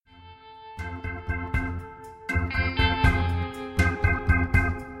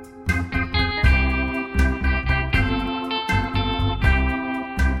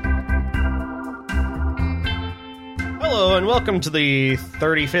and welcome to the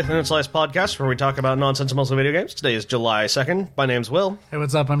 35th Minute Slice podcast, where we talk about nonsense, mostly video games. Today is July 2nd. My name's Will. Hey,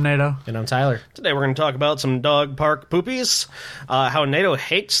 what's up? I'm NATO. And I'm Tyler. Today we're going to talk about some dog park poopies, how NATO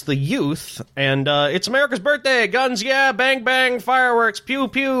hates the youth, and it's America's birthday. Guns, yeah, bang, bang, fireworks, pew,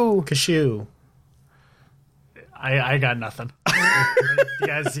 pew. Kashu. I got nothing. You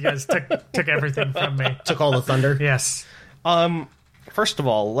guys took everything from me. Took all the thunder. Yes. First of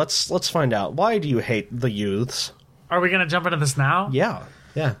all, let's find out, why do you hate the youths? Are we gonna jump into this now? Yeah.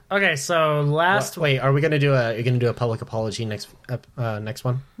 Yeah. Okay. So Wait, are we gonna do a public apology next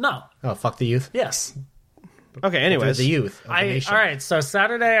one? No. Oh, fuck the youth. Yes. Okay, anyways. The youth. Of the nation. All right. So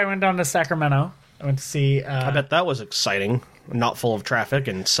Saturday I went down to Sacramento. I went to see. I bet that was exciting. Not full of traffic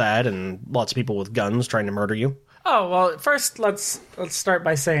and sad and lots of people with guns trying to murder you. Oh well. First, let's start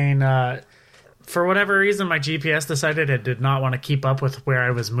by saying. For whatever reason, my GPS decided it did not want to keep up with where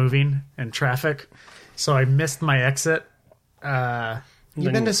I was moving in traffic, so I missed my exit.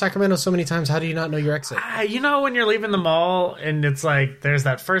 You've been to Sacramento so many times. How do you not know your exit? You know when you're leaving the mall and it's like there's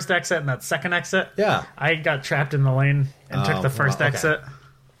that first exit and that second exit? Yeah. I got trapped in the lane and took the first okay. exit.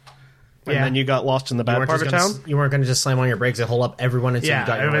 And then you got lost in the bad part of town? You weren't going to just slam on your brakes and hold up everyone until you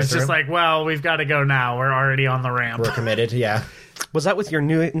got your it way was just through? like, well, we've got to go now. We're already on the ramp. We're committed, yeah. Was that with your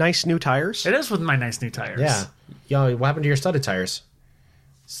nice new tires? It is with my nice new tires. Yeah. Yo, what happened to your studded tires?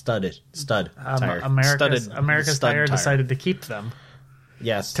 Stud tire. America's stud Tire tire. decided to keep them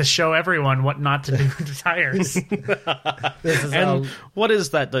Yes. to show everyone what not to do to tires. This is And what is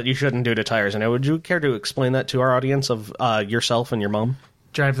that you shouldn't do to tires? And would you care to explain that to our audience of yourself and your mom?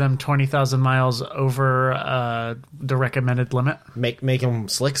 Drive them 20,000 miles over the recommended limit. make them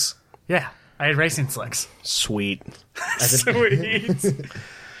slicks. Yeah. I had racing slicks. Sweet. Sweet. Some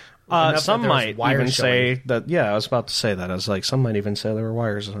there was might wires even say showing. that, yeah, I was about to say that. I was like, some might even say there were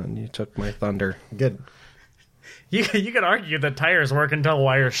wires, and you took my thunder. Good. You could argue that tires work until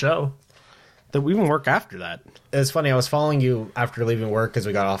wires show. That we even work after that. It's funny, I was following you after leaving work because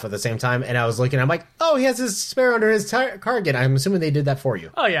we got off at the same time, and I was looking, I'm like, oh, he has his spare under his cardigan. I'm assuming they did that for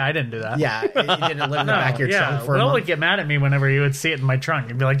you. Oh, yeah, I didn't do that. Yeah, it didn't live in the back of your trunk for a Will month. would get mad at me whenever you would see it in my trunk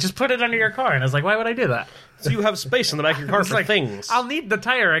and be like, just put it under your car. And I was like, why would I do that? So you have space in the back of your car It's for like, things. I'll need the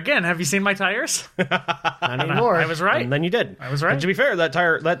tire again. Have you seen my tires? Not anymore. I was right. And then you did. I was right. And to be fair, that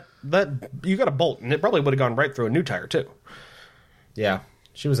tire, that you got a bolt, and it probably would have gone right through a new tire, too. Yeah,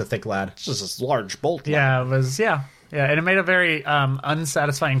 she was a thick lad. It's just this large bolt. Yeah, it was, yeah. Yeah, and it made a very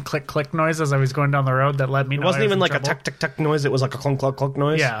unsatisfying click-click noise as I was going down the road that let me know It wasn't I was even in like trouble. a tuck noise. It was like a clunk, clunk, clunk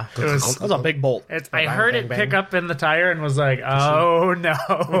noise. Yeah, it was... That was a big bolt. I heard bang, it bang. pick up in the tire and was like, oh,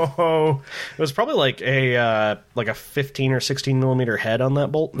 no. It was probably like a 15 or 16 millimeter head on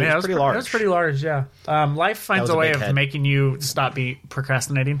that bolt. It was pretty large. It was pretty large, yeah. Life finds was a a way big of head. making you stop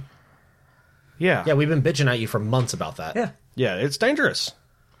procrastinating. Yeah. Yeah, we've been bitching at you for months about that. Yeah. Yeah, it's dangerous.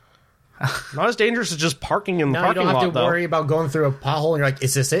 Not as dangerous as just parking in the Now you parking don't have lot, to though. worry about going through a pothole and you're like,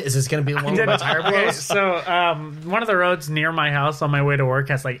 is this it? Is this going to be the one where my tire Okay, blows? so one of the roads near my house on my way to work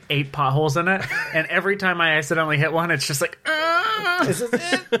has like 8 potholes in it, and every time I accidentally hit one, it's just like, Is this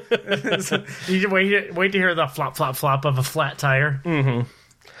it? So you wait to hear the flop, flop, flop of a flat tire.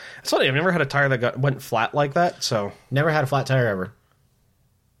 It's funny, I've never had a tire that went flat like that, so... Never had a flat tire ever.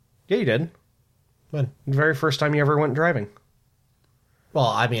 Yeah, you did. When? The very first time you ever went driving. Well,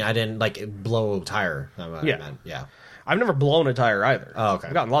 I mean, I didn't like blow a tire. Yeah. Yeah. I've never blown a tire either. Oh, okay.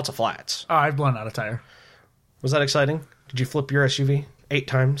 I've gotten lots of flats. Oh, I've blown out a tire. Was that exciting? Did you flip your SUV 8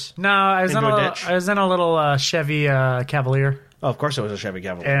 times? No, I was Into in a a ditch? I was in a little Chevy Cavalier, Oh, of course it was a Chevy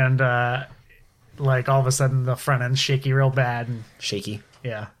Cavalier. and like all of a sudden the front end's shaky real bad, and Shaky.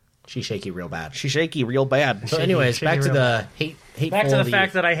 yeah. She's shaky real bad. She's shaky real bad. So anyways, shaky back to real the hateful Back to the of fact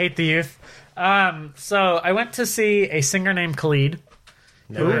youth. that I hate the youth. So I went to see a singer named Khalid.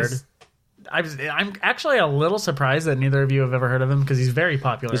 Nerd. I'm actually a little surprised that neither of you have ever heard of him because he's very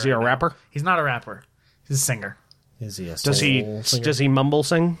popular. Is he a right now. rapper? He's not a rapper. He's a singer. Is he a Does he mumble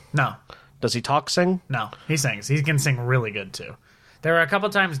sing? No, Does he talk sing? no, he sings. He can sing really good too. There were a couple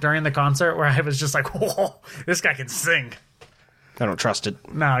times during the concert where I was just like, "Whoa, this guy can sing." I don't trust it.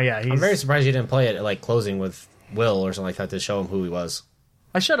 No, yeah, he's. I'm very surprised you didn't play it at like closing with Will or something like that to show him who he was.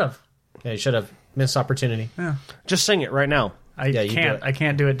 I should have. Yeah, you should have missed opportunity. Yeah, Just sing it right now. I Yeah, you do can't. it. I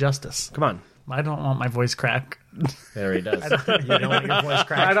can't do it justice. Come on. I don't want my voice crack. There he does. You don't want your voice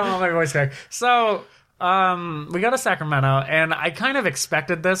cracked. I don't want my voice crack. So, we got to Sacramento, and I kind of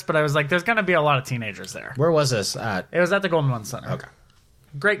expected this, but I was like, there's going to be a lot of teenagers there. Where was this at? It was at the Golden One Center. Okay.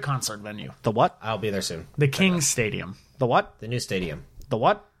 Great concert venue. The what? I'll be there soon. The Kings Stadium. The what? The new stadium. The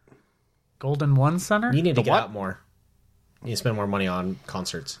what? Golden One Center? You need to The get what? out more. You need to spend more money on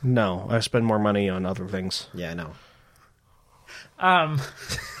concerts. No, I spend more money on other things. Yeah, I know.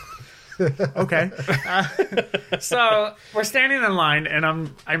 Okay. So we're standing in line, and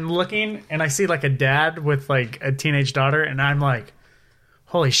I'm looking, and I see like a dad with like a teenage daughter, and I'm like,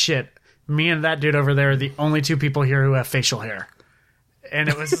 holy shit, me and that dude over there are the only two people here who have facial hair. And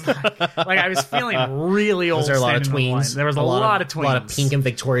it was like I was feeling really old. Was there a lot of standing in the line. tweens? There was a lot of tweens. A lot of pink and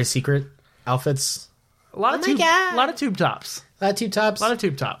Victoria's Secret outfits. A lot of my God. a lot of tube tops. Tube tops. A lot of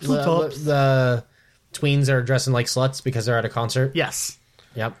tube tops. The tweens are dressing like sluts because they're at a concert. Yes.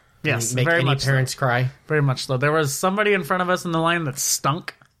 Yep. Yes, Make very any much parents cry. Very much so. There was somebody in front of us in the line that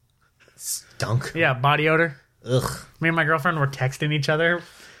stunk. Stunk. Yeah, body odor. Ugh. Me and my girlfriend were texting each other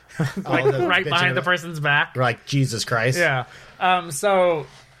like the right bitch behind of the it. person's back. You're like, Jesus Christ. Yeah. So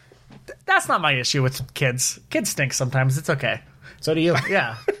that's not my issue with kids. Kids stink sometimes. It's okay. So do you.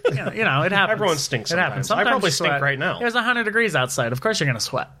 Yeah. You know, it happens. Everyone stinks It happens. sometimes. I probably you stink sweat. right now. There's 100 degrees outside. Of course you're going to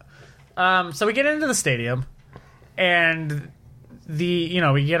sweat. So we get into the stadium, and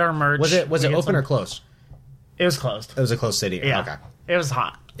we get our merch. Was it We get open some- or closed? It was closed. It was a closed city. Yeah. Okay. It was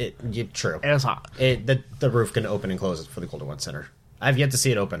hot. True. It was hot. The roof can open and close for the Golden One Center. I've yet to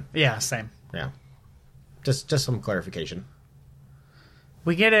see it open. Yeah, same. Yeah. Just some clarification.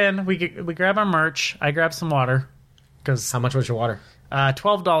 We get in. We grab our merch. I grab some water because How much was your water?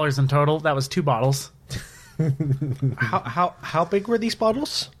 $12 in total. That was 2 bottles. How big were these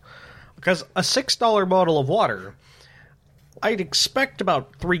bottles? Because a $6 bottle of water, I'd expect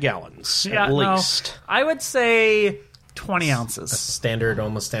about 3 gallons at least. No, I would say 20 ounces.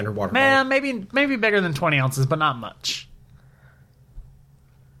 Almost standard water Man, bottle. maybe bigger than 20 ounces, but not much.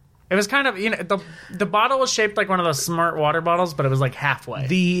 It was kind of, the bottle was shaped like one of those smart water bottles, but it was like halfway.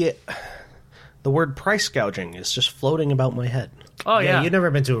 The word price gouging is just floating about my head. Oh, yeah. You've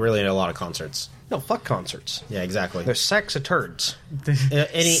never been to really a lot of concerts. No, fuck concerts. Yeah, exactly. They're sacks of turds.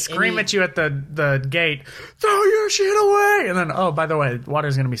 Scream at you at the gate, throw your shit away! And then, oh, by the way,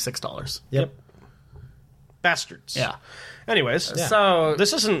 water's going to be $6. Yep. Bastards. Yeah. Anyways, So,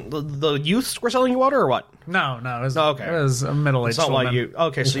 this isn't the youths were selling you water or what? no, it was, Okay. it was a middle-aged It's not woman. like you.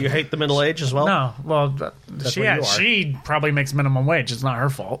 Okay, so you hate the middle age as well? No, well, what you are. she probably makes minimum wage. It's not her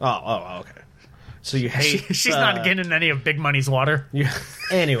fault. Oh, okay. So you hate. She's not getting any of Big Money's water.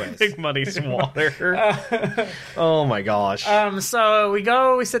 Anyways. Big money's water. Oh my gosh. So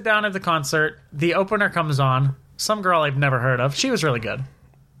we sit down at the concert. The opener comes on. Some girl I've never heard of. She was really good.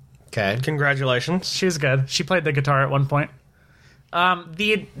 Okay. Congratulations. She was good. She played the guitar at one point.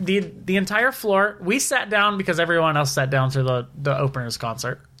 The entire floor. We sat down because everyone else sat down through the opener's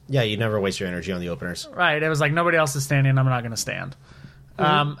concert. Yeah, you never waste your energy on the openers. Right. It was like nobody else is standing. I'm not going to stand.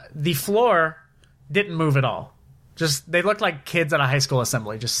 The floor didn't move at all. Just they looked like kids at a high school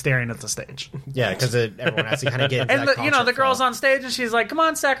assembly, just staring at the stage. Yeah, because everyone has to kind of get into And that the girl's flow. on stage and she's like, "Come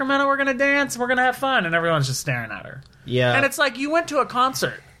on, Sacramento, we're gonna dance, we're gonna have fun," and everyone's just staring at her. Yeah. And it's like you went to a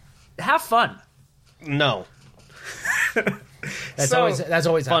concert, have fun. No. That's So- always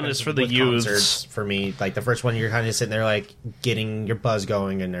Fun happens is for the with youths. concerts for me. Like the first one, you're kind of sitting there like getting your buzz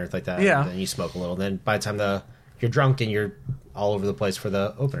going and everything like that. Yeah. And then you smoke a little. Then by the time you're drunk and you're all over the place for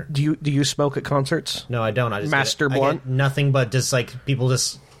the opener. Do you smoke at concerts? No, I don't. I just Master I get blunt? nothing but just like people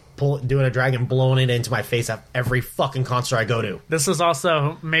just doing a drag and blowing it into my face at every fucking concert I go to. This is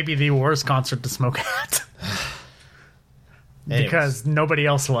also maybe the worst concert to smoke at Anyways. because nobody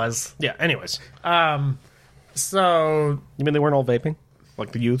else was. Yeah. Anyways, So you mean they weren't all vaping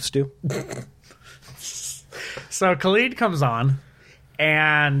like the youths do? Khalid comes on,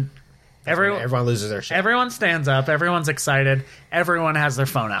 and everyone loses their shit. everyone stands up. Everyone's excited. Everyone has their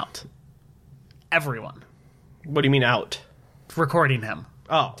phone out. Everyone What do you mean out? recording him.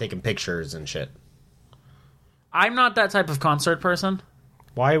 Oh, Taking pictures and shit. I'm not that type of concert person.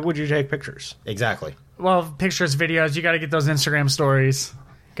 why would you take pictures? Exactly. Well, pictures, videos, you got to get those Instagram stories.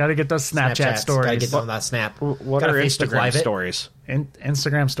 Got to get those Snapchat Gotta stories. get on that snap. What Gotta are Facebook Instagram Live it. stories?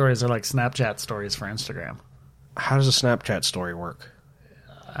 Instagram stories are like Snapchat stories for Instagram. How does a Snapchat story work?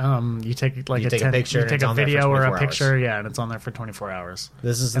 You take like You take a picture you and take it's a on there for video or a 24 picture, yeah, and it's on there for 24 hours.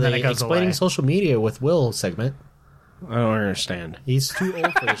 This is And then it the goes explaining away. social media with Will segment. I don't understand. He's too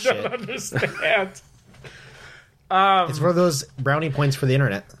old for this shit. Understand? It's for those brownie points for the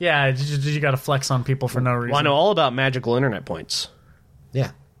internet. Yeah, you got to flex on people for no reason. Well, I know all about magical internet points.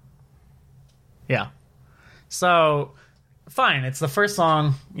 Yeah. Yeah. So, fine. It's the first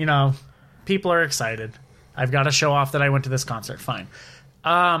song. You know, people are excited. I've got to show off that I went to this concert. Fine.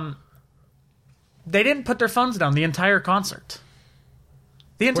 They didn't put their phones down the entire concert.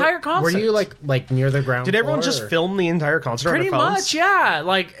 The entire concert. Were you like near the ground? Did everyone floor, just or- film the entire concert Pretty on their phones? much, yeah.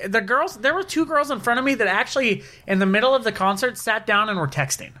 Like, the girls, there were 2 girls in front of me that actually, in the middle of the concert, sat down and were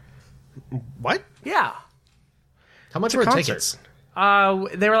texting. What? Yeah. How much a were concert. tickets?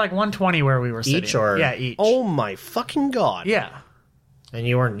 They were like 120 where we were sitting. Each or- yeah, each. Oh my fucking god! yeah. And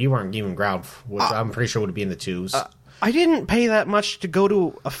you weren't even ground, which I'm pretty sure would be in the twos. I didn't pay that much to go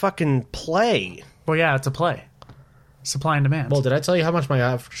to a fucking play. Well, yeah, it's a play. Supply and demand. Well, did I tell you how much my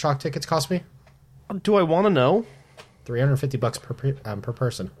Aftershock tickets cost me? Do I want to know? $350 per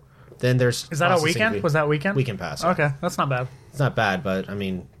person. Then there's Is that a processing weekend? fee. Was that weekend? Weekend pass? Yeah. Okay, that's not bad. It's not bad, but I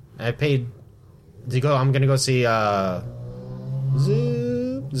mean, I paid to go. I'm gonna go see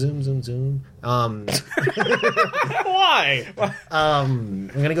Zoom. Why? I'm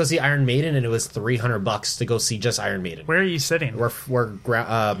gonna go see Iron Maiden, and it was $300 to go see just Iron Maiden. Where are you sitting? We're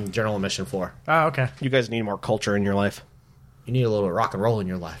general admission floor. Oh, okay. You guys need more culture in your life. You need a little rock and roll in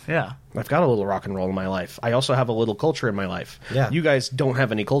your life. Yeah. I've got a little rock and roll in my life. I also have a little culture in my life. Yeah. You guys don't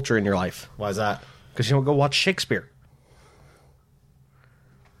have any culture in your life Why is that? because you don't go watch Shakespeare.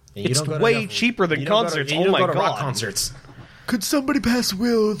 And you It's don't go to way enough- cheaper than you don't go to- concerts. you Oh don't my go to rock God. concerts. Could somebody pass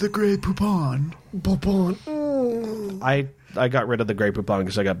Will the Grey Poupon? I got rid of the Grey Poupon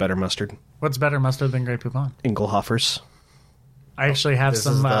because I got better mustard. What's better mustard than Grey Poupon? Engelhofer's. I actually have This is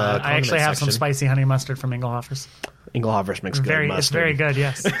some. the I condiment actually have some section. spicy honey mustard from Engelhofer's. Engelhofer's makes good Very, mustard. it's very good.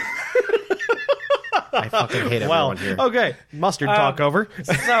 Yes. I fucking hate Well, everyone here. okay. Mustard talk over.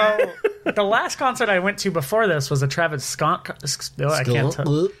 So the last concert I went to before this was a Travis Scott. I can't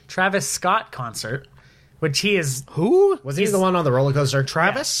tell. Travis Scott concert, which he is. Who? Was he the one on the roller coaster?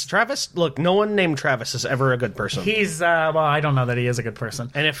 Travis? Travis? Look, no one named Travis is ever a good person. He's. Well, I don't know that he is a good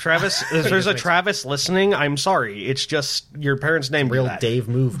person. And if there's a Travis listening, I'm sorry. It's just your parents named Real you that. Dave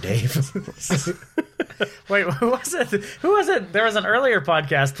move, Dave. Wait, who was it? Who was it? There was an earlier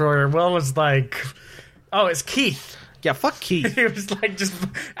podcast where Will was like, "Oh, it's Keith." Yeah, fuck Keith. He was like, just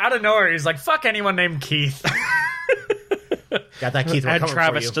out of nowhere, he's like, "Fuck anyone named Keith." Got that Keith. Add coming for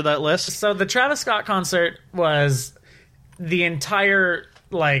Travis you. to that list. So the Travis Scott concert was the entire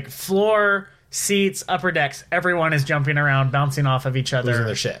like floor, seats, upper decks. Everyone is jumping around, bouncing off of each other. Losing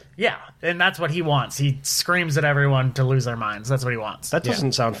their shit. Yeah, and that's what he wants. He screams at everyone to lose their minds. That's what he wants. That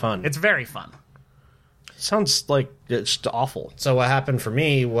doesn't sound fun. It's very fun. Sounds like it's awful. So what happened for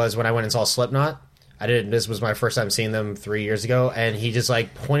me was when I went and saw Slipknot. This was my first time seeing them 3 years ago, and he just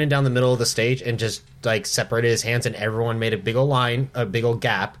like pointed down the middle of the stage and just like separated his hands, and everyone made a big old line, a big old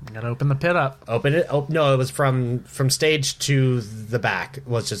gap. Gotta open the pit up. Open it. Oh, no, it was from stage to the back.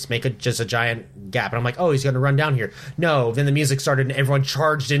 Was just make a giant gap, and I'm like, oh, he's gonna run down here. No, then the music started, and everyone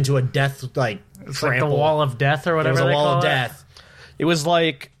charged into a death It's like the trample. wall of death or It whatever was a they wall call of it. death. It was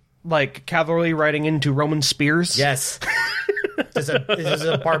like cavalry riding into Roman spears. Yes. There's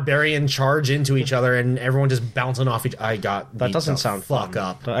a barbarian charge into each other, and everyone just bouncing off each. I got That beat doesn't the sound fuck fun.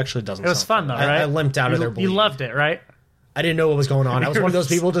 up. That actually doesn't. It was sound fun though, right? I limped out of there. You bleeding. loved it, right? I didn't know what was going on. I was one of those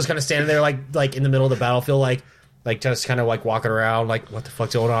people just kind of standing there, like in the middle of the battlefield, like just kind of like walking around, like what the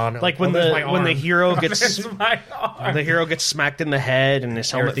fuck's going on? Like when there's my when the arm. hero gets It's my arm. the hero gets smacked in the head and his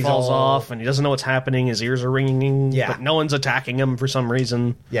helmet Everything's falls all- off and he doesn't know what's happening. His ears are ringing. Yeah. but no one's attacking him for some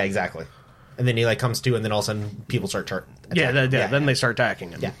reason. Yeah, exactly. And then he like comes to, and then all of a sudden people start turning. Then they start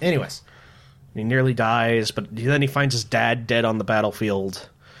attacking him. Yeah. Anyways, He nearly dies, but then he finds his dad dead on the battlefield.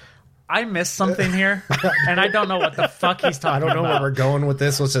 I missed something here, and I don't know what the fuck he's talking I don't know about. where we're going with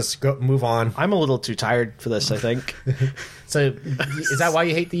this. Let's just move on. I'm a little too tired for this, I think. So, is that why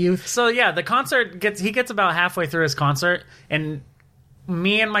you hate the youth? So yeah, the concert he gets about halfway through his concert, and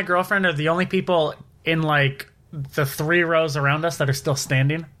me and my girlfriend are the only people in like the 3 rows around us that are still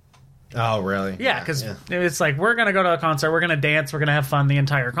standing. Oh, really? Yeah, because it's like we're gonna go to a concert, we're gonna dance, we're gonna have fun the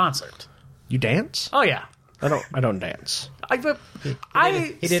entire concert. You dance? Oh yeah, I don't dance. He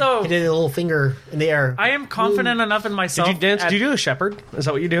did a little finger in the air. I am confident enough in myself. Did you dance? Do you do a shepherd? Is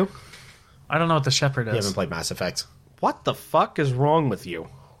that what you do? I don't know what the shepherd You is. haven't played Mass Effect. What the fuck is wrong with you?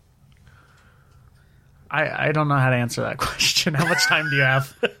 I don't know how to answer that question. How much time do you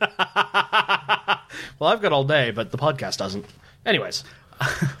have? Well, I've got all day, but the podcast doesn't. Anyways,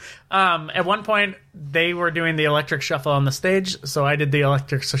 At one point, they were doing the electric shuffle on the stage, so I did the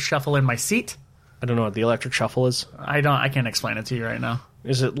electric shuffle in my seat. I don't know what the electric shuffle is. I can't explain it to you right now.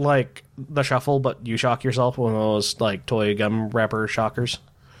 Is it like the shuffle, but you shock yourself with one of those like toy gum wrapper shockers?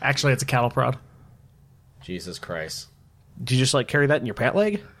 Actually, it's a cattle prod. Jesus Christ. Do you just like carry that in your pant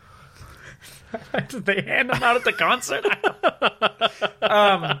leg? Did they hand them out at the concert?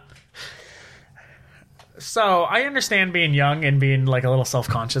 So I understand being young and being like a little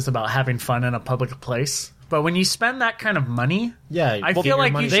self-conscious about having fun in a public place. But when you spend that kind of money, Yeah, I well, feel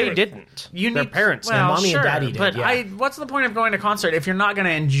like money- you They should. didn't. You Their need parents. Well, Mommy and sure, Daddy did, but yeah. what's the point of going to a concert if you're not going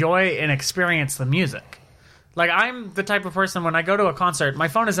to enjoy and experience the music? Like I'm the type of person when I go to a concert, my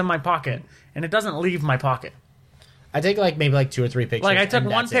phone is in my pocket and it doesn't leave my pocket. I take like maybe like 2 or 3 pictures. Like I took and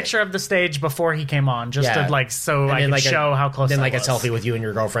one that's picture of the stage before he came on, just Yeah. to like so And I then, could like, show how close. Then I like was. a selfie with you and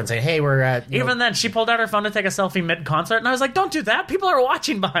your girlfriend saying, "Hey, we're at." Even then, she pulled out her phone to take a selfie mid concert, and I was like, "Don't do that! People are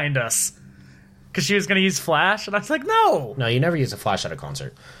watching behind us." Because she was going to use flash, and I was like, "No." No, you never use a flash at a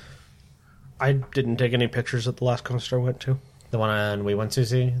concert. I didn't take any pictures at the last concert I went to. The one we went to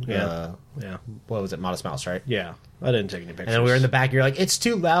see. Yeah. Yeah. What was it? Modest Mouse, right? Yeah. I didn't take any pictures. And then we were in the back. You're like, "It's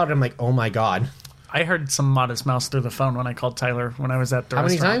too loud." I'm like, "Oh my god!" I heard some Modest Mouse through the phone when I called Tyler when I was at the How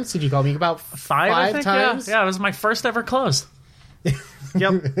many restaurant. times did you call me? About 5, I think. times. Yeah, it was my first ever close.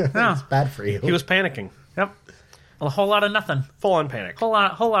 Yep. Yeah. Bad for you. He was panicking. Yep. A whole lot of nothing. Full on panic. Whole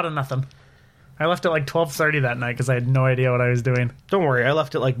lot of nothing. I left at like 12:30 that night because I had no idea what I was doing. Don't worry, I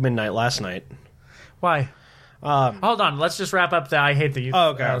left at like midnight last night. Why? Hold on. Let's just wrap up the I Hate the Youth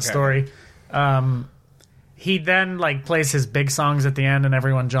Okay. story. He then like plays his big songs at the end, and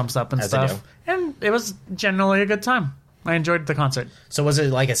everyone jumps up and As they stuff. And it was generally a good time. I enjoyed the concert. So was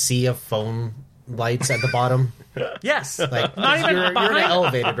it like a sea of phone lights at the bottom? Yes, Like not even you're in behind,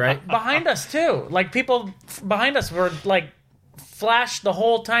 elevated, right? behind us too. Like people behind us were like flashed the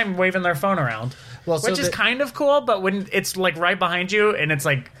whole time, waving their phone around. Well, so which is the- kind of cool, but when it's like right behind you, and it's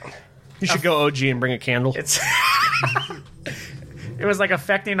like You should go OG and bring a candle. it's. It was like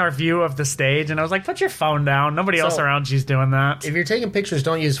affecting our view of the stage, and I was like, "Put your phone down. Nobody else So- around you's doing that." If you're taking pictures,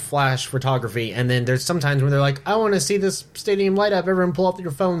 don't use flash photography. And then there's sometimes when they're like, "I want to see this stadium light up." Everyone pull up your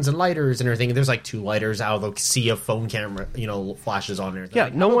phones and lighters and everything. And there's like 2 lighters out of the sea of phone camera, flashes on there. Yeah,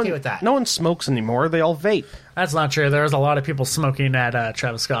 Like, no I'm one okay with that. No one smokes anymore. They all vape. That's not true. There was a lot of people smoking at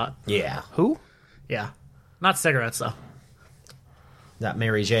Travis Scott. Yeah, Who? Yeah, not cigarettes though. that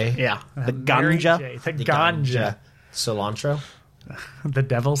Mary J. Yeah, the ganja? the ganja, cilantro. the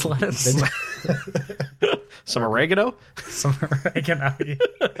devil's lettuce, Some oregano? some oregano.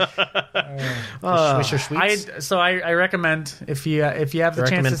 Swisher I recommend if you have the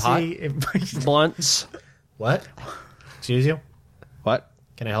chance to recommend see. Blunts? What? Excuse you? What?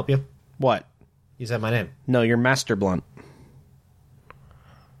 Can I help you? What? You said my name. No, you're Master Blunt.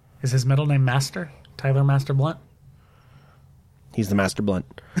 Is his middle name Master? Tyler Master Blunt? He's the Master Blunt.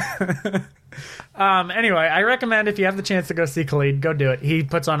 Anyway, I recommend if you have the chance to go see Khalid, go do it. He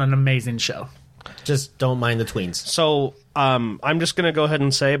puts on an amazing show. Just don't mind the tweens. So, I'm just going to go ahead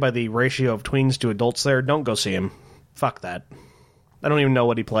and say, by the ratio of tweens to adults there, don't go see him. Fuck that. I don't even know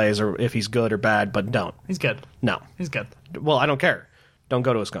what he plays or if he's good or bad, but don't. He's good. No. He's good. Well, I don't care. Don't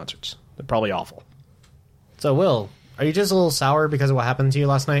go to his concerts. They're probably awful. So, Will, are you just a little sour because of what happened to you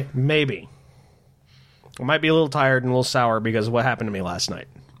last night? Maybe. I might be a little tired and a little sour because of what happened to me last night.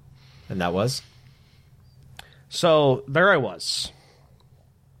 And that was? So, there I was.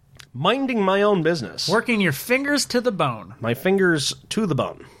 Minding my own business. Working your fingers to the bone. My fingers to the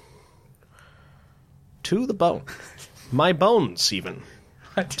bone. To the bone. My bones, even.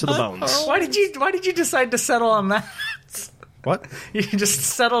 To the bones. Why did you decide to settle on that? What? You just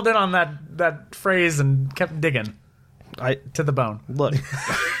settled in on that phrase and kept digging to the bone. Look.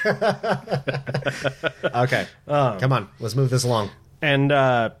 Okay. Come on. Let's move this along. And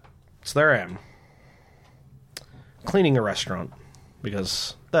so there I am. Cleaning a restaurant.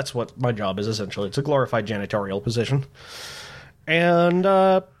 Because that's what my job is, essentially. It's a glorified janitorial position. And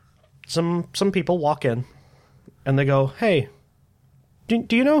some people walk in. And they go, "Hey, do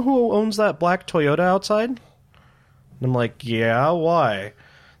you know who owns that black Toyota outside?" And I'm like, "Yeah, why?"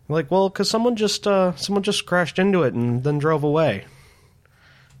 They're like, "Well, because someone just crashed into it and then drove away."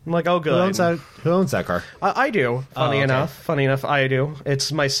 I'm like, "Oh, good." Who owns that car? I do. Funny okay. enough. Funny enough, I do.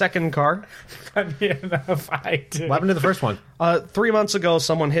 It's my second car. Funny enough, I do. What happened to the first one? 3 months ago,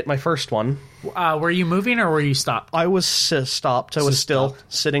 someone hit my first one. Were you moving or were you stopped? I was stopped. I was still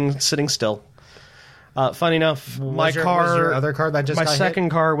sitting still. Funny enough, my car, was your other car that just my got hit? second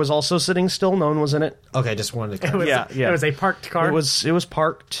car was also sitting still. No one was in it. Okay, just wanted to It was, Yeah. It was a parked car. It was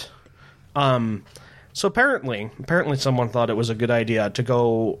parked. So apparently someone thought it was a good idea to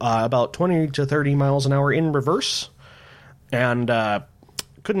go about 20 to 30 miles an hour in reverse, and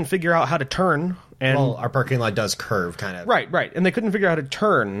couldn't figure out how to turn. And Well, our parking lot does curve, kind of. right, and they couldn't figure out how to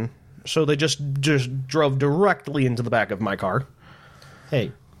turn, so they just drove directly into the back of my car.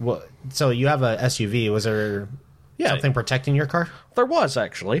 Hey, well, so you have a SUV. Was there something protecting your car? There was,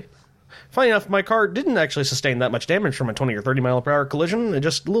 actually. Funny enough, my car didn't actually sustain that much damage from a 20 or 30 mile per hour collision. It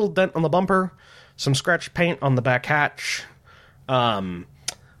just a little dent on the bumper, some scratched paint on the back hatch.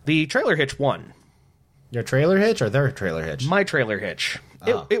 The trailer hitch won. Your trailer hitch or their trailer hitch? My trailer hitch.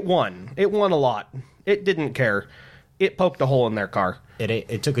 Oh. It won. It won a lot. It didn't care. It poked a hole in their car.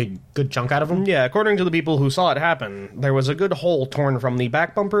 It took a good chunk out of them? Yeah, according to the people who saw it happen, there was a good hole torn from the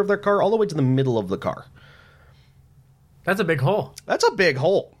back bumper of their car all the way to the middle of the car. That's a big hole. That's a big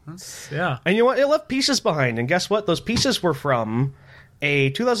hole. Yeah. And you know what? It left pieces behind. And guess what? Those pieces were from a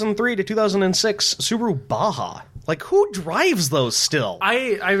 2003 to 2006 Subaru Baja. Like, who drives those still?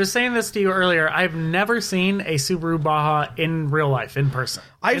 I was saying this to you earlier. I've never seen a Subaru Baja in real life, in person.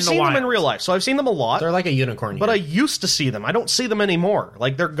 I've seen them in real life, so I've seen them a lot. They're like a unicorn. But I here. used to see them. I don't see them anymore.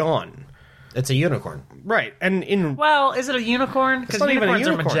 Like, they're gone. It's a unicorn. Right. And in... Well, is it a unicorn? Because not even a unicorns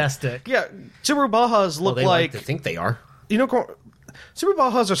are unicorn. majestic. Yeah, Subaru Bajas Well, look they like... like to think they are. Unicorn... Subaru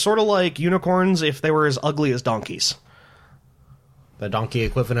Bajas are sort of like unicorns if they were as ugly as donkeys. The donkey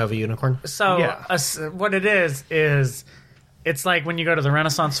equivalent of a unicorn. So Yeah. what it is it's like when you go to the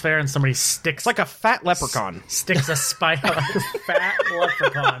Renaissance Fair and somebody sticks It's like a fat leprechaun. sticks a spike like a fat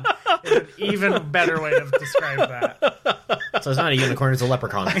leprechaun. Is an even better way to describe that. So it's not a unicorn, it's a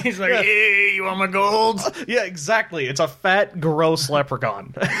leprechaun. He's like, hey, you want my gold? Yeah, exactly. It's a fat, gross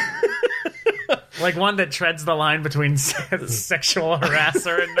leprechaun. Like one that treads the line between sexual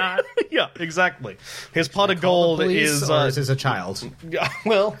harasser and not. Yeah, exactly. His pot of gold is... or is this a child?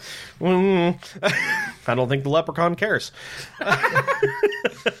 well, I don't think the leprechaun cares.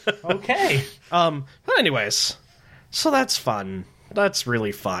 Okay. But anyways, so that's fun. That's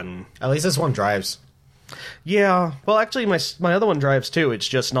really fun. At least this one drives. Yeah. Well, actually, my other one drives too. It's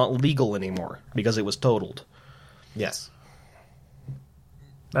just not legal anymore because it was totaled. Yes.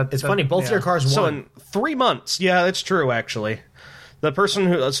 That- It's that- funny, both yeah. your cars won. So in 3 months, yeah, that's true. Actually, the person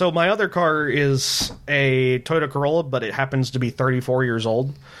who so my other car is a Toyota Corolla, but it happens to be 34 years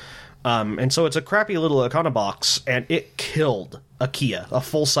old, and so it's a crappy little Econobox, and it killed a Kia, a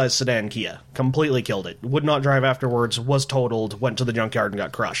full size sedan Kia, completely killed it. Would not drive afterwards. Was totaled. Went to the junkyard and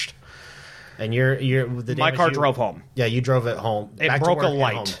got crushed. And the My damage car you- drove home. Yeah, you drove it home. It back to broke a work and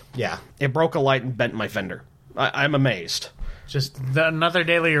light. home. Yeah. It broke a light and bent my fender. I'm amazed. Just another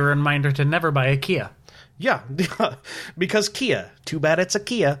daily reminder to never buy a Kia. Yeah, because Kia. Too bad it's a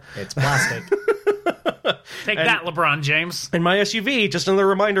Kia. It's plastic. Take that, LeBron James. And my SUV, just another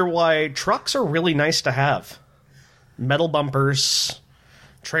reminder why trucks are really nice to have. Metal bumpers,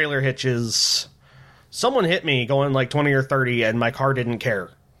 trailer hitches. Someone hit me going like 20 or 30 and my car didn't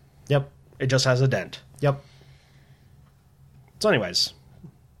care. Yep. It just has a dent. Yep. So anyways,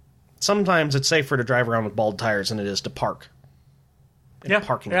 sometimes it's safer to drive around with bald tires than it is to park. In a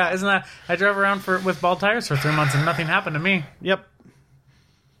parking lot. Isn't that? I drove around with bald tires for 3 months and nothing happened to me. Yep.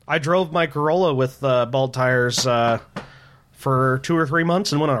 I drove my Corolla with bald tires for 2 or 3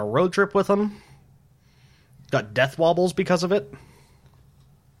 months and went on a road trip with them. Got death wobbles because of it.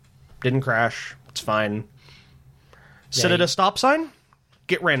 Didn't crash. It's fine. Sit Yeah, at a stop sign,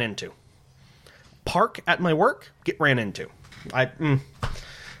 get ran into. Park at my work, get ran into. I don't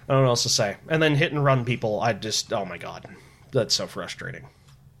know what else to say. And then hit and run people, I just, oh my god. That's so frustrating.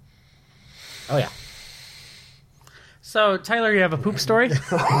 Oh, yeah. So, Tyler, you have a poop story?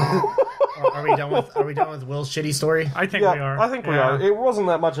 Are we done with Will's shitty story? I think we are. I think we Yeah. are. It wasn't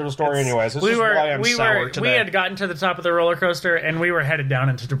that much of a story anyways. It's We just were, why I'm we sour were, today. we had gotten to the top of the roller coaster and we were headed down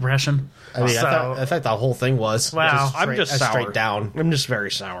into depression. I mean, So- I thought the whole thing was. Wow. I'm just sour. Straight down. I'm just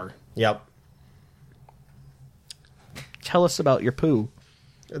very sour. Yep. Tell us about your poo.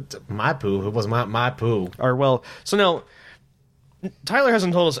 My poo. It was my poo. Or, well, so now, Tyler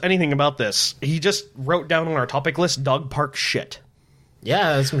hasn't told us anything about this. He just wrote down on our topic list dog park shit.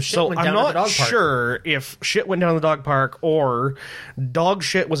 Yeah, some shit So went I'm down at the not dog park. sure if shit went down the dog park or dog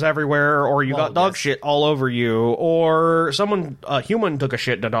shit was everywhere or you Well, got dog yes. shit all over you or a human took a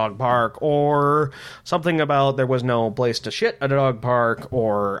shit in a dog park or something about there was no place to shit at a dog park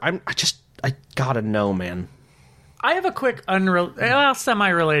or I gotta know, man. I have a quick,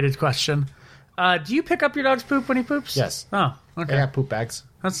 semi-related question. Do you pick up your dog's poop when he poops? Yes. Oh, okay. I got poop bags.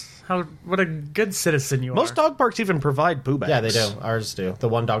 What a good citizen you Most are. dog parks even provide poo bags. Yeah, they do. Ours do. The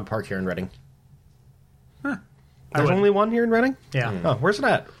one dog park here in Reading. There's would. only one here in Reading? Yeah. Oh, where's it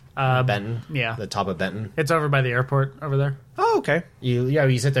at? Benton. yeah. The top of Benton. It's over by the airport over there. Oh, okay.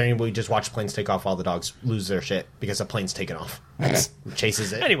 You sit there and we just watch planes take off while the dogs lose their shit because the plane's taking off.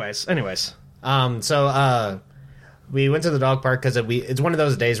 Chases it. Anyways. We went to the dog park because it's one of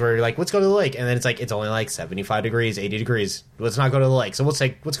those days where you're like, let's go to the lake. And then it's only like 75 degrees, 80 degrees. Let's not go to the lake. So let's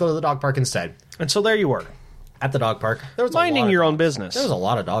go to the dog park instead. And so there you were. At the dog park, there was Minding your own business. There was a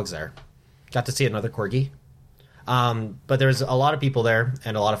lot of dogs there. Got to see another corgi. But there's a lot of people there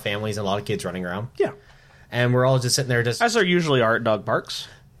and a lot of families and a lot of kids running around. Yeah. And we're all just sitting there As there usually are at dog parks.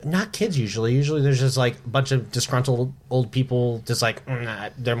 not kids usually. Usually there's just like a bunch of disgruntled old people just like,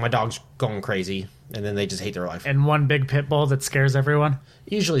 my dog's going crazy. And then they just hate their life. And one big pit bull that scares everyone.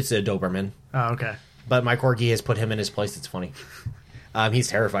 Usually it's a Doberman. Oh, okay. But my corgi has put him in his place. It's funny. He's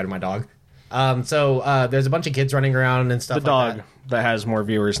terrified of my dog. So there's a bunch of kids running around and stuff. The dog Like that has more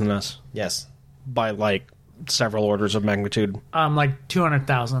viewers than us Yes. by like several orders of magnitude. Like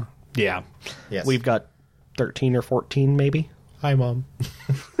 200,000. Yeah. Yes. We've got 13 or 14 maybe. Hi, Mom.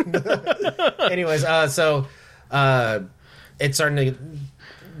 Anyways, so it's starting to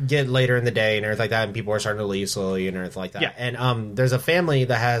get later in the day and everything like that, and people are starting to leave slowly and everything like that. Yeah. And there's a family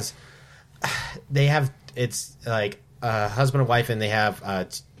that has, it's like a husband and wife, and they have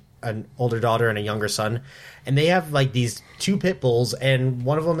an older daughter and a younger son, and they have like these 2 pit bulls, and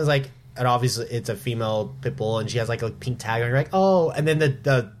one of them is like, and obviously it's a female pit bull, and she has like a pink tag on her, like, oh, and then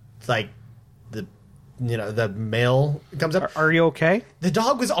the male comes up. Are you okay? The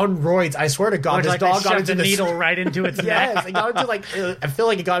dog was on roids. I swear to God, this dog got into the the needle right into its Yes, neck. it got into like I feel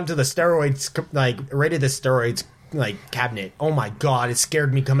like it got into the steroids, like rated the steroids like cabinet. Oh my God, it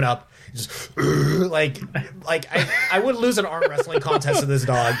scared me coming up. Just like I would lose an arm wrestling contest to this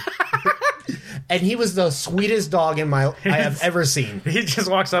dog. And he was the sweetest dog I have ever seen. He just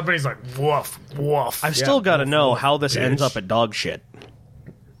walks up and he's like, woof, woof. I've still got to know how this ends up at dog shit.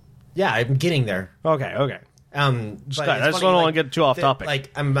 Yeah, I'm getting there. Okay. But I it's just funny, don't want to get too off that, topic.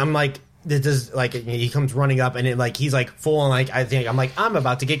 Like I'm like this is like he comes running up and it like he's like full on like I'm like I'm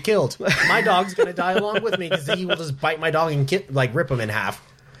about to get killed. My dog's gonna die along with me because he will just bite my dog and like rip him in half.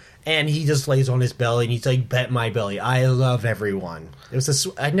 And he just lays on his belly and he's like, "Bet my belly, I love everyone." It was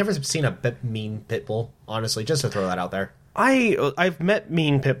I'd never seen a mean pit bull, honestly. Just to throw that out there. I've met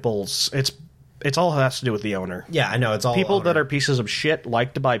mean pit bulls. It's all has to do with the owner. Yeah, I know it's all People that are pieces of shit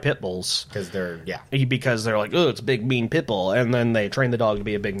like to buy pit bulls because they're because they're like, oh, it's a big mean pit bull, and then they train the dog to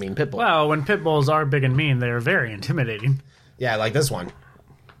be a big mean pit bull. Well, when pit bulls are big and mean, they're very intimidating. Yeah, like this one,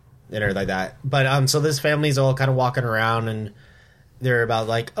 and everything like that. But so this family's all kind of walking around, and they're about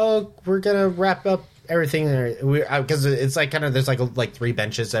like, oh, we're gonna wrap up everything there because it's like kind of there's like 3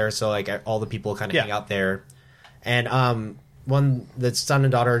 benches there, so like all the people kind of hang out there, and the son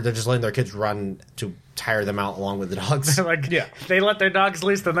and daughter, they're just letting their kids run to tire them out along with the dogs. They're like, they let their dogs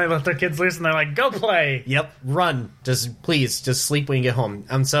loose, then they let their kids loose, and they're like, go play. Yep, run. Please sleep when you get home.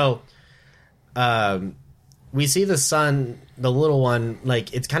 So, we see the son, the little one,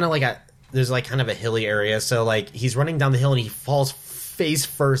 like it's kind of like there's like kind of a hilly area. So like he's running down the hill and he falls face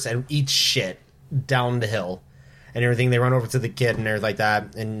first and eats shit down the hill and everything. They run over to the kid and everything like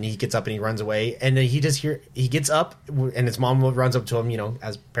that, and he gets up and he runs away. And then he gets up and his mom runs up to him,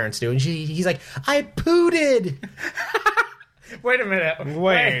 as parents do, and he's like, "I pooted." Wait a minute.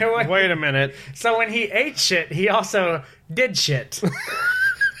 Wait a minute. So when he ate shit, he also did shit.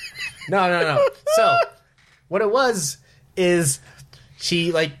 No. So what it was is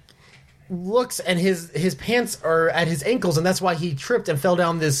she like looks and his pants are at his ankles, and that's why he tripped and fell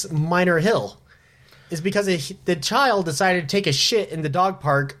down this minor hill. Is because the child decided to take a shit in the dog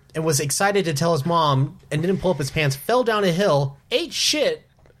park and was excited to tell his mom and didn't pull up his pants, fell down a hill, ate shit,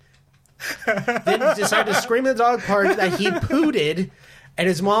 then decided to scream in the dog park that he pooted, and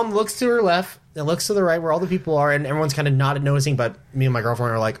his mom looks to her left and looks to the right where all the people are, and everyone's kind of not noticing, but me and my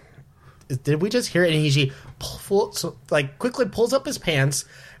girlfriend are like, did we just hear it? And she quickly pulls up his pants,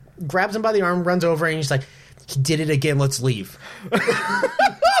 grabs him by the arm, runs over, and he's like, "He did it again, let's leave."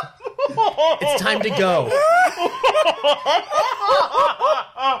 It's time to go. He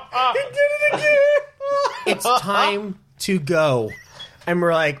did it again. It's time to go. And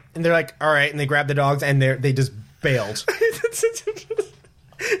we're like, and they're like, all right, and they grab the dogs and they just bailed.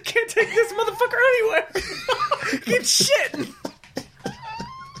 Can't take this motherfucker anywhere. Get shit.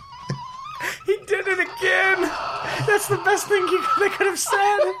 He did it again. That's the best thing they could have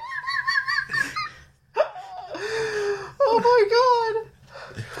said. Oh my god.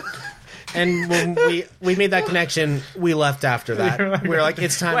 And when we made that connection, we left after that. We were like,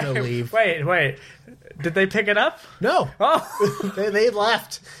 it's time to leave. Wait. Did they pick it up? No. Oh. They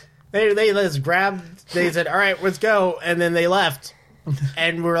left. They just grabbed, they said, all right, let's go. And then they left.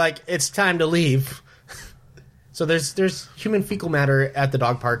 And we're like, it's time to leave. So there's human fecal matter at the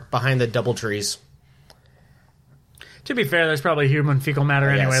dog park behind the double trees. To be fair, there's probably human fecal matter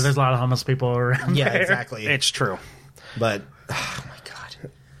anyway. Yes. There's a lot of homeless people around there. Exactly. It's true. But, oh my god.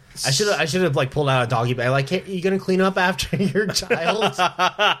 I should have like pulled out a doggy bag. Like, hey, are you gonna clean up after your child?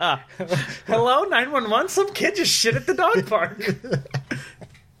 Hello, 911. Some kid just shit at the dog park.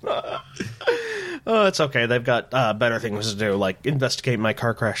 Oh, it's okay. They've got better things to do, like investigate my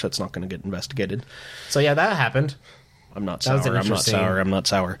car crash. That's not going to get investigated. So yeah, that happened. I'm not That was sour. I'm not interesting. sour. I'm not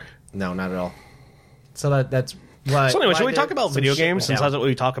sour. No, not at all. So that's why. So anyway, should why we talk about some video shit games went since down. that's what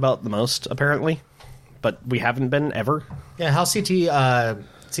we talk about the most, apparently? But we haven't been ever. Yeah, how's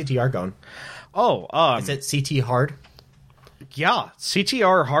CTR going? Oh, Is it CT hard? Yeah,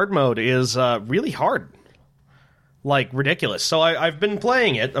 CTR hard mode is really hard. Like, ridiculous. So I've been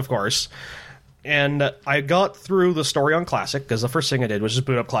playing it, of course, and I got through the story on Classic, because the first thing I did was just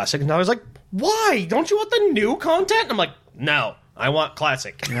boot up Classic, and I was like, why? Don't you want the new content? And I'm like, no, I want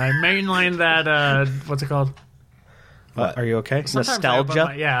Classic. I mainline that, what's it called? Are you okay? Sometimes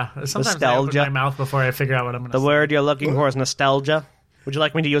Nostalgia? Sometimes I Nostalgia. open my mouth before I figure out what I'm going to The say. word you're looking for is nostalgia. Would you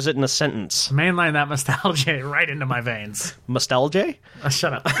like me to use it in a sentence? Mainline that nostalgia right into my veins. Nostalgia?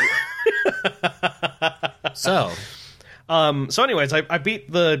 Shut up. So, So anyways, I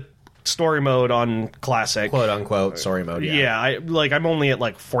beat the story mode on Classic. quote unquote, story mode. Yeah, I'm only at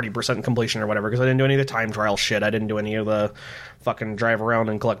like 40% completion or whatever, because I didn't do any of the time trial shit. I didn't do any of the fucking drive around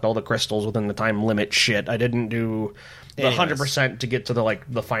and collect all the crystals within the time limit shit. I didn't do the Anyways. 100% to get to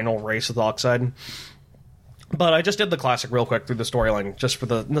the final race with Oxide. But I just did the Classic real quick through the storyline, just for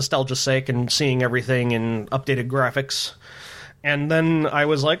the nostalgia's sake and seeing everything in updated graphics. And then I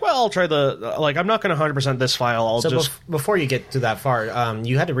was like, well, I'll try I'm not going to 100% this file. I'll So just... before you get to that far,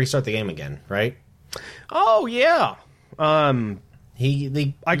 you had to restart the game again, right? Oh, yeah.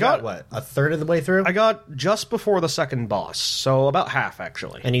 You got- got what, a third of the way through? I got just before the second boss, so about half,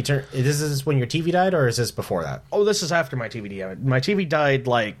 actually. And you turn. Is this when your TV died, or is this before that? Oh, this is after my TV died. My TV died,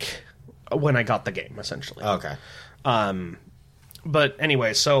 like, when I got the game, essentially. Okay. But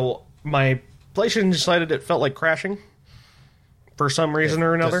anyway, so my PlayStation decided it felt like crashing for some reason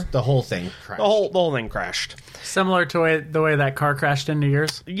or another. Just the whole thing crashed. The whole thing crashed. Similar to the way that car crashed into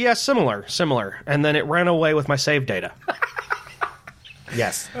yours. Yeah, similar. And then it ran away with my save data.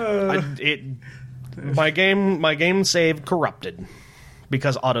 Yes. My game save corrupted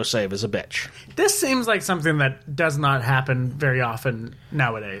because autosave is a bitch. This seems like something that does not happen very often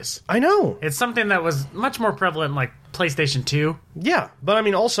nowadays. I know. It's something that was much more prevalent like PlayStation 2. Yeah, but I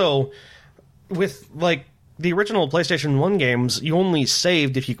mean also with like the original PlayStation 1 games, you only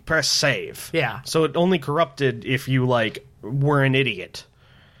saved if you press save. Yeah. So it only corrupted if you like were an idiot.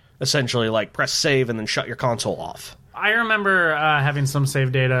 Essentially, like press save and then shut your console off. I remember having some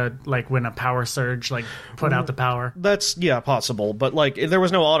save data like when a power surge like put out the power. That's, yeah, possible. But, like, there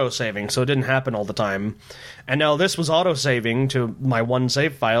was no auto-saving, so it didn't happen all the time. And now this was auto-saving to my one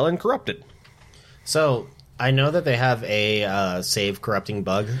save file and corrupted. So I know that they have a save corrupting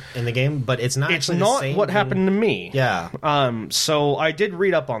bug in the game, but it's not. It's actually the not same what thing. happened to me. Yeah. So I did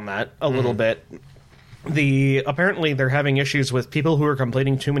read up on that a little bit. Apparently they're having issues with people who are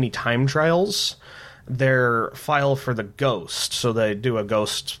completing too many time trials. Their file for the ghost, so they do a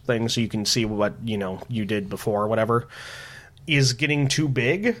ghost thing so you can see what, you did before or whatever, is getting too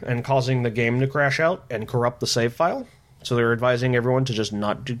big and causing the game to crash out and corrupt the save file. So they're advising everyone to just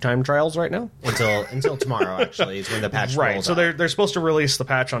not do time trials right now. Until tomorrow, actually, is when the patch Right, rolls so out. they're supposed to release the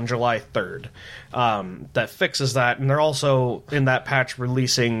patch on July 3rd that fixes that, and they're also in that patch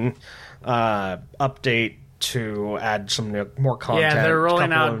releasing update to add some more content. Yeah, they're rolling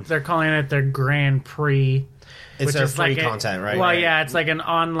couple out. of- They're calling it their Grand Prix. It's which their is free like content, right? Well, Right. yeah, it's like an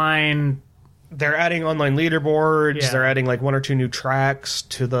online. They're adding online leaderboards. Yeah. They're adding like one or two new tracks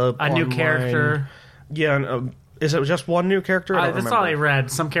to the A new online. character. Yeah, and, is it just one new character? I don't That's remember. all I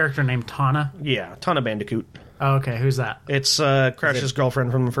read. Some character named Tana. Yeah, Tana Bandicoot. Oh, okay, who's that? It's Crash's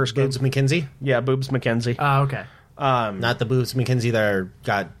girlfriend from the first game. Boobs McKenzie, Yeah, Boobs McKenzie. Oh, okay. not the Boobs McKenzie that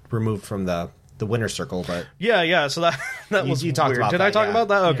got removed from the winner circle, but Yeah. So that was you talked weird. about Did that, I talk yeah. about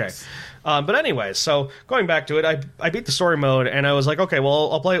that? Okay. Yes. But anyways, so going back to it, I beat the story mode, and I was like, okay,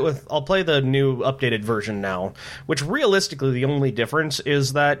 well, I'll play the new updated version now. Which realistically, the only difference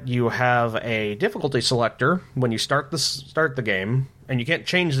is that you have a difficulty selector when you start the game, and you can't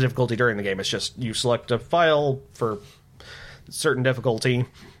change the difficulty during the game. It's just you select a file for certain difficulty,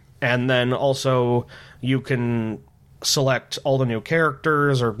 and then also you can select all the new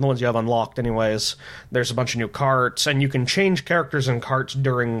characters, or the ones you have unlocked anyways. There's a bunch of new carts, and you can change characters and carts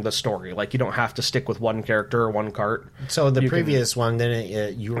during the story. Like, you don't have to stick with one character or one cart. so the previous one,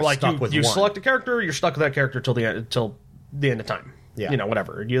 then you were Like, stuck with you one. select a character, you're stuck with that character till the end of time. Yeah.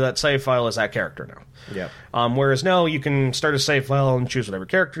 Whatever. That save file is that character now. Yeah. Whereas now you can start a save file and choose whatever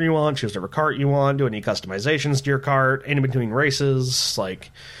character you want, choose whatever cart you want, do any customizations to your cart, in between races,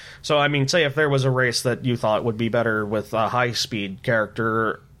 like... So, I mean, say if there was a race that you thought would be better with a high-speed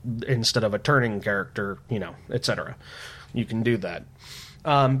character instead of a turning character, etc. You can do that.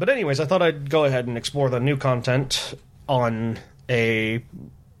 But anyways, I thought I'd go ahead and explore the new content on a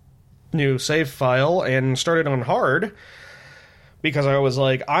new save file and started on hard because I was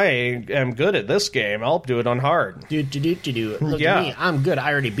like, I am good at this game. I'll do it on hard. Look Yeah. at me, I'm good.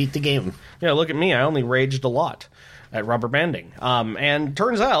 I already beat the game. Yeah, look at me. I only raged a lot at rubber banding. And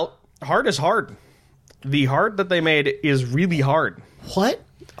turns out, hard is hard. The hard that they made is really hard. What?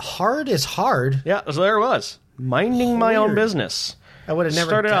 Hard is hard. Yeah, so there it was. Minding my own Weird. business. I would have never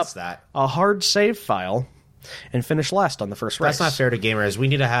Started guessed up that. a hard save file and finished last on the first race. That's not fair to gamers. We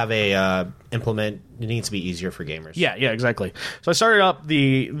need to have a implement. It needs to be easier for gamers. Yeah, exactly. So I started up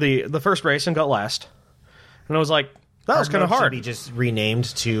the first race and got last. And I was like, that was kind of mode hard. Should be just renamed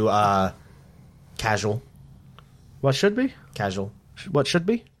to casual. What should be? Casual. What should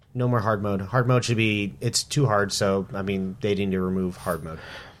be? No more hard mode. Hard mode should be. It's too hard. So I mean, they need to remove hard mode.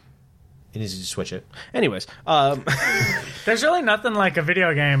 It needs to switch it. Anyways, There's really nothing like a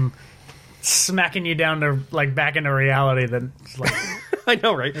video game smacking you down to like back into reality. Than like, I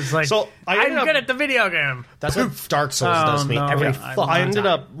know, right? it's like so I'm good at the video game. That's what Dark Souls does to me no, every yeah, fucking I ended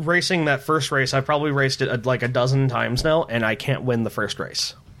time. up racing that first race. I probably raced it like a dozen times now, and I can't win the first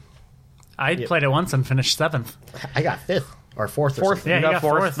race. I played it once and finished 7th. I got 5th or 4th. Or Fourth, something. Yeah, you you got got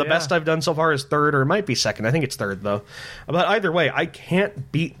fourth. fourth, The yeah. best I've done so far is 3rd, or it might be 2nd. I think it's 3rd though. But either way, I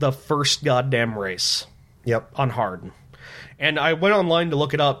can't beat the first goddamn race Yep. on hard. And I went online to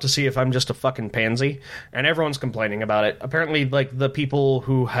look it up to see if I'm just a fucking pansy, and everyone's complaining about it. Apparently, like, the people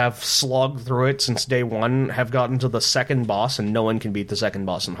who have slogged through it since day one have gotten to the second boss, and no one can beat the second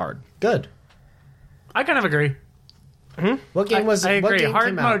boss in hard. Good. I kind of agree. What game was I it? What agree. game Hard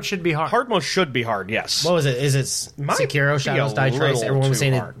came mode out? should be hard. Hard mode should be hard, yes. What was it? Is it Might Sekiro be Shadows a Die Twice? little Everyone was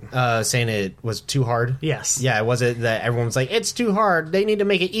too saying saying it was too hard. Yes. Yeah, was it that everyone's like, it's too hard. They need to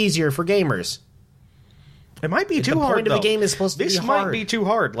make it easier for gamers. It might be too the hard, point of the though. game is supposed to This be might hard. be too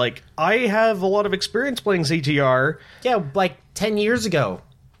hard. Like, I have a lot of experience playing CTR. Yeah, like 10 years ago.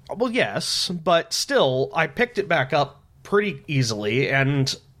 Well, yes, but still, I picked it back up pretty easily,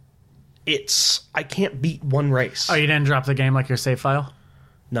 and I can't beat one race. Oh, you didn't drop the game like your save file?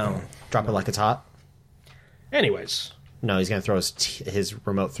 No. Drop it like it's hot. Anyways, No, he's going to throw his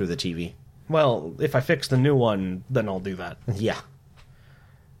remote through the TV. well, if I fix the new one, then I'll do that. Yeah.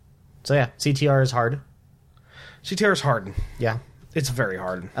 So yeah, CTR is hard. CTR is hard. Yeah. It's very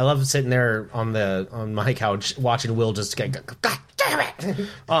hard. I love sitting there on my couch watching Will just get, God damn it!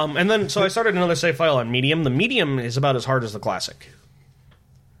 And then, so I started another save file on Medium. The Medium is about as hard as the Classic.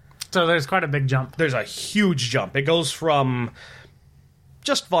 So there's quite a big jump. There's a huge jump. It goes from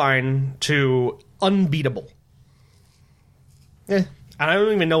just fine to unbeatable. Eh, And I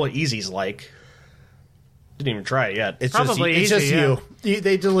don't even know what easy's like. Didn't even try it yet. it's Probably just, easy, you.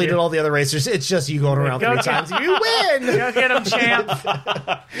 They deleted all the other racers. It's just you going around Go 3 get- times. You win! Go get him, champ.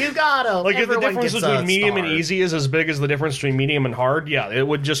 You got him! Like, if the Everyone difference gets between a medium star. and easy is as big as the difference between medium and hard, yeah, it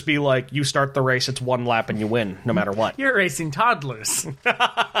would just be like you start the race, it's one lap, and you win, no matter what. You're racing toddlers.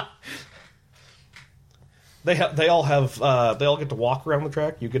 They all get to walk around the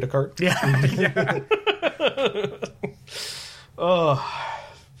track. You get a cart. Yeah.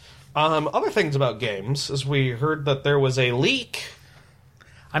 Other things about games is we heard that there was a leak.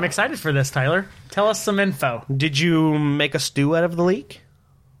 I'm excited for this, Tyler. Tell us some info. Did you make a stew out of the leak?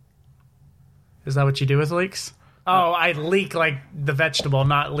 Is that what you do with leaks? Oh, I leak like the vegetable,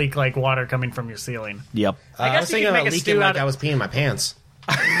 not leak like water coming from your ceiling. Yep. I I guess was you thinking could about make a leaking stew like out of- I was peeing my pants.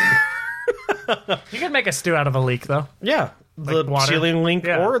 You could make a stew out of a leak, though. Yeah. The water? ceiling leak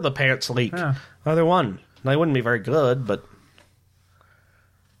Yeah. or the pants leak. Yeah. Either one. They wouldn't be very good, but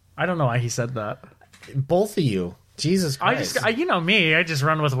I don't know why he said that. Both of you. Jesus Christ. You know me. I just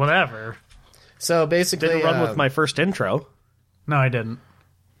run with whatever. So basically, didn't run with my first intro. No, I didn't.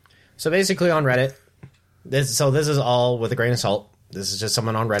 So basically, on Reddit, this is all with a grain of salt. This is just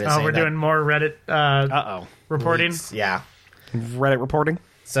someone on Reddit. Oh, saying we're that doing more Reddit Uh-oh. reporting. leaks. Yeah. Reddit reporting.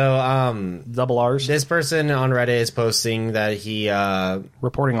 So Double R's. this person on Reddit is posting that he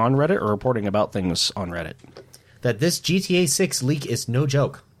Reporting on Reddit or reporting about things on Reddit? that this GTA 6 leak is no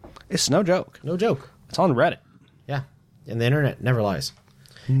joke. It's no joke. No joke. It's on Reddit. Yeah. And the internet never lies.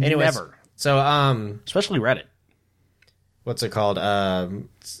 Anyways, Never. So Especially Reddit. what's it called?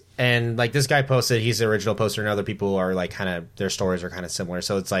 And like this guy posted, he's the original poster, and other people are like kind of their stories are kind of similar.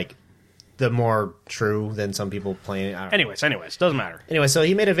 So it's like the more true than some people playing. I don't know. Anyways, doesn't matter. Anyway, so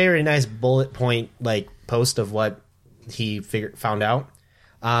he made a very nice bullet point like post of what he found out.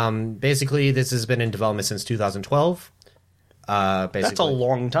 Basically, this has been in development since 2012. Basically, That's a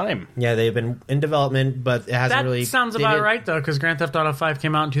long time. yeah, they've been in development, but it hasn't That really. sounds they about didn't- right, though, because Grand Theft Auto 5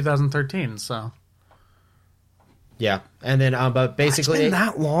 came out in 2013, so... Yeah, and then but basically, It's been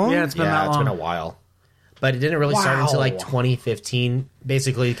that long? Yeah, it's been that it's long. been a while. But it didn't really start until like Wow. 2015,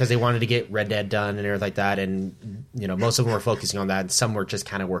 basically, because they wanted to get Red Dead done and everything like that. And you know, most of them were focusing on that, and some were just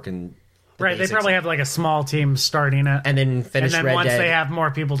kind of working. the Right, they basics. probably have like a small team starting it. and then And finish then Red once Dead. they have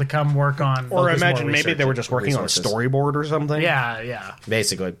more people to come work on... Or Focus imagine more maybe they were just working on a resources. storyboard or something. Yeah.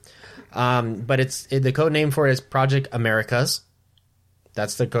 basically. But the code name for it is Project Americas.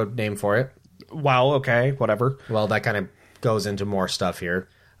 That's the code name for it. Wow, okay, whatever. Well, that kind of goes into more stuff here.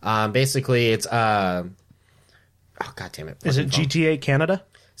 Basically, it's oh god damn it! Is it GTA Canada?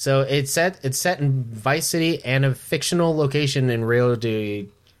 So it's set in Vice City and a fictional location in Rio de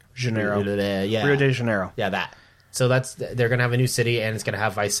Janeiro. Yeah, Rio de Janeiro. yeah, that. So they're gonna have a new city and it's gonna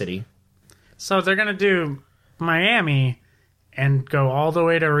have Vice City. So they're gonna do Miami and go all the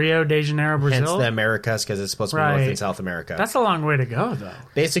way to Rio de Janeiro, Brazil. Hence the Americas, because it's supposed to be North Right. and South America. That's a long way to go, though.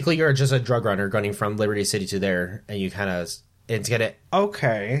 Basically, you're just a drug runner going from Liberty City to there, and you kind of it's gonna.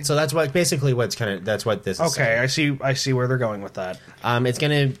 Okay. So that's what this is. Okay, I see where they're going with that. It's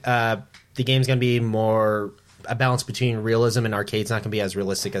gonna the game's gonna be more a balance between realism and arcade. It's not gonna be as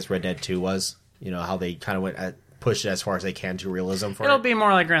realistic as Red Dead 2 was. You know how they kind of pushed it as far as they can to realism for It'll it. be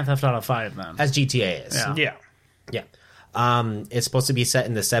more like Grand Theft Auto 5 then. As GTA is. Yeah. Yeah. Yeah. It's supposed to be set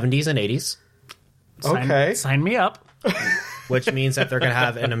in the 70s and 80s, Sign me up. which means that they're going to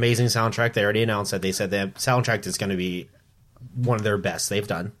have an amazing soundtrack. They already announced that. They said the soundtrack is going to be one of their best they've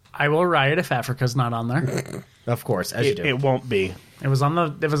done. I will riot if Africa's not on there. Of course, as you do. It won't be. It was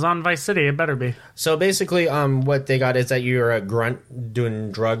on Vice City. It better be. So basically, what they got is that you're a grunt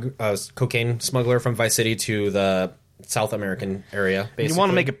doing cocaine smuggler from Vice City to the South American area. Basically. You want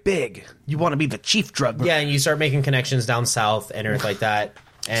to make it big. You want to be the chief drug. Yeah, and you start making connections down south and everything like that.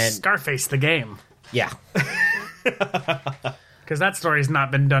 And Scarface the game. yeah, Because that story's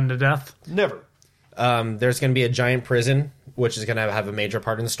not been done to death. Never. there's going to be a giant prison, which is going to have a major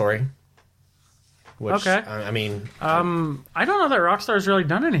part in the story. Which, Okay. I mean, I don't know that Rockstar's really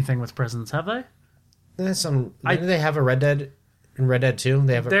done anything with prisons, have they? there's some. Didn't they have a Red Dead in Red Dead 2?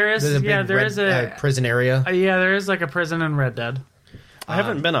 They have. There's a prison area. Yeah, there is like a prison in Red Dead. I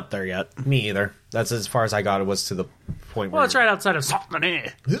haven't been up there yet. Me either. That's as far as I got. It was to the point. Well, where it's right outside of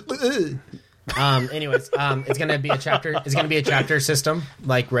Saint-Denis. Anyways, it's gonna be a chapter. It's gonna be a chapter system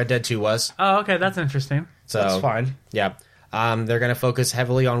like Red Dead 2 was. Oh, okay, that's interesting. So That's fine. Yeah. They're gonna focus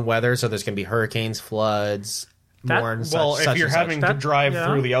heavily on weather. So there's gonna be hurricanes, floods, more and Well, such. if you're having to drive yeah.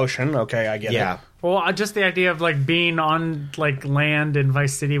 through the ocean, okay, I get yeah. it. Well, just the idea of like being on like land in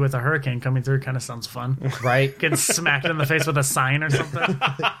Vice City with a hurricane coming through kind of sounds fun. Right. Getting smacked in the face with a sign or something.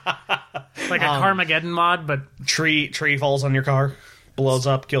 Like a Carmageddon mod, but Tree falls on your car, blows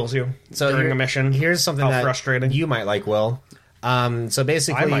up, kills you during a mission. Here's something How that frustrating. you might like, Will. So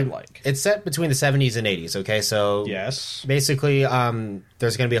basically, I might like. It's set between the 70s and 80s. Okay, so Yes. basically,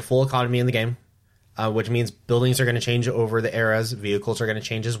 there's going to be a full economy in the game, which means buildings are going to change over the eras. Vehicles are going to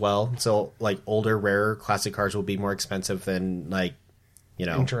change as well. So, like older, rarer classic cars will be more expensive than like,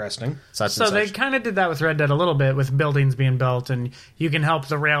 Interesting. such so and they such. kind of did that with Red Dead a little bit with buildings being built, and you can help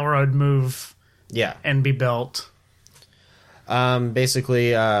the railroad move Yeah. and be built.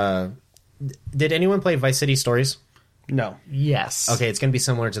 Basically, did anyone play Vice City Stories? No. Yes. Okay, it's going to be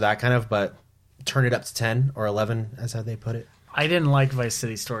similar to that kind of, but turn it up to 10 or 11, as how they put it. I didn't like Vice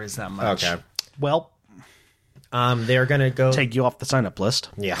City Stories that much. Okay. Well, They're going to go. take you off the sign-up list.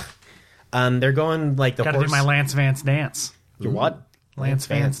 Yeah. They're going like the Got to horse. do my Lance Vance dance. You're what? Lance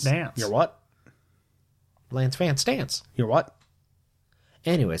Vance dance. You're what? Lance Vance dance. You're what?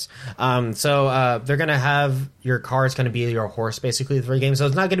 Anyways, so they're gonna have your car is gonna be your horse basically for the game. So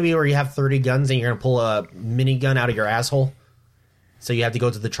it's not gonna be where you have 30 guns and you're gonna pull a minigun out of your asshole. So you have to go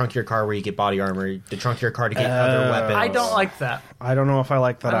to the trunk of your car where you get body armor, the trunk of your car to get other weapons. I don't like that. I don't know if I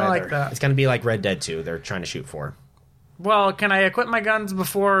like that I don't either. like that. It's gonna be like Red Dead 2. They're trying to shoot for. Well, can I equip my guns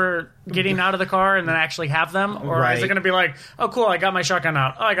before getting out of the car and then actually have them? Or is Right. it going to be like, oh, cool, I got my shotgun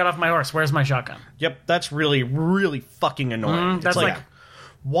out. Oh, I got off my horse. Where's my shotgun? Yep, that's really, really fucking annoying. That's It's like,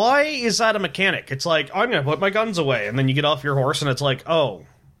 why is that a mechanic? It's like, I'm going to put my guns away, and then you get off your horse, and it's like, oh,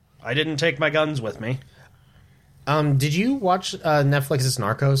 I didn't take my guns with me. Did you watch Netflix's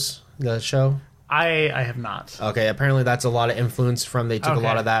Narcos, the show? I have not. Okay, apparently that's a lot of influence from. They took a Okay.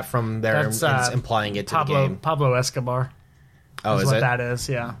 lot of that from there That's, and implying it to the game. Pablo Escobar Oh, is is what it? that is,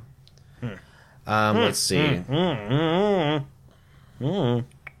 yeah. Let's see.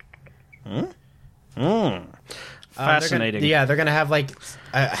 Fascinating. They're gonna have like.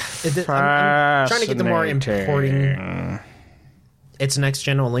 I'm trying to get the more importing. It's next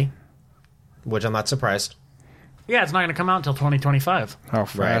gen only, which I'm not surprised. Yeah, it's not going to come out until 2025. How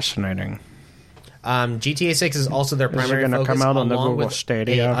fascinating. GTA 6 is also their primary gonna focus, come out on the along Google with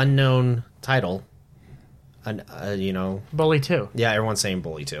Stadia? a unknown title. Bully 2. Yeah, everyone's saying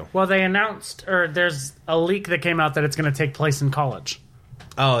Bully too. Well, they announced, or there's a leak that came out that it's going to take place in college.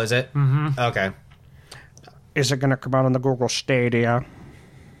 Oh, is it? Mm-hmm. Okay. Is it going to come out on the Google Stadia?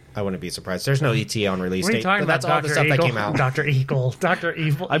 I wouldn't be surprised. There's no ETA on release What are you date, talking but about? that's all the Dr. stuff Eagle? that came out. Dr. Eagle. Dr.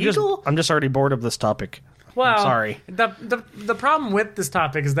 Evil. Eagle? I'm just already bored of this topic. Well, I'm sorry. The problem with this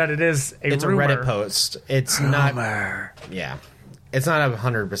topic is that it's Rumor. A Reddit post. It's not. Yeah, it's not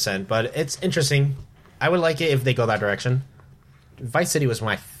 100%, but it's interesting. I would like it if they go that direction. Vice City was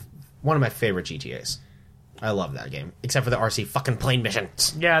one of my favorite GTAs. I love that game, except for the RC fucking plane mission.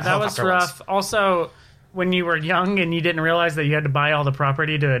 Yeah, that was rough. Also, when you were young and you didn't realize that you had to buy all the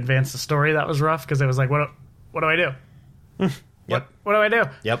property to advance the story, that was rough because it was like, what do I do? Yep. What do I do?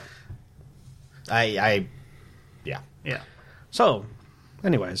 Yep. Yeah. Yeah. So,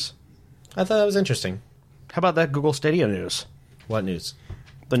 anyways, I thought that was interesting. how about that Google Stadia news? What news?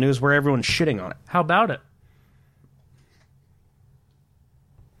 The news where everyone's shitting on it. How about it?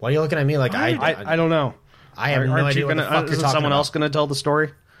 Why are you looking at me like I don't know. I have no Aren't idea you what the gonna? fuck you're Isn't talking someone about. else going to tell the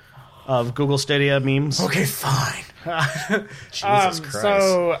story of Google Stadia memes? Okay, fine. Jesus Christ.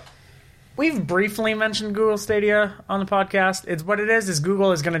 So we've briefly mentioned Google Stadia on the podcast. It's what it is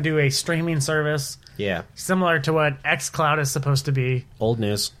Google is going to do a streaming service Yeah. similar to what xCloud is supposed to be. Old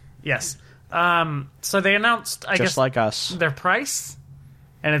news. Yes. So they announced, I Just guess, like us. their price,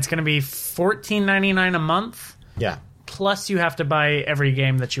 and it's going to be $14.99 a month. Yeah. Plus, you have to buy every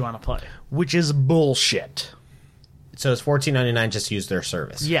game that you want to play. Which is bullshit. So it's $14.99 just to use their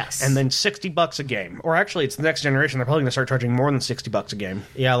service. Yes, And then $60 a game. Or actually, it's the next generation. They're probably going to start charging more than $60 a game.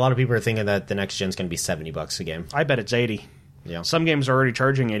 Yeah, a lot of people are thinking that the next gen's going to be $70 a game. I bet it's 80. Yeah. Some games are already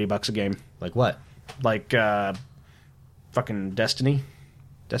charging $80 a game. Like what? Like fucking Destiny.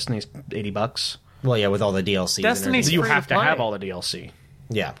 Destiny's $80. Well, yeah, with all the DLCs. Destiny's and You free have to play. have all the DLC. everything.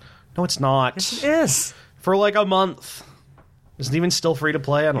 Yeah. No, it's not. it is. For like a month. Is it even still free to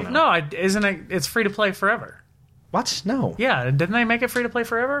play? I don't know. No, isn't it? It's free to play forever. What? No. Yeah, didn't they make it free to play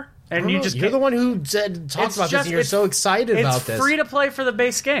forever? And you just You're the one who talked It's about this just- and you're so excited it's about this. free to play for the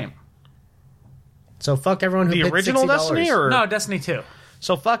base game. So fuck everyone who The paid original $60. Destiny, or No, Destiny 2.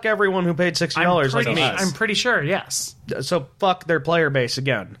 so fuck everyone who paid $60 like us. I'm pretty sure. Yes. So fuck their player base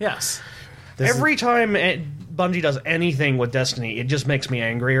again. Yes. Every time Bungie does anything with Destiny, it just makes me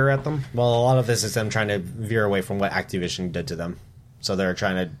angrier at them. Well, a lot of this is them trying to veer away from what Activision did to them. So they're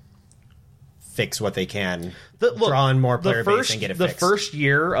trying to fix what they can, draw in more player base and get it the fixed. first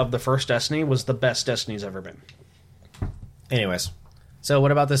year of the first Destiny was the best Destiny's ever been. Anyways, so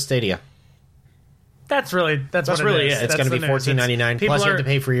what about this Stadia? That's really what really it is. it. It's That's going to be the news. $14.99 People plus you are- have to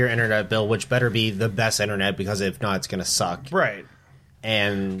pay for your internet bill, which better be the best internet because if not, it's going to suck. Right.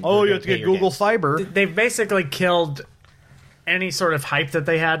 And Oh, you're you gonna have to pay get your Google games. Fiber. They've basically killed any sort of hype that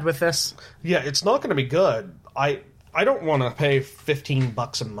they had with this. Yeah, it's not going to be good. I don't want to pay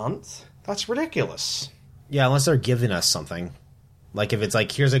 $15 a month. That's ridiculous. Yeah, unless they're giving us something. Like if it's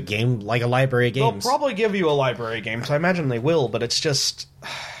like here's a game, like a library of games. They'll probably give you a library of games. I imagine they will, but it's just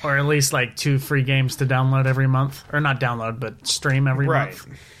Or at least like 2 free games to download every month. Or not download, but stream every month.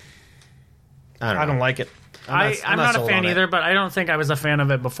 I I don't like it. I'm not a sold fan on it. either, but I don't think I was a fan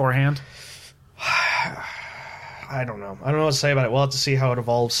of it beforehand. I don't know. I don't know what to say about it. We'll have to see how it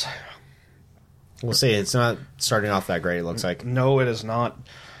evolves. We'll see. It's not starting off that great, it looks like. No, it is not.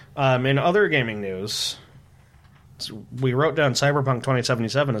 In other gaming news, we wrote down Cyberpunk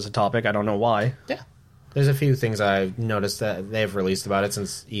 2077 as a topic. I don't know why. Yeah. There's a few things I've noticed that they've released about it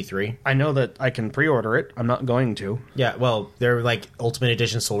since E3. I know that I can pre-order it. I'm not going to. Yeah, well, they're like Ultimate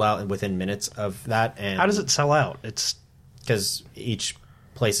Edition sold out within minutes of that. And How does it sell out? It's Because each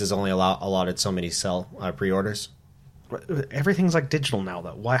place is only allotted so many pre-orders. everything's like digital now,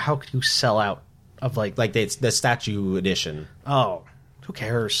 though. Why? How could you sell out of like? It's the statue edition. Oh, who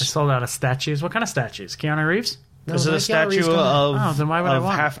cares? Sold out of statues. What kind of statues? Keanu Reeves? Is it a Keanu statue Reeves of, Oh, then why would I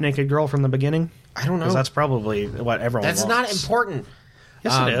want it? half-naked girl from the beginning? I don't know. Because that's probably what everyone That's wants. not important.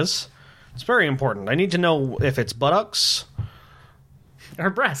 Yes, it is. It's very important. I need to know if it's buttocks Or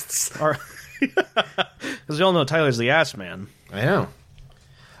breasts? or... Because we all know Tyler's the ass man. I know.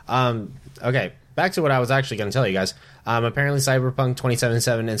 Okay, back to what I was actually going to tell you guys. Apparently, Cyberpunk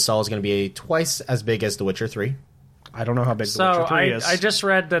 2077 install is going to be twice as big as The Witcher 3. I don't know how big The So Witcher 3 is. I just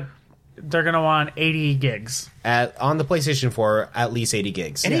read that they're going to want 80 gigs. On the PlayStation 4, at least 80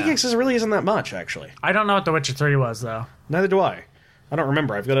 gigs. 80 gigs really isn't that much, actually. I don't know what The Witcher 3 was, though. Neither do I. I don't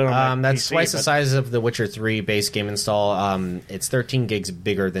remember. I've got it on my That's PC, twice the but- size of The Witcher 3 base game install. It's 13 gigs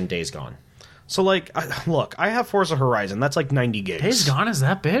bigger than Days Gone. So, like, look, I have Forza Horizon. That's like 90 gigs. Days Gone is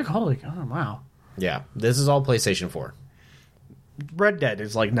that big? Holy God, wow. Yeah, this is all PlayStation 4. Red Dead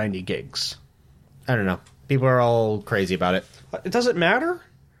is like 90 gigs. I don't know. People are all crazy about it. It doesn't matter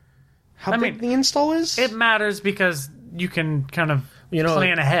how big the install is? It matters because you can kind of You know,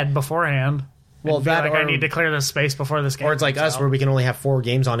 plan ahead beforehand. Well, and be that like, I need to clear this space before this game. or it's like comes us out. where we can only have 4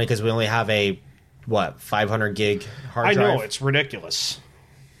 games on it because we only have a 500 gig hard I drive. know, it's ridiculous.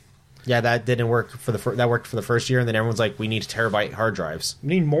 Yeah, that didn't work for that worked for the first year, and then everyone's like, we need terabyte hard drives. You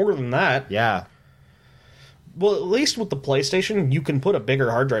need more than that. Yeah, Well, at least with the PlayStation, you can put a bigger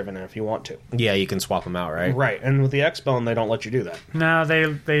hard drive in it if you want to. yeah, you can swap them out, right? Right, and with the Xbone, they don't let you do that. No,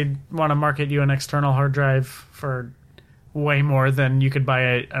 they want to market you an external hard drive for way more than you could buy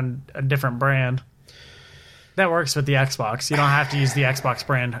a different brand. That works with the Xbox. You don't have to use the Xbox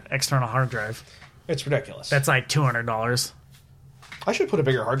brand external hard drive. It's ridiculous. That's like $200. I should put a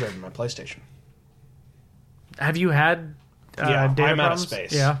bigger hard drive in my PlayStation. Have you had Yeah, data I'm out of problems?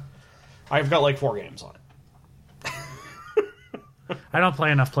 space. Yeah. I've got like 4 games on it. I don't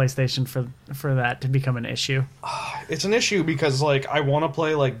play enough PlayStation for that to become an issue. It's an issue because like I want to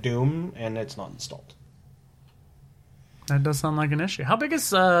play like Doom and it's not installed. That does sound like an issue. How big is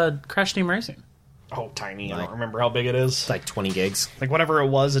Crash Team Racing? Oh, tiny! I Like- don't remember how big it is. It's like 20 gigs. Like whatever it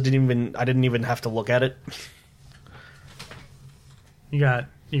was, I didn't even have to look at it. You got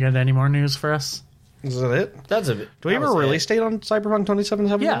any more news for us? Is that it? That's a bit. Do we have a release date on Cyberpunk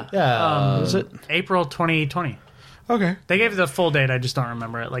 2077? Yeah. Is it? April 2020. Okay. They gave the full date. I just don't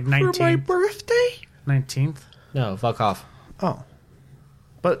remember it. Like For my 19th. birthday? 19th. No, fuck off. Oh.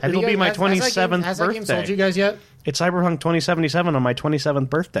 But Have it'll you be guys- my has that game- 27th Has that game sold birthday. you guys yet? It's Cyberpunk 2077 on my 27th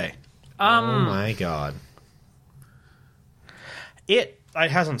birthday. Oh my god. It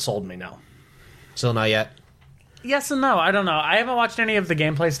hasn't sold me now. Still not yet. Yes and no. I don't know. I haven't watched any of the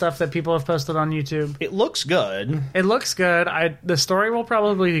gameplay stuff that people have posted on YouTube. It looks good. It looks good. The story will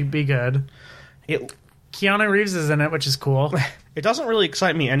probably be good. It Keanu Reeves is in it, which is cool. it doesn't really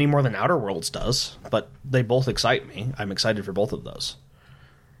excite me any more than Outer Worlds does, but they both excite me. I'm excited for both of those.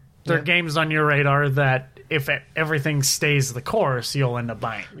 There are games on your radar that if everything stays the course, you'll end up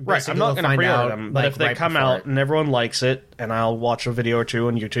buying. Right, Basically, I'm not we'll going to find pre-order out, them, but like, if they right come before out it. and everyone likes it, and I'll watch a video or two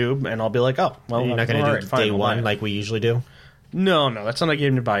on YouTube, and I'll be like, oh, well, You're not going to all do right, it fine, day I'll buy one it. like we usually do? No, that's not a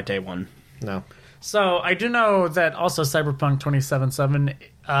game to buy day one. No. So I do know that also Cyberpunk 2077,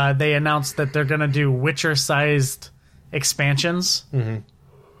 they announced that they're going to do Witcher-sized expansions. Mm-hmm.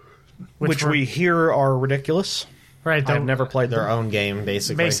 Which we hear are ridiculous. Right, I've never played Their them. own game,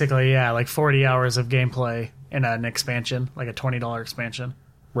 basically. basically, yeah, like 40 hours of gameplay in an expansion, like a $20 expansion.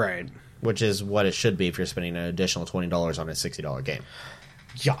 Right. Which is what it should be if you're spending an additional $20 on a $60 game.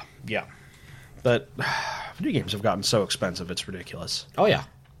 Yeah. But video games have gotten so expensive, it's ridiculous. Oh, yeah.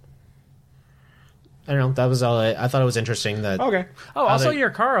 I don't know. That was all. I thought it was interesting that. Okay. Oh, also they-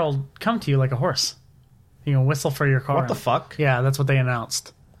 your car will come to you like a horse. You can whistle for your car. What the fuck? Yeah, that's what they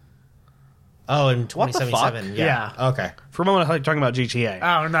announced. Oh, in What the 2077. Yeah. Okay. For a moment, I thought you were talking about GTA.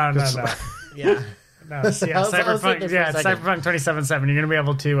 Oh, no. Yeah. No, yeah, I was thinking Cyberpunk, for a yeah, second. Cyberpunk 2077. You're going to be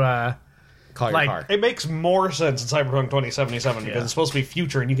able to, Call your Like- car. It makes more sense in Cyberpunk 2077 because Yeah. it's supposed to be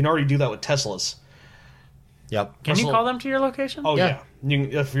future, and you can already do that with Teslas. Yep. can you Russell- call them to your location? Oh, Yeah. yeah.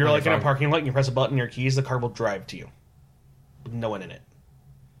 You, if you're On like your in a phone. parking lot and you press a button, your keys, the car will drive to you. With no one in it.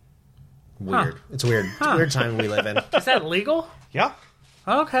 Weird. It's weird. It's a weird time we live in. Is that legal? Yeah.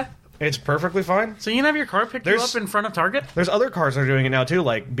 Oh, okay. It's perfectly fine. So you can have your car pick you There's- up in front of Target? There's other cars that are doing it now, too,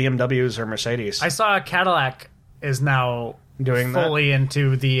 like BMWs or Mercedes. I saw a Cadillac is now Doing that? fully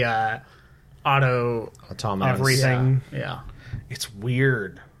into the auto Automatons. Everything. Yeah. It's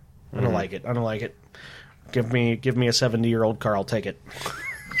weird. I don't like it. I don't like it. Give me a 70-year-old car, I'll take it.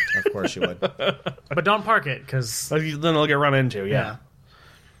 Of course you would. But don't park it because Then I'll get run into, yeah.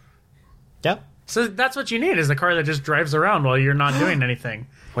 Yep. So that's what you need is a car that just drives around while you're not doing anything.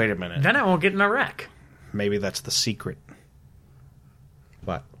 Wait a minute. Then it won't get in a wreck. Maybe that's the secret.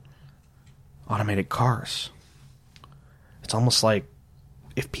 What? Automated cars. It's almost like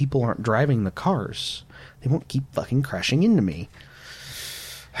if people aren't driving the cars, they won't keep fucking crashing into me.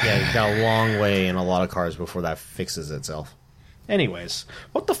 Yeah, you've got a long way in a lot of cars before that fixes itself. Anyways,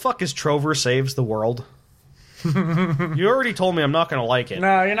 what the fuck is Trover Saves the World? You already told me I'm not going to like it.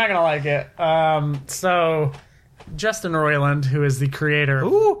 No, you're not going to like it. So Justin Roiland, who is the creator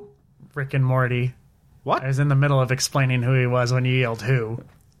of Ooh, Rick and Morty, what? I was in the middle of explaining who he was when you yelled who.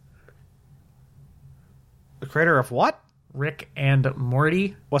 The creator of what? Rick and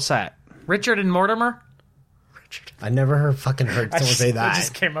Morty. What's that? Richard and Mortimer. I never heard someone say I that.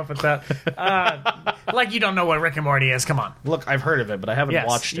 just came up with that. Like you don't know what Rick and Morty is. Come on. Look, I've heard of it, but I haven't Yes,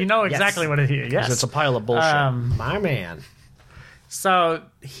 watched it. you know exactly what it is. Yes. It's a pile of bullshit. My man. So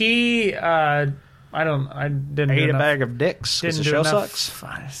he, I didn't Ate do a enough- bag of dicks because Didn't the do show enough.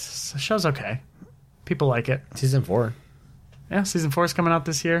 sucks. The show's okay. People like it. Season 4. Yeah, season 4 is coming out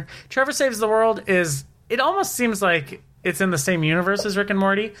this year. Trevor Saves the World it almost seems like it's in the same universe as Rick and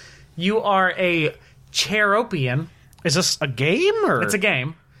Morty, You are a Chairopian. Is this a game or It's a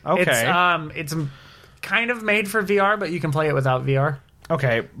game. Okay. It's kind of made for VR, but you can play it without VR.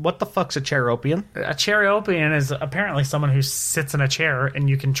 Okay, what the fuck's a Chairopian? A Chairopian is apparently someone who sits in a chair and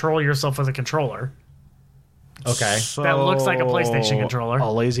you control yourself with a controller. Okay. That looks like a PlayStation controller. A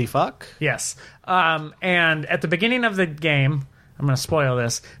lazy fuck? Yes. And at the beginning of the game, I'm going to spoil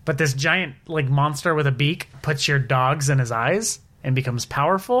this, but this giant like monster with a beak puts your dogs in his eyes and becomes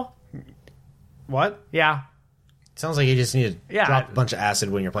powerful. What? Yeah. Sounds like you just need to Yeah. drop a bunch of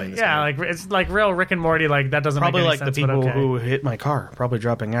acid when you're playing this Yeah, game. like it's like real Rick and Morty. Like that doesn't Probably make any like the sense, people but okay. who hit my car. Probably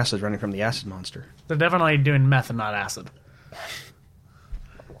dropping acid running from the acid monster. They're definitely doing meth and not acid.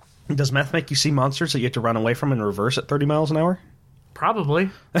 Does meth make you see monsters that you have to run away from in reverse at 30 miles an hour? Probably.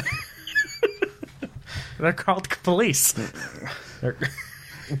 They're called police.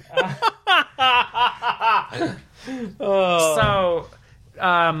 So,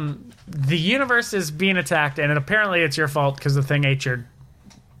 the universe is being attacked, and apparently it's your fault because the thing ate your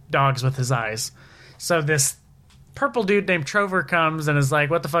dogs with his eyes. So this purple dude named Trover comes and is like,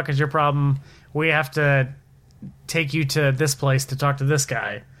 "What the fuck is your problem? We have to take you to this place to talk to this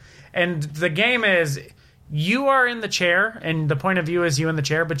guy." And the game is you are in the chair, and the point of view is you in the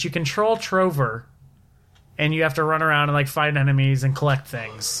chair, but you control Trover, and you have to run around and like fight enemies and collect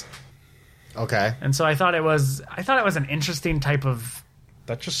things. Okay. And so I thought it was an interesting type of.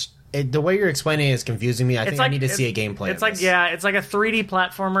 That just... The way you're explaining it is confusing me. I think I need to see a gameplay. It's like it's like a 3D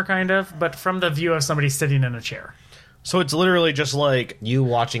platformer kind of, but from the view of somebody sitting in a chair. So it's literally just like... You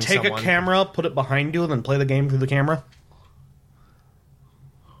watching Take someone... a camera, put it behind you, and then play the game through the camera?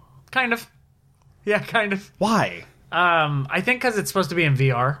 Kind of. Yeah, kind of. Why? I think because it's supposed to be in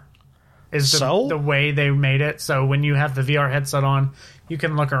VR. Is So? the way they made it. So when you have the VR headset on, you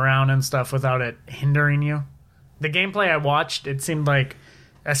can look around and stuff without it hindering you. The gameplay I watched, it seemed like,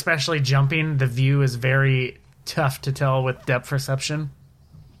 especially jumping, the view is very tough to tell with depth perception.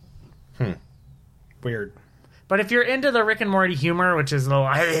 Weird. But if you're into the Rick and Morty humor, which is a little,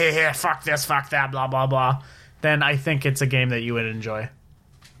 hey, fuck this, fuck that, blah, blah, blah, then I think it's a game that you would enjoy.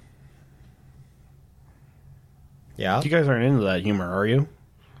 Yeah. You guys aren't into that humor, are you?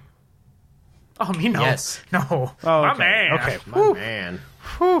 Oh, me, no. Yes. No. Oh, My okay. man. Okay. My man.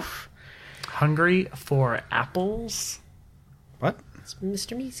 Whew. Hungry for apples? What? It's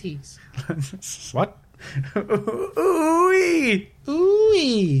Mr. Meeseeks. What? Ooh-wee.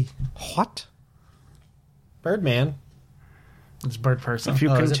 Ooh. What? Birdman. It's bird person. If you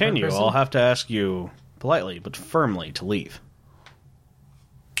Oh, is it continue, per person? I'll have to ask you politely but firmly to leave.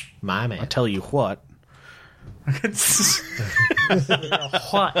 My man. I'll tell you what.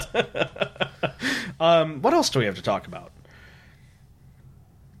 What? What else do we have to talk about?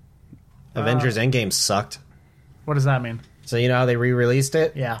 Avengers Endgame sucked. What does that mean? So you know how they re-released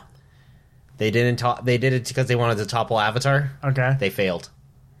it? Yeah. They didn't. They did it because they wanted to topple Avatar. Okay. They failed.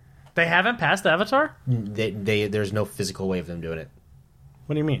 They haven't passed Avatar? There's no physical way of them doing it.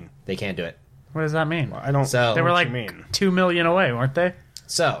 What do you mean? They can't do it. What does that mean? I don't. So- They were what like you mean. 2 million away, weren't they?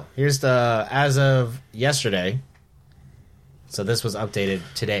 So here's the as of yesterday. So this was updated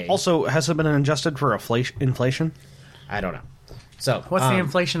today. Also, has it been adjusted for inflation? I don't know. So What's the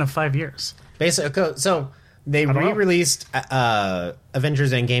inflation of 5 years? Basically, so they don't know. re-released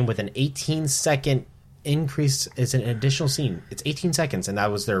Avengers Endgame with an 18-second increase. It's an additional scene. It's 18 seconds, and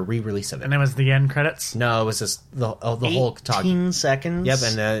that was their re-release of it. And it was the end credits? No, it was just the whole talk. 18 seconds? Yep,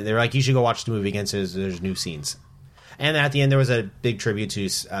 and they were like, you should go watch the movie again, so there's new scenes. And at the end, there was a big tribute to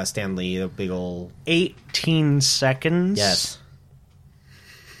Stan Lee, a big old... 18 seconds? Yes.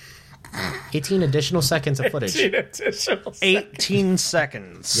 18 additional seconds of footage. 18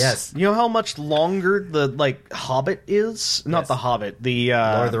 seconds. Yes. You know how much longer the Hobbit is? Not Yes. the Hobbit. The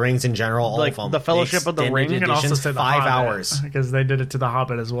Lord of the Rings in general, all like of them. the Fellowship of the extended Ring. You can also editions, say the 5 Hobbit, hours. because they did it to the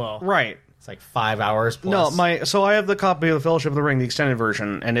Hobbit as well. Right. It's like 5 hours No, plus. so I have the copy of the Fellowship of the Ring, the extended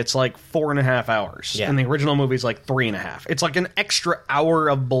version, and it's like 4.5 hours. Yeah. And the original movie's like 3.5. It's like an extra hour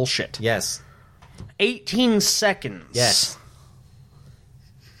of bullshit. Yes. 18 seconds. Yes.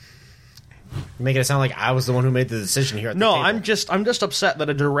 You're making it sound like I was the one who made the decision here at the No, table. I'm just upset that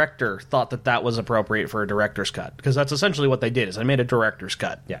a director thought that was appropriate for a director's cut, because that's essentially what they did. Is they made a director's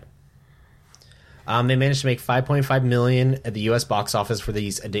cut. Yeah. They managed to make $5.5 million at the U.S. box office for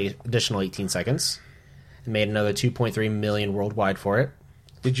these additional 18 seconds. And made another $2.3 million worldwide for it.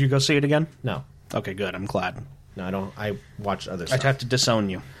 Did you go see it again? No. Okay, good. I'm glad. No, I don't. I watched other I'd stuff. have to disown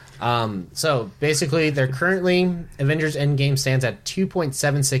you. So, basically, they're currently... Avengers Endgame stands at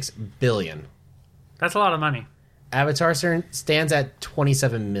 $2.76 billion. That's a lot of money. Avatar stands at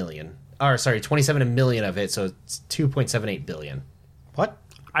 $27 million. Or, sorry, $27 million of it, so it's $2.78 billion. What?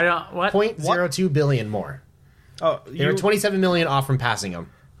 I don't. What? 0.02 billion more. Oh, They were 27 million off from passing him.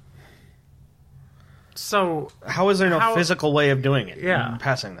 So how is there no How- physical way of doing it? Yeah.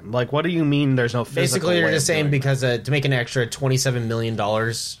 Passing them. Like, what do you mean there's no physical Basically, way they're of just saying doing because to make an extra $27 million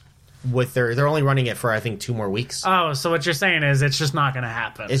with they're only running it for I think 2 more weeks. Oh, so what you're saying is it's just not going to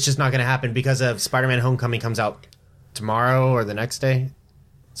happen. It's just not going to happen because of Spider-Man: Homecoming comes out tomorrow or the next day,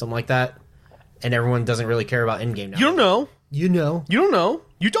 something like that, and everyone doesn't really care about Endgame now. You don't know. You know. You don't know.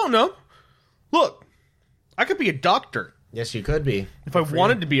 You don't know. Look, I could be a doctor. Yes, you could be. If I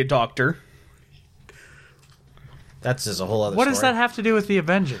wanted to be a doctor, That's just a whole other What story. does that have to do with the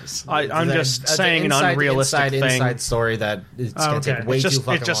Avengers? I'm just That's saying an unrealistic thing. inside story that it's going to okay. take way It's too just,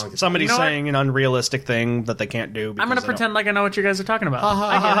 fucking it's just long. somebody You know what? saying an unrealistic thing that they can't do. I'm going to pretend like I know what you guys are talking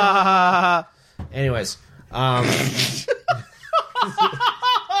about. Anyways,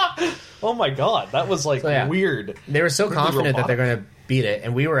 Oh my god, that was like yeah. weird. they were so confident that they're going to beat it,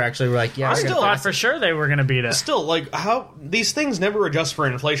 and we were actually like, yeah, I they're gonna still thought pass for it. sure they were going to beat it. Still, like, how these things never adjust for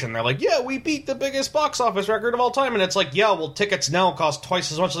inflation. They're like, yeah, we beat the biggest box office record of all time, and it's like, yeah, well, tickets now cost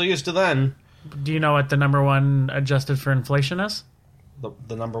twice as much as they used to then. Do you know what the number one adjusted for inflation is?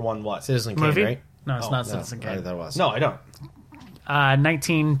 The number one what? Citizen Kane, Movie? right? No, it's Oh, not no, Citizen I Kane. thought it was. No, I don't.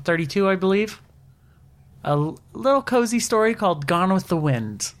 1932, I believe. A little cozy story called Gone with the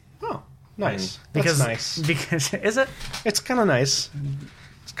Wind. Oh, nice. Because, That's nice. Because is it? It's kind of nice.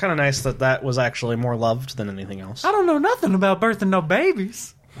 It's kind of nice that that was actually more loved than anything else. I don't know nothing about birthing no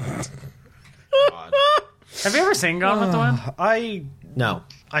babies. Have you ever seen Gone with the Wind? No.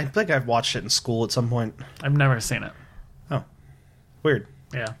 I think I've watched it in school at some point. I've never seen it. Oh, weird.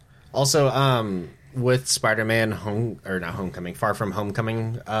 Yeah. Also, with Spider-Man Homecoming, Far From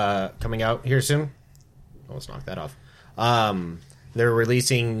Homecoming, coming out here soon. Oh, let's knock that off. They're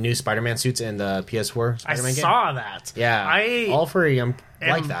releasing new Spider-Man suits in the PS4 I Spider-Man game. saw that. Yeah, all free. I'm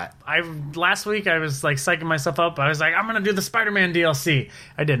like that. Last week I was like psyching myself up. I was like, I'm gonna do the Spider-Man DLC.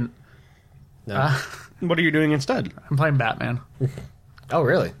 I didn't. No. What are you doing instead? I'm playing Batman. Oh,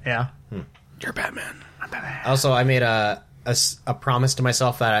 really? Yeah. You're Batman. I'm Batman. Also, I made a promise to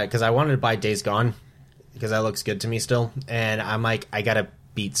myself that because I wanted to buy Days Gone because that looks good to me still, and I'm like, I gotta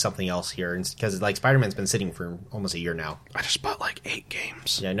beat something else here because like Spider-Man's been sitting for almost a year now. I just bought like 8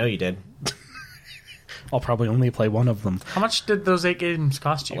 games. Yeah, I know you did. I'll probably only play one of them. How much did those 8 games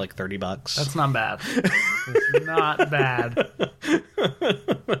cost you? Like $30. That's not bad. It's not bad.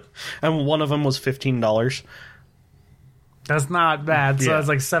 And one of them was $15. That's not bad. So Yeah. it's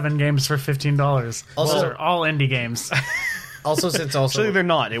like 7 games for $15. Also- Those are all indie games. Also, since Actually, they're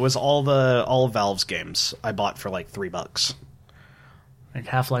not. It was all of Valve's games I bought for like $3. Like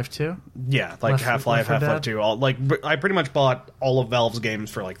Half-Life 2? Yeah, like Left- Half-Life, Left 4 Half-Life Dead? 2. I pretty much bought all of Valve's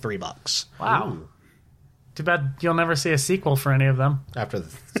games for like $3. Wow. Too bad you'll never see a sequel for any of them. after the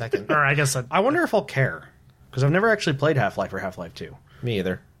second, Or I guess I wonder if I'll care because I've never actually played Half-Life or Half-Life 2. me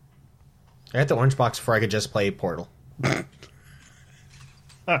either. I had the orange box before I could just play Portal.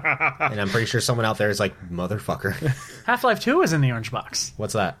 And I'm pretty sure someone out there is like, motherfucker. Half-Life 2 is in the orange box.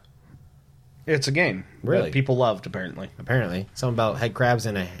 What's that? It's a game Really? that people loved apparently. Apparently, something about head crabs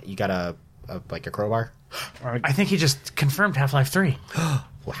and you got a crowbar. I think he just confirmed Half-Life 3.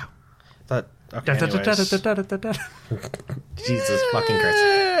 Wow, But okay, anyways. Jesus fucking Christ.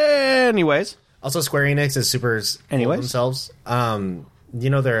 Anyways, Also, Square Enix is super full of Anyways. themselves. You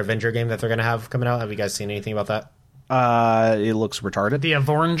know their Avenger game that they're gonna have coming out. Have you guys seen anything about that? it looks retarded. The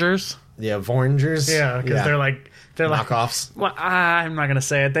Avengers. The Avengers. Yeah, because they're like knockoffs. Well, I'm not gonna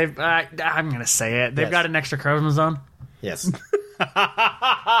say it. I'm gonna say it. They've Yes. got an extra chromosome. Yes.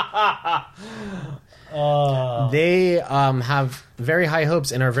 They have very high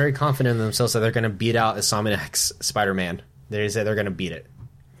hopes and are very confident in themselves that they're going to beat out Insomniac's Spider-Man. They say they're going to beat it,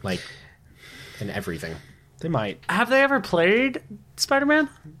 like, in everything. They might. Have they ever played Spider-Man?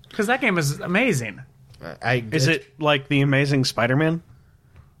 Because that game is amazing. Is it like the Amazing Spider-Man?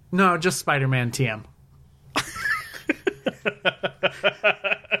 No, just Spider-Man TM.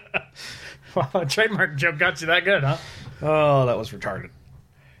 Wow, trademark joke got you that good, huh? Oh, that was retarded.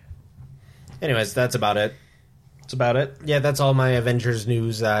 Anyways, that's about it. That's about it. Yeah, that's all my Avengers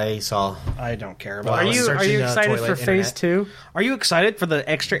news I saw. I don't care about. Well, Are it. you searching the excited toilet for Phase internet. 2? Are you excited for the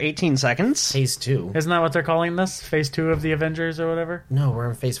extra 18 seconds? Phase 2. Isn't that what they're calling this? Phase 2 of the Avengers or whatever? No, we're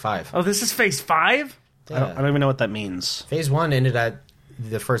in Phase 5. Oh, this is Phase 5? I don't even know what that means. Phase 1 ended at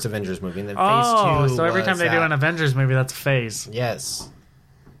the first Avengers movie, and then Oh, Phase 2 so every was time they do at- an Avengers movie, that's a phase. Yes.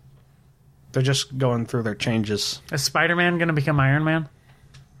 They're just going through their changes. Is Spider-Man going to become Iron Man?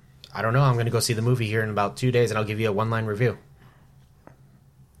 I don't know. I'm going to go see the movie here in about 2 days, and I'll give you a one-line review.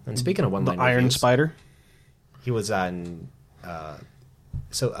 And speaking of The one-line Iron reviews, Spider. he was on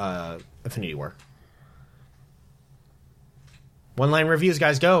So, Infinity War. One-line reviews,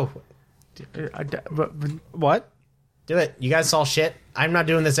 guys, go. What? Do it. You guys saw shit. I'm not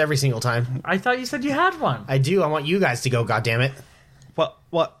doing this every single time. I thought you said you had one. I do. I want you guys to go, goddammit.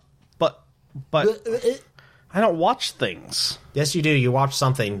 What? But I don't watch things. Yes, you do. You watch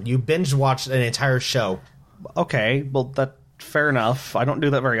something. You binge-watched an entire show. Okay, well, that's fair enough. I don't do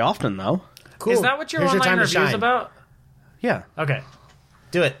that very often, though. Cool. Is that what your Here's online time to review is shine. about? Yeah, Okay.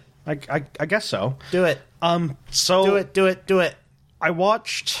 Do it. I guess so. Do it. So Do it. Do it. Do it. I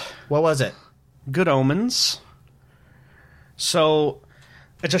watched What was it? Good Omens. So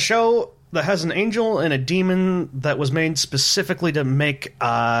it's a show that has an angel and a demon that was made specifically to make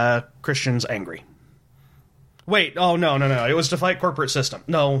Christians angry. Wait, oh no. It was to fight corporate system.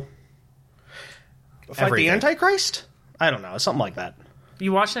 No. Fight Everything. the Antichrist? I don't know, something like that.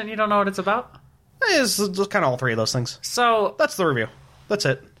 You watched it and you don't know what it's about? It's kind of all three of those things. So, That's the review. That's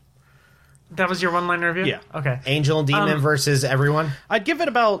it. that was your one-line review? Yeah. Okay. Angel and Demon versus everyone? I'd give it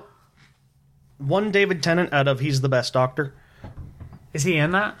about one David Tennant out of He's the Best Doctor. Is he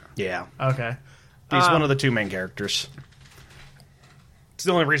in that? Yeah. Okay. He's one of the two main characters. It's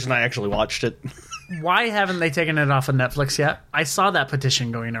the only reason I actually watched it. Why haven't they taken it off of Netflix yet? I saw that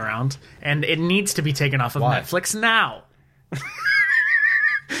petition going around, and it needs to be taken off of Why? Netflix now.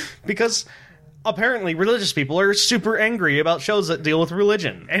 Because apparently religious people are super angry about shows that deal with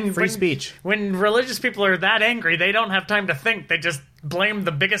religion. And Free speech. When religious people are that angry, they don't have time to think. They just blame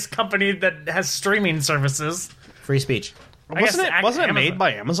the biggest company that has streaming services. Free speech. Wasn't it Amazon. made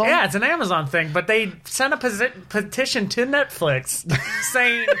by Amazon? Yeah, it's an Amazon thing, but they sent a petition to Netflix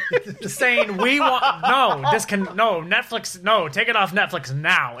saying we want Netflix take it off Netflix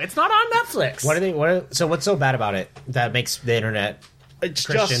now. It's not on Netflix. So what's so bad about it that makes the internet It's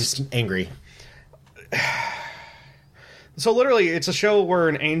Christians just angry? so literally it's a show where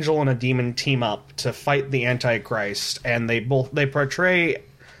an angel and a demon team up to fight the Antichrist, and they portray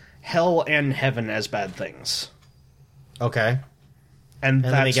hell and heaven as bad things. Okay. And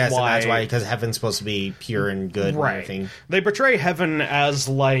And let me that's guess, why, and that's why, because heaven's supposed to be pure and good and right. everything. They portray heaven as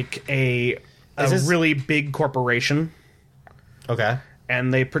like a Is this- really big corporation, Okay.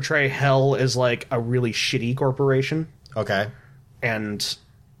 and they portray hell as like a really shitty corporation, Okay. and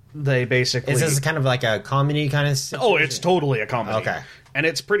they basically Is this kind of like a comedy kind of situation? oh, it's totally a comedy. Okay. And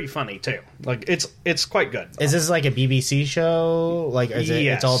it's pretty funny too. Like it's quite good. Is this like a BBC show? Like, is it,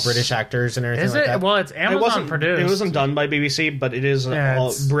 Yes. it's all British actors and everything Is like it? that? Well, it's Amazon produced. It wasn't done by BBC, but it is Yeah, a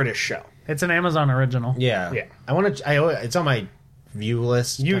it's- British show. It's an Amazon original. Yeah. Yeah. I want to. It's on my view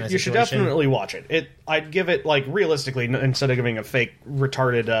list. You kinda should situation. definitely watch it. I'd give it like realistically instead of giving a fake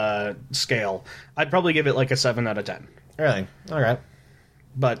retarded scale, I'd probably give it like a 7 out of 10. Really? All right.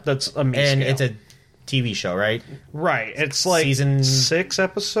 But that's a me And scale. it's a TV show, right? right. It's like Season- 6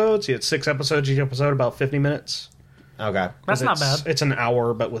 episodes. Yeah, it's 6 episodes. Each episode about 50 minutes. Okay. That's not bad. It's an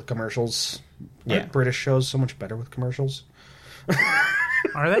hour, but with commercials. Yeah. Aren't British shows so much better with commercials?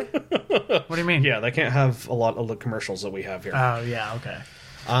 Are they? What do you mean? Yeah, they can't have a lot of the commercials that we have here. Oh, yeah,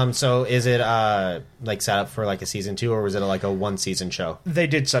 okay. So is it like set up for like a season 2, or was it like a 1-season show? They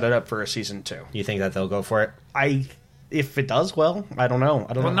did set it up for a season 2. Do you think that they'll go for it? If it does well, I don't know.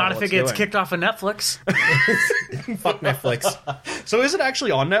 I don't Well, know. not how if it it's gets doing. kicked off of Netflix. Fuck Netflix. So is it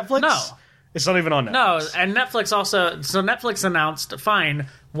actually on Netflix? No. It's not even on Netflix. No, and Netflix also... So Netflix announced, fine,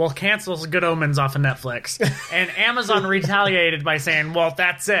 we'll cancel Good Omens off of Netflix. And Amazon retaliated by saying, well,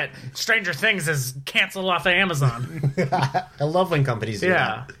 that's it. Stranger Things is canceled off of Amazon. I love when companies do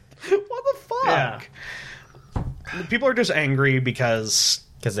Yeah. What the fuck? Yeah. People are just angry because...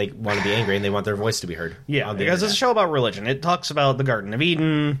 because they want to be angry and they want their voice to be heard. Yeah, on the because it's a internet. show about religion. It talks about the Garden of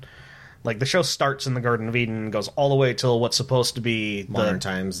Eden. Like, the show starts in the Garden of Eden, goes all the way till what's supposed to be... Modern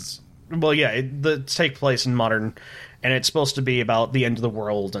times. Well, yeah, it takes place in modern... And it's supposed to be about the end of the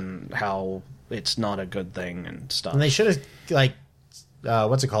world and how it's not a good thing and stuff. And they should have, like,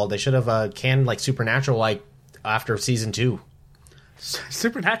 what's it called? They should have canned, like, Supernatural, like, after season 2.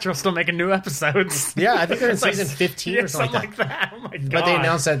 Supernatural still making new episodes. Yeah, I think they're in It's like- season 15 yeah, or something like that. that. Oh my god. But they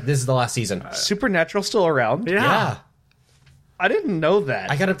announced that this is the last season. Supernatural still around? Yeah. I didn't know that.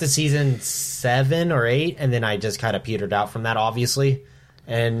 I got up to season 7 or 8, and then I just kind of petered out from that, obviously.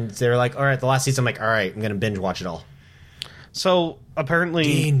 And they were like, all right, the last season, I'm like, all right, I'm going to binge watch it all. So,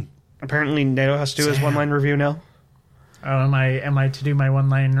 apparently NATO has to do his Sam. one-line review now? Oh, am I to do my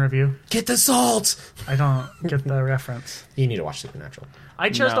one-line review? Get the salt! I don't get the reference. You need to watch Supernatural. I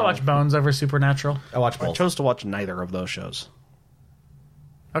chose to No. watch Bones over Supernatural. I watch I both. chose to watch neither of those shows.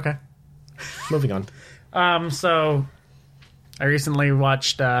 Okay. Moving on. So I recently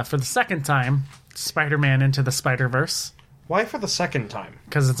watched, for the second time, Spider-Man Into the Spider-Verse. Why for the second time?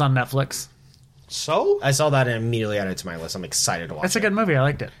 because it's on Netflix. So? I saw that and immediately added it to my list. I'm excited to watch It's a it. good movie. I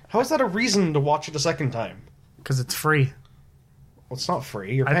liked it How is that a reason to watch it a second time? because it's free. Well, it's not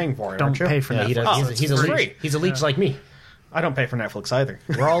free. You're I paying for it, don't aren't you? pay for Yeah, Netflix. he does, Oh, he's a it's leech. free. He's a leech like me. I don't pay for Netflix either.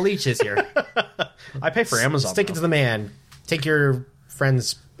 We're all leeches here. I pay for Amazon. Stick it to the man. Take your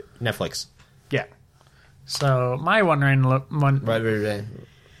friend's Netflix. Yeah. So my one.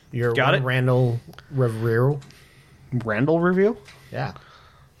 Your Got it? Randall Rivero. Randall review? Yeah.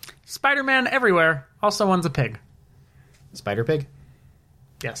 Spider-Man everywhere. Also, one's a pig. Spider Pig.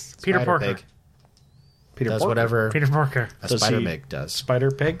 Yes, Peter Spider Porker. Pig Peter does Porker. whatever Peter Porker. a Does Spider he- Pig does.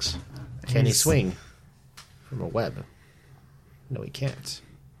 Spider pigs? Can he swing from a web? No, he can't.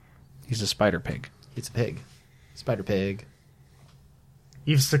 He's a spider pig. He's a pig. Spider Pig.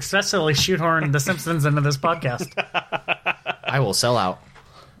 You've successfully shoehorned The Simpsons into this podcast. I will sell out.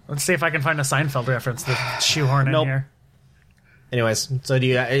 Let's see if I can find a Seinfeld reference to shoehorn in Nope. here. Anyways, so do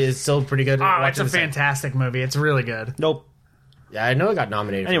you? It's still pretty good. Oh, it's watching a the same- fantastic movie. It's really good. Nope. Yeah, I know it got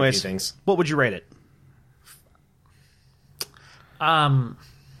nominated for a Anyways, few things. what would you rate it?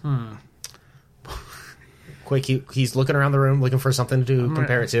 Quick, he's looking around the room looking for something to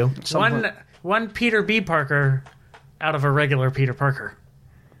compare it to. One Peter B. Parker out of a regular Peter Parker.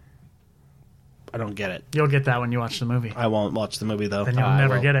 I don't get it. You'll get that when you watch the movie. I won't watch the movie, though. Then you'll I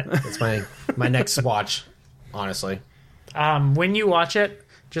never will. get it. It's my next watch, honestly. When you watch it,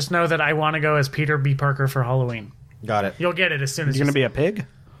 just know that I want to go as Peter B. Parker for Halloween. Got it. You'll get it as soon as You're going to be a pig?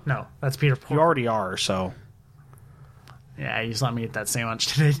 No, that's Peter Parker. You already are, so. Yeah, you just let me eat that sandwich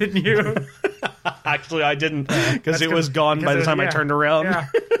today, didn't you? Actually, I didn't, because it was gone by the time I turned around. Yeah.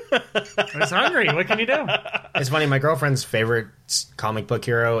 I was hungry. What can you do? It's funny. My girlfriend's favorite comic book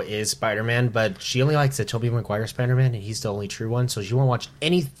hero is Spider-Man, but she only likes the Tobey Maguire Spider-Man, and he's the only true one. So she won't watch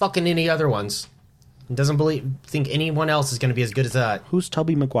any other ones. And doesn't think anyone else is going to be as good as that. Who's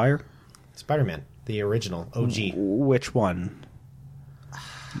Tobey Maguire? Spider-Man, the original OG. Which one?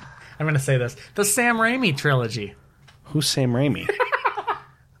 I'm going to say this. The Sam Raimi trilogy. Who's Sam Raimi?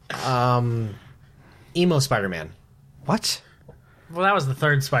 Emo Spider-Man. What? Well, that was the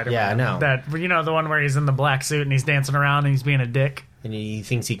third Spider-Man. Yeah, I know. That, you know, the one where he's in the black suit and he's dancing around and he's being a dick. And he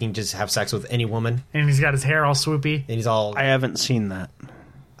thinks he can just have sex with any woman. And he's got his hair all swoopy. And he's all... I haven't seen that.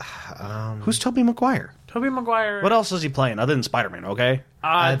 Who's Tobey Maguire? Tobey Maguire. What else is he playing other than Spider-Man, okay?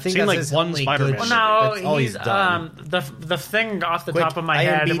 I think seen, that's like, his one only Spider-Man good movie. shit. No, That's all he's done. the thing off the Quick, top of my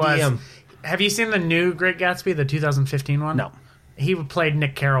head IMBDM. was... Have you seen the new Great Gatsby, the 2015 one? No. He played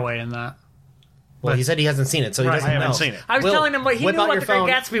Nick Carraway in that. Well, he said he hasn't seen it, so he Right. doesn't I haven't know. seen it. I was Will, telling him, but he whip knew out what your the phone.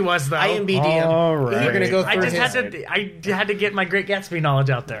 Great Gatsby was, though. IMBDM. All right. We're going to go I through just his... had to get my Great Gatsby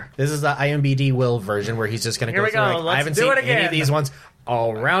knowledge out there. This is the IMBD Will version where he's just going to Here go we through go. like, Let's I haven't do seen it any again. of these ones.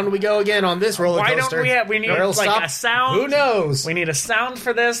 All round we go again on this roller Why coaster. don't we have... We need Where it'll like stop. a sound. Who knows? We need a sound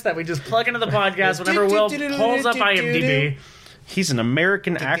for this that we just plug into the podcast whenever Will pulls up IMDb. He's an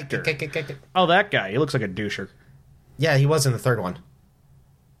American actor. Oh, that guy. He looks like a doucher. Yeah, he was in the third one.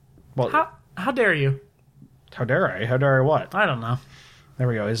 Well, How dare you? how dare I? How dare I what? I don't know. There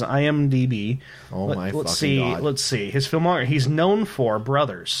we go. His IMDb. Oh my fucking let's see. God. Let's see. His filmography. He's known for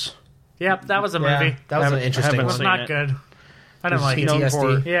Brothers. Yep, that was a Yeah, movie. that was an Haven't- interesting haven't It was one. seen not it. good. I didn't Is like he it. known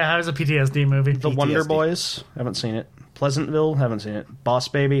PTSD. for Yeah, it was a PTSD movie. The PTSD. Wonder Boys? Haven't seen it. Pleasantville? Haven't seen it. Boss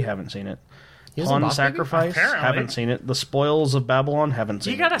Baby? Haven't seen it. He was in Pawn Boss Baby? Sacrifice? Apparently. Haven't seen it. The Spoils of Babylon? Haven't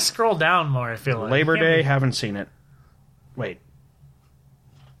seen You gotta scroll down more, I feel it. like. Labor You can't Day? be- Haven't seen it. Wait.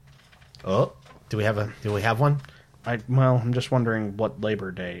 Oh, do we have one? I'm just wondering what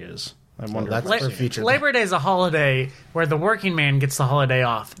Labor Day is. I'm wondering. that's if I've for seen it. future. Labor Day is a holiday where the working man gets the holiday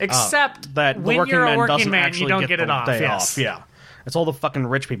off. Except That the when working you're a man working doesn't man, actually you don't get the it off. day Yes. off. Yeah. It's all the fucking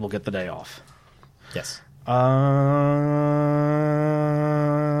rich people get the day off. Yes.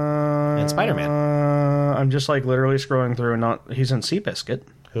 And Spider-Man. I'm just like literally scrolling through and not. He's in Seabiscuit.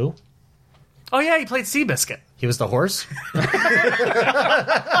 Who? Oh yeah, he played Seabiscuit. He was the horse?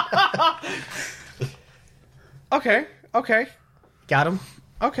 Okay. Got him.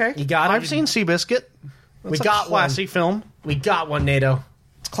 Okay. You got it? I've seen Seabiscuit. We got a classy film. We got one, NATO.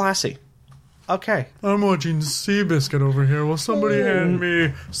 It's classy. Okay. I'm watching Seabiscuit over here. Will somebody hand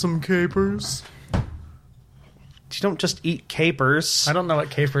me some capers? You don't just eat capers. I don't know what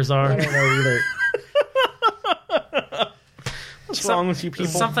capers are. either. What's wrong with you people?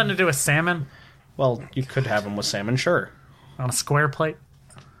 Something to do with salmon Well, you could have them with salmon, sure. on a square plate.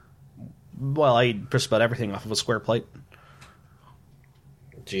 Well, I eat just about everything off of a square plate.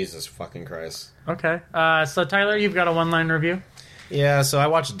 Jesus fucking Christ. Okay. So Tyler, you've got a one-line review. Yeah, so I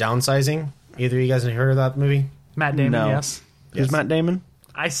watched Downsizing. Either of you guys have heard of that movie? Matt Damon, No. yes. Who's Matt Damon?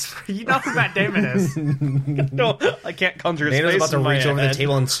 You know who Matt Damon is. No, I can't conjure his Dana's face about to in my reach over the head.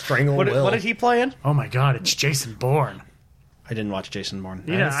 table and strangle Will. What did he play in? Oh my god, it's Jason Bourne. I didn't watch Jason Bourne.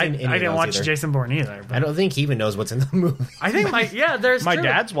 Yeah, I haven't seen any of didn't those watch either. Jason Bourne either. But I don't think he even knows what's in the movie. I think there's My two.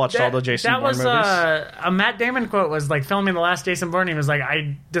 dad's watched all the Jason that Bourne was, movies. A Matt Damon quote was like filming the last Jason Bourne. He was like,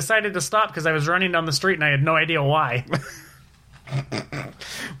 I decided to stop because I was running down the street and I had no idea why.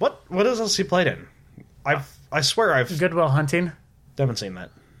 What else has he played in? I swear I've Goodwill Hunting. haven't seen that.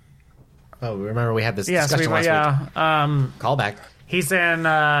 Oh, remember we had this Yes, discussion last week. Callback. He's in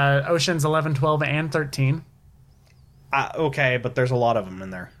Oceans 11, 12, and 13. Okay, but there's a lot of them in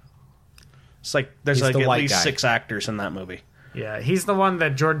there. It's like there's He's like the at white least guy. 6 actors in that movie. Yeah, he's the one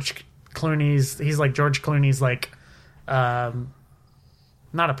that George Clooney's. He's like George Clooney's like, not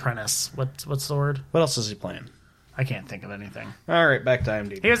apprentice. What's the word? What else is he playing? I can't think of anything. All right, back to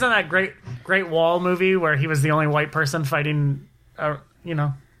IMDb. He was in that Great Wall movie where he was the only white person fighting.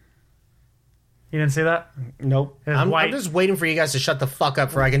 You didn't see that? Nope. His I'm white. just waiting for you guys to shut the fuck up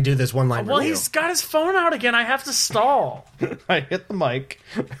before I can do this one line well, review. he's got his phone out again. I have to stall. I hit the mic.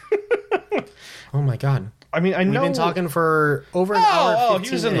 Oh my god. I mean, I know. We've been talking for over an hour. Oh, 15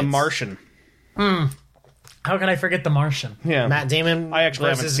 he was in The minutes. Martian. How can I forget The Martian? Yeah. Matt Damon. I actually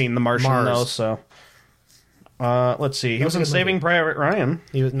haven't versus seen The Martian Mars. though, so. Let's see. He was in a good Saving Private Ryan.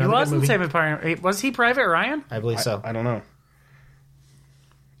 He was, He another good wasn't movie. Saving Private. Was he Private Ryan? I believe so. I don't know.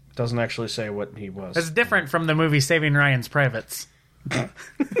 Doesn't actually say what he was. It's different from the movie Saving Ryan's Privates. It's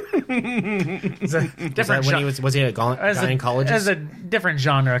a different Is that when he was he a gynecologist? It's a different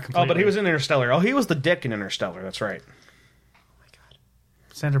genre completely. Oh, but he was in Interstellar. Oh, he was the dick in Interstellar. That's right.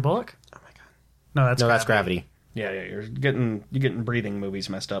 Sandra Bullock? Oh my god. No, that's No, that's Gravity. Yeah, you're getting breathing movies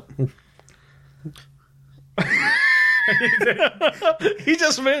messed up. He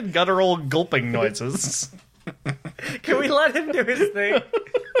just made guttural gulping noises. Can we let him do his thing?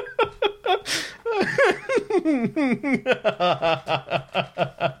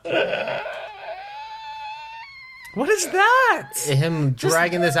 What is that? Him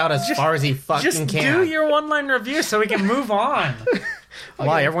dragging this out as far as he fucking Just can. do your one-line review so we can move on.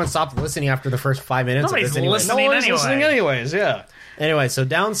 Why? Everyone stopped listening after the first 5 minutes Nobody's of this anyway. listening. No one's anyway. listening anyways, yeah. Anyway, so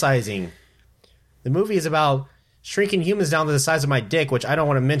downsizing. The movie is about shrinking humans down to the size of my dick, which I don't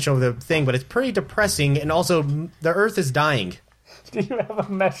want to mention over the thing, but it's pretty depressing, and also the Earth is dying. Do you have a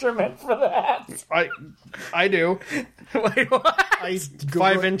measurement for that? I do. Wait, what?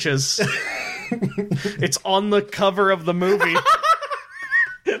 5 inches. It's on the cover of the movie.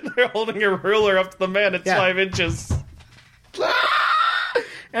 They're holding a ruler up to the man. It's Yeah. 5 inches.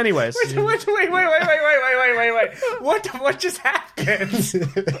 Anyways, Wait. What just happened?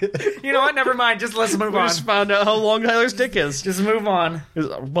 You know what? Never mind. Just let's move we on. just found out how long Tyler's dick is. Just move on.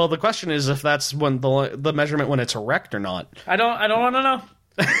 Well, the question is if that's when the measurement when it's erect or not. I don't want to know.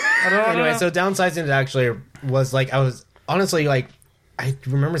 I don't want to Anyway, know. so downsizing it actually was like, I was honestly like, I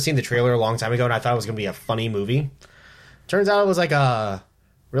remember seeing the trailer a long time ago, and I thought it was going to be a funny movie. Turns out it was like a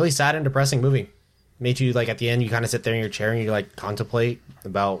really sad and depressing movie. Made you, like, at the end, you kind of sit there in your chair and you, like, contemplate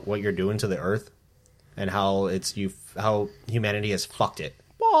about what you're doing to the Earth and how how humanity has fucked it.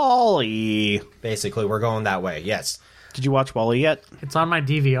 Wall-E. Basically, we're going that way. Yes. Did you watch Wall-E yet? It's on my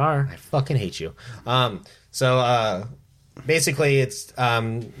DVR. I fucking hate you. Basically, it's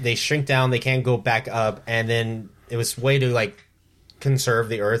they shrink down, they can't go back up, and then it was way to, like, conserve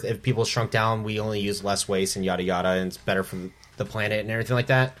the Earth. If people shrunk down, we only use less waste and yada yada, and it's better for the planet and everything like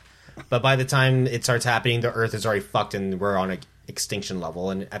that. But by the time it starts happening, the Earth is already fucked, and we're on an extinction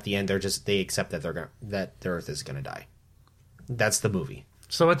level. And at the end, they accept that that the Earth is gonna die. That's the movie.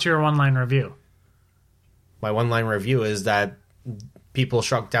 So what's your one-line review? My one-line review is that people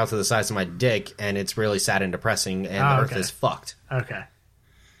shrunk down to the size of my dick, and it's really sad and depressing, and the Earth okay. is fucked. Okay,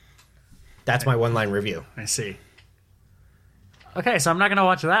 That's my one-line review. I see. Okay, so I'm not going to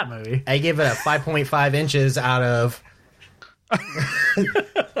watch that movie. I give it a 5.5 inches out of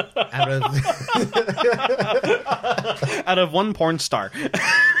Out of one porn star.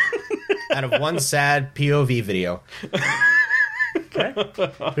 out of one sad POV video. Okay,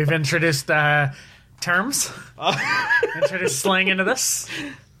 we've introduced terms. Introduced slang into this.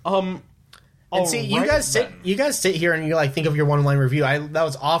 And see, you guys sit here and you like think of your one line review. That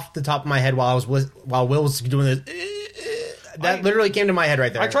was off the top of my head while Will was doing this. That literally came to my head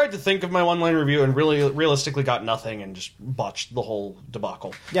right there. I tried to think of my one-line review and really realistically got nothing and just botched the whole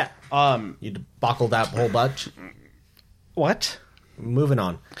debacle. Yeah. You debacle that whole bunch. What? Moving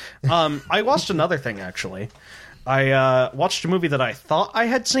on. I watched another thing, actually. I watched a movie that I thought I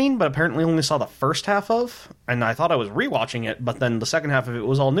had seen, but apparently only saw the first half of, and I thought I was rewatching it, but then the second half of it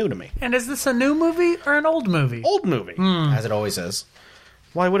was all new to me. And is this a new movie or an old movie? Old movie. As it always is.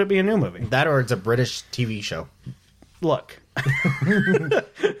 Why would it be a new movie? That or it's a British TV show. Look,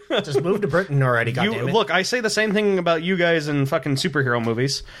 Just move to Britain already, goddammit. look. I say the same thing about you guys in fucking superhero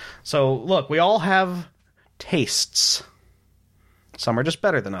movies. So look, we all have tastes. Some are just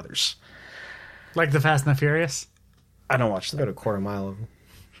better than others. Like the Fast and the Furious. I don't watch Go that. to Quarter Mile.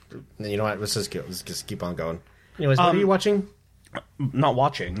 You know what? Let's just keep on going. Anyways, what are you watching? Not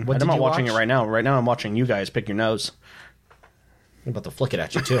watching. What I'm did not you watching watch? it right now. Right now, I'm watching you guys pick your nose. I'm about to flick it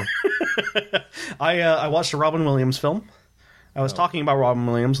at you, too. I watched a Robin Williams film. I was talking about Robin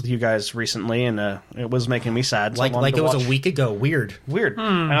Williams with you guys recently, and it was making me sad. So I wanted like to it was watch- a week ago. Weird. Weird.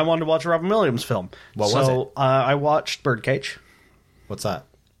 And I wanted to watch a Robin Williams film. What was it? I watched Birdcage. What's that?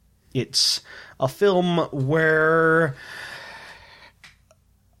 It's a film where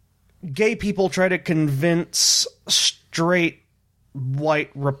gay people try to convince straight white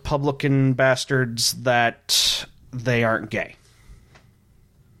Republican bastards that they aren't gay.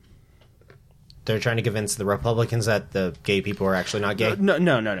 They're trying to convince the Republicans that the gay people are actually not gay.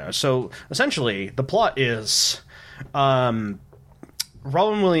 No. So essentially, the plot is Robin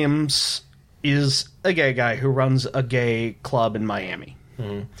Williams is a gay guy who runs a gay club in Miami.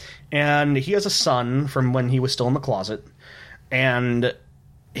 Mm-hmm. And he has a son from when he was still in the closet. And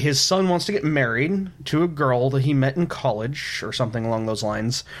his son wants to get married to a girl that he met in college or something along those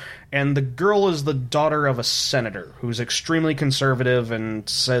lines. And the girl is the daughter of a senator who's extremely conservative and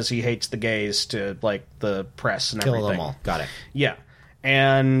says he hates the gays to, like, the press and Kill everything. them all. Got it. Yeah.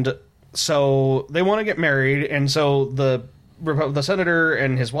 And so they want to get married, and so the senator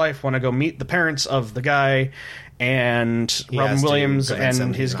and his wife want to go meet the parents of the guy, and He Robin has to Williams convince them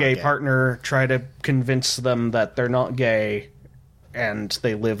and he's his not gay gay. partner try to convince them that they're not gay, and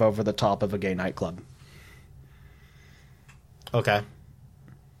they live over the top of a gay nightclub. Okay.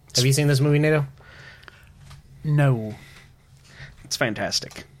 Have you seen this movie, Nato? No. It's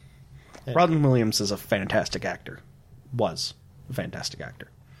fantastic. Robin Williams is a fantastic actor. Was a fantastic actor.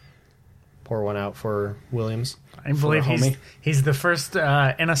 Pour one out for Williams. I believe a homie. he's the first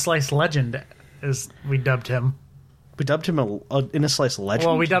In a Slice legend, as we dubbed him. We dubbed him a In a Slice legend.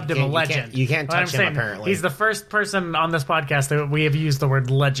 Well, we dubbed him a You can't- legend. you can't But I'm touch him, saying apparently. He's the first person on this podcast that we have used the word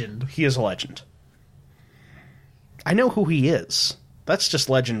legend. He is a legend. I know who he is. That's just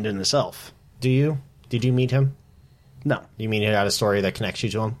legend in itself. Do you? Did you meet him? No, You mean you got a story that connects you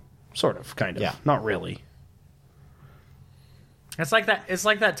to him? sort of, kind of. Yeah. Not really. It's like that. It's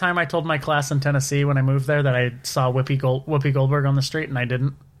like that time I told my class in Tennessee when I moved there that I saw Whoopi Goldberg on the street and I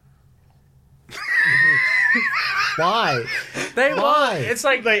didn't. Why? Why? Why? It's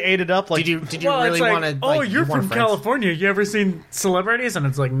like They ate it up like... Did you well, really it's like, want to? oh, you're from California. You ever seen Celebrities? And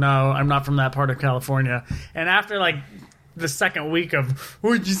it's like, no, I'm not from that part of California. And after like the second week of,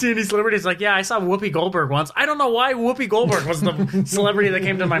 oh, did you see any celebrities? Like, yeah, I saw Whoopi Goldberg once. I don't know why Whoopi Goldberg was the celebrity that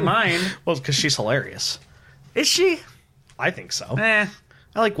came to my mind. Well, because she's hilarious. Is she? I think so. Eh,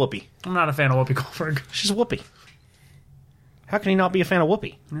 I like Whoopi. I'm not a fan of Whoopi Goldberg. She's Whoopi. How can you not be a fan of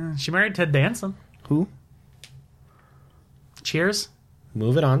Whoopi? She married Ted Danson. Who? Cheers.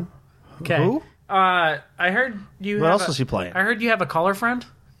 Move it on. Okay. Who? I heard you. What have else is he playing? I heard you have a caller friend.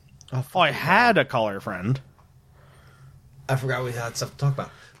 Oh, I had a caller friend. I forgot we had stuff to talk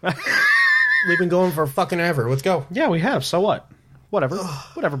about. We've been going for fucking ever. Let's go. Yeah, we have. So what? Whatever.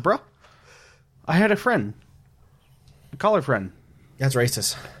 Whatever, bro. I had a friend. A caller friend. That's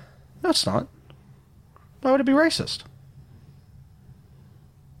racist. No, it's not. Why would it be racist?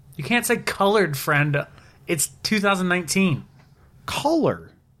 You can't say colored friend. It's 2019.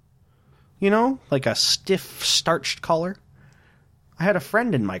 Collar. You know? Like a stiff, starched collar. I had a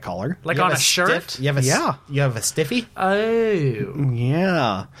friend in my collar. Like You on have a shirt. stiff- You have a Yeah. You have a stiffy. Oh.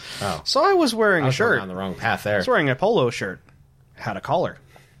 Yeah. Oh, So I was wearing I a was going shirt. down the wrong path there. I was wearing a polo shirt. Had a collar.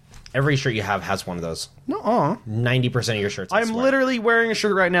 Every shirt you have has one of those. No, 90% of your shirts. I I'm swear. literally wearing a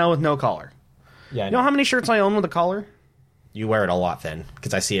shirt right now with no collar. Yeah, I You know how many shirts I own with a collar? you wear it a lot then,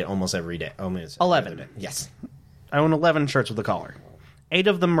 because I see it almost every day. Almost 11. every other day. Yes. I own 11 shirts with a collar. 8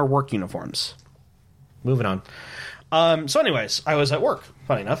 of them are work uniforms. Moving on. So anyways, I was at work,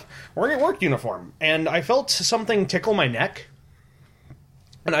 funny enough, wearing a work uniform, and I felt something tickle my neck,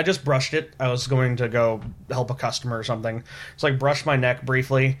 and I just brushed it. I was going to go help a customer or something. So I brushed my neck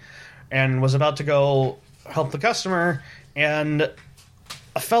briefly, and was about to go help the customer, and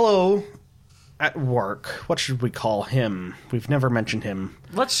a fellow at work, what should we call him? We've never mentioned him.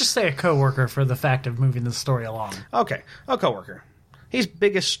 Let's just say a coworker for the fact of moving the story along. Okay, a coworker. He's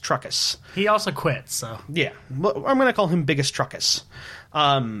Biggest Truckus. He also quit, so Yeah, well, I'm going to call him Biggest Truckus.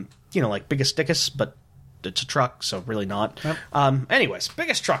 You know, like Biggest Dickus, but it's a truck, so really not. Yep. Anyways,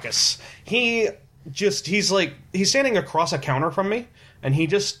 Biggest Truckus. He he's standing across a counter from me, and he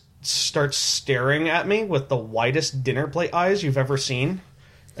just starts staring at me with the widest dinner plate eyes you've ever seen,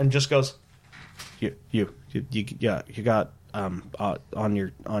 and just goes, you got on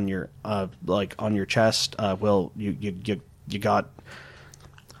your chest, well, you got,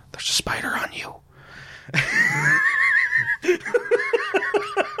 there's a spider on you.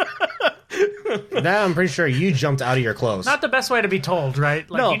 Now I'm pretty sure you jumped out of your clothes. Not the best way to be told, right?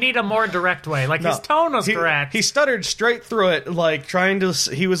 Like, No. you need a more direct way. Like, his tone was correct. He stuttered straight through it, like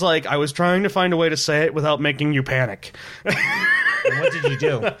he was like, I was trying to find a way to say it without making you panic. And what did you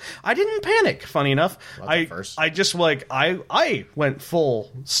do? I didn't panic, funny enough. Well, first. I just I went full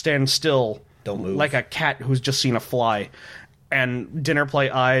stand still. Don't move. Like a cat who's just seen a fly, and dinner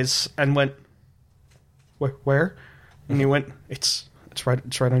plate eyes, and went, where? And he went, it's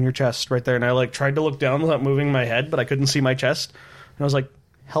right on your chest, right there. And I tried to look down without moving my head, but I couldn't see my chest. And I was like,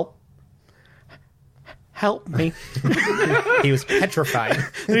 help me. He was petrified.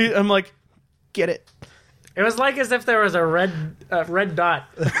 I'm like, get it. It was like as if there was a red dot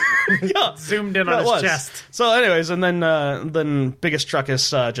Yeah, zoomed in on that his was. chest. So, anyways, and then Biggest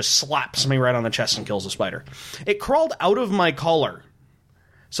Truckus just slaps me right on the chest and kills the spider. It crawled out of my collar,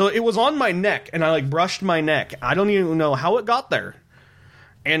 so it was on my neck, and I brushed my neck. I don't even know how it got there,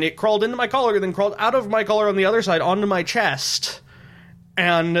 and it crawled into my collar, then crawled out of my collar on the other side onto my chest,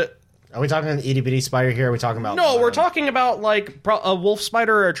 and. Are we talking an itty bitty spider here? Or are we talking about? No, we're talking about a wolf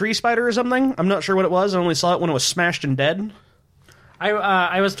spider or a tree spider or something. I'm not sure what it was. I only saw it when it was smashed and dead.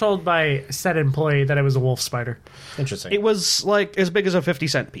 I was told by said employee that it was a wolf spider. Interesting. It was as big as a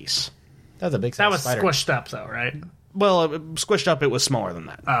 50-cent piece. That's a big. That was spider. squished up, though, right? Well, squished up, it was smaller than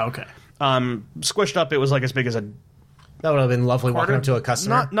that. Oh, okay. Squished up, it was as big as a That would have been lovely walking Quarter? up to a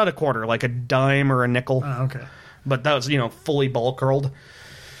customer. not a quarter, like a dime or a nickel. Oh, okay. But that was fully ball curled.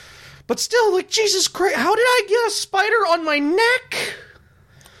 But still, Jesus Christ, how did I get a spider on my neck?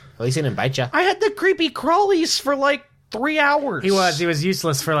 At least he didn't bite you. I had the creepy crawlies for 3 hours. He was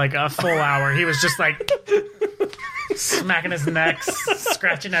useless for a full hour. He was just smacking his neck,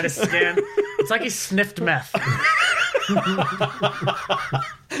 scratching at his skin. It's like he sniffed meth.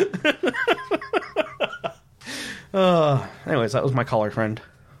 Anyways, that was my collar friend.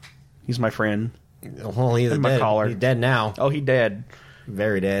 He's my friend. Well, he's my dead. collar. He's dead now. Oh, he dead.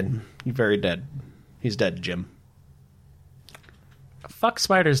 Very dead. He's very dead. He's dead, Jim. Fuck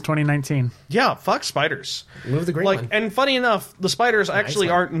spiders 2019. Yeah, fuck spiders. Move the green one. And funny enough, the spiders actually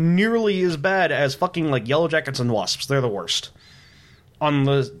one. aren't nearly as bad as fucking yellow jackets and wasps. They're the worst. On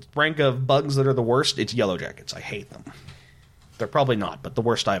the rank of bugs that are the worst, it's yellow jackets. I hate them. They're probably not, but the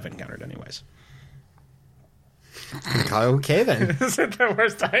worst I've encountered anyways. Okay then. This is the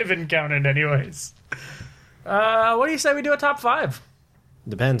worst I've encountered, anyways. What do you say we do a top 5?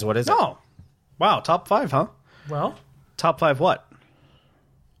 Depends. What is it? Oh. Wow, top 5, huh? Well, Top 5 what?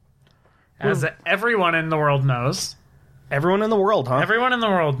 as everyone in the world knows, Everyone in the world, huh? everyone in the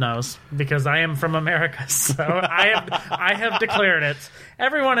world knows, because I am from America, so I have declared it.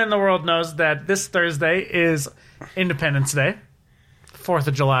 Everyone in the world knows that this Thursday is Independence Day, 4th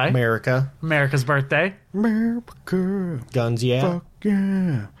of July, America. America's birthday. America, Guns, yeah. fuck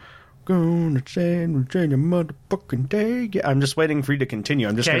yeah. Gonna change your motherfucking day. Yeah, I'm just waiting for you to continue.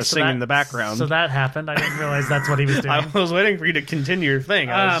 I'm just Okay, going to so sing that- in the background. So that happened. I didn't realize that's what he was doing. I was waiting for you to continue your thing.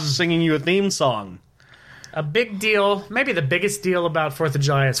 I was singing you a theme song. A big deal, maybe the biggest deal about 4th of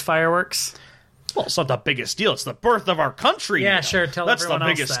July is fireworks. Well, it's not the biggest deal. It's the birth of our country. Yeah, you know. sure. Tell That's everyone the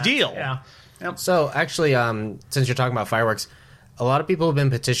else biggest that. deal. Yeah. So actually, since you're talking about fireworks, a lot of people have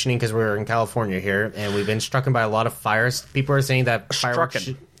been petitioning because we're in California here, and we've been struck by a lot of fires. People are saying that fireworks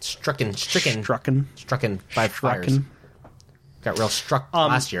stricken by fires. Got real struck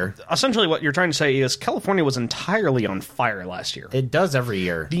last year. Essentially, what you're trying to say is California was entirely on fire last year. It does every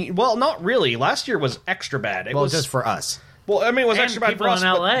year. Well, not really. Last year was extra bad. It Well, was just for us. Well, I mean, it was And extra bad people for us. in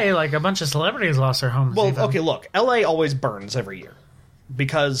but- LA, a bunch of celebrities lost their homes. Well, even. okay, look, LA always burns every year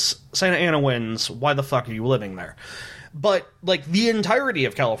because Santa Ana wins. Why the fuck are you living there? But the entirety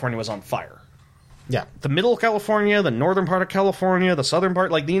of California was on fire. Yeah. The middle of California, the northern part of California, the southern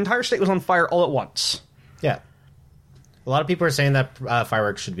part, the entire state was on fire all at once. Yeah. A lot of people are saying that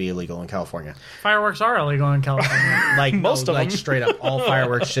fireworks should be illegal in California. Fireworks are illegal in California. Like Most of them. straight up, all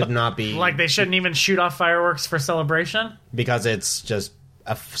fireworks should not be They shouldn't even shoot off fireworks for celebration. because it's just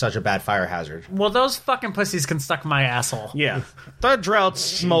such a bad fire hazard. Well, those fucking pussies can suck my asshole. Yeah. The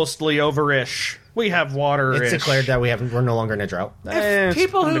drought's mostly over-ish. We have water-ish. It's declared that we're no longer in a drought. If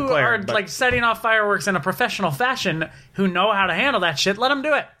people who declared, are but- setting off fireworks in a professional fashion who know how to handle that shit, let them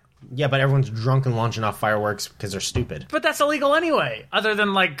do it. Yeah, but everyone's drunk and launching off fireworks because they're stupid. But that's illegal anyway, other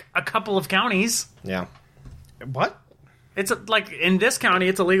than like a couple of counties. Yeah. What? It's like in this county,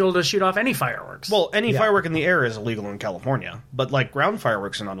 it's illegal to shoot off any fireworks. Well, any Yeah. firework in the air is illegal in California, but like ground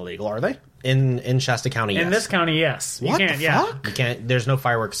fireworks are not illegal, are they? In Shasta County, yes. in this county, yes. You What can't, the yeah. fuck? You can't. There's no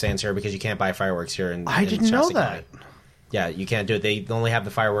fireworks stands here because you can't buy fireworks here. I in didn't know Shasta that. County. Yeah, you can't do it. They only have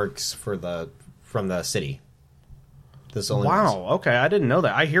the fireworks from the city. This only ones. Wow. Okay, I didn't know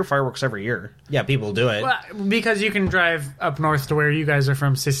that. I hear fireworks every year. Yeah, people do it. Well, because you can drive up north to where you guys are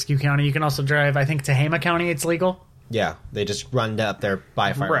from, Siskiyou County. You can also drive, I think, to Hama County. It's legal. Yeah, they just run up there,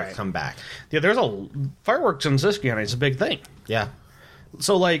 buy fireworks, Right. come back. Yeah, there's fireworks in Siskiyou County. It's a big thing. Yeah.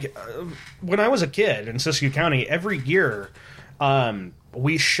 So, like, when I was a kid in Siskiyou County, every year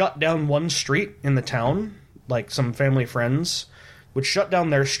we shut down one street in the town. Like, some family friends would shut down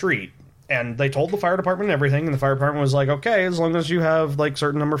their street, and they told the fire department and everything, and the fire department was like, okay, as long as you have, like,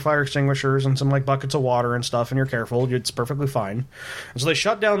 certain number of fire extinguishers and some, like, buckets of water and stuff, and you're careful, it's perfectly fine. And so they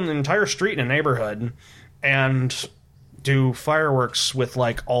shut down the entire street in a neighborhood and do fireworks with,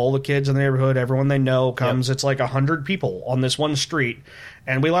 like, all the kids in the neighborhood. Everyone they know comes. Yep. It's like 100 people on this one street,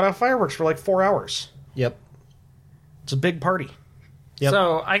 and we let off fireworks for like 4 hours. Yep. It's a big party. Yep.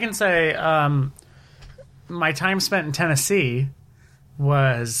 So I can say my time spent in Tennessee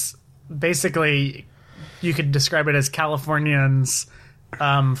was basically, you could describe it as Californians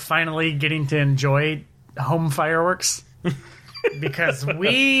finally getting to enjoy home fireworks. Because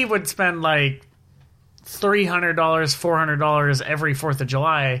we would spend like $300, $400 every 4th of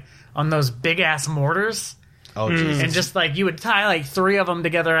July on those big ass mortars. Oh, Jesus. And just like you would tie like 3 of them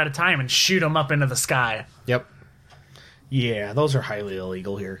together at a time and shoot them up into the sky. Yep. Yeah, those are highly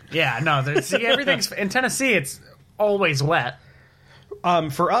illegal here. Yeah, no, see, everything's in Tennessee. It's always wet.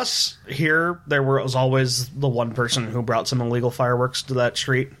 For us here, there was always the one person who brought some illegal fireworks to that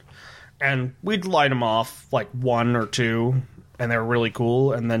street, and we'd light them off like 1 or 2, and they were really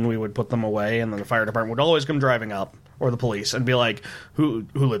cool. And then we would put them away, and then the fire department would always come driving up, or the police, and be like, "Who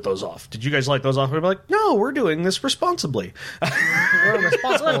lit those off? Did you guys light those off?" And we'd be like, "No, we're doing this responsibly." We're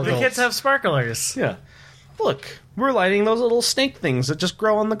responsible Look, the kids have sparklers. Yeah, look, we're lighting those little snake things that just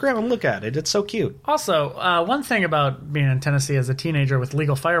grow on the ground. Look at it; it's so cute. Also, one thing about being in Tennessee as a teenager with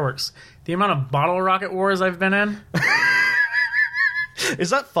legal fireworks, the amount of bottle rocket wars I've been in.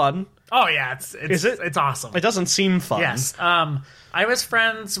 Is that fun? Oh yeah, it's Is it? It's awesome. It doesn't seem fun. Yes. I was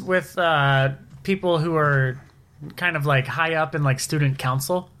friends with people who were kind of like high up in like student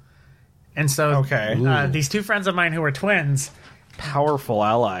council. And so Okay. these 2 friends of mine who were twins Powerful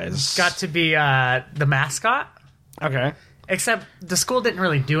allies. got to be the mascot. Okay. Except the school didn't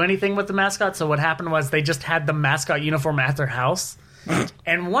really do anything with the mascot, so what happened was they just had the mascot uniform at their house.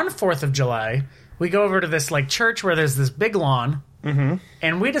 And one 4th of July, we go over to this like church where there's this big lawn,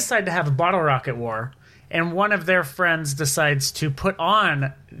 and we decide to have a bottle rocket war. And one of their friends decides to put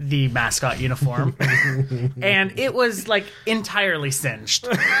on the mascot uniform, and it was like entirely singed.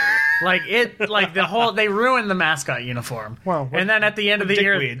 They ruined the mascot uniform. Wow, what- and then at the end of the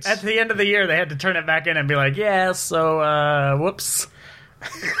year, dickweeds. they had to turn it back in and be like, yeah, so whoops.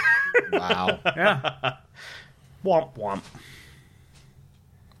 Wow. Yeah. Womp womp.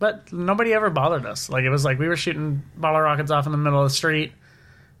 But nobody ever bothered us. Like, it was like we were shooting bottle rockets off in the middle of the street,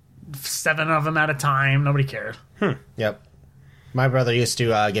 7 of them at a time. Nobody cared. Yep. My brother used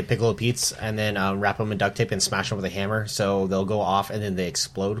to get Piccolo Pete's and then wrap them in duct tape and smash them with a hammer, so they'll go off and then they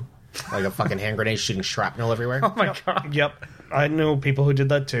explode like a fucking hand grenade, shooting shrapnel everywhere. Oh my god. Yep. I know people who did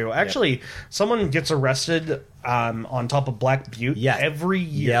that too. Actually, someone gets arrested on top of Black Butte every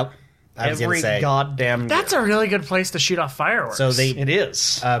year. Yep. I was Every gonna say. goddamn year. That's a really good place to shoot off fireworks. So It is.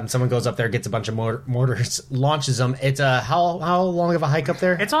 someone goes up there, gets a bunch of mortars, launches them. It's how long of a hike up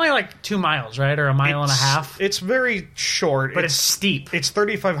there? It's only like 2 miles, right? Or a mile and a half. It's very short. But it's steep. It's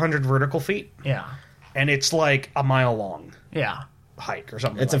 3,500 vertical feet, Yeah. and it's like a mile long Yeah. hike or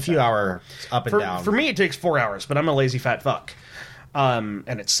something. It's like a few that. hour up and down. For me, it takes 4 hours, but I'm a lazy fat fuck, and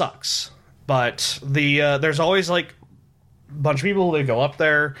it sucks. But there's always like a bunch of people that go up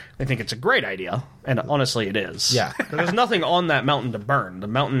there. They think it's a great idea, and honestly, it is. Yeah. There's nothing on that mountain to burn. The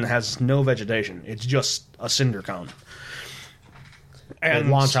mountain has no vegetation. It's just a cinder cone. And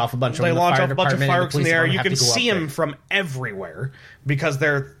They launch off a bunch of They them. The launch fire off a bunch of department and the fireworks in police the air. department You have can to go up see them there. from everywhere because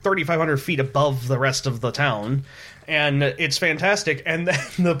they're 3,500 feet above the rest of the town, and it's fantastic. And then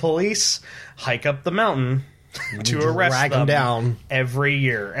the police hike up the mountain to arrest Drag them them down. every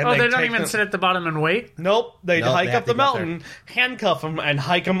year. And Oh, they don't take even them- sit at the bottom and wait? Nope, they Nope, hike they up have the to go up mountain, handcuff them, and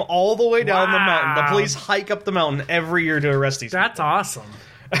hike them all the way down the mountain. The Wow. police hike up the mountain every year to arrest these That's awesome.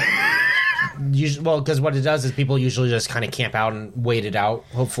 Because what it does is people usually just kind of camp out and wait it out,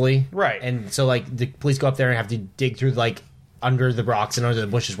 hopefully. Right. And so, like, the police go up there and have to dig through, like, under the rocks and under the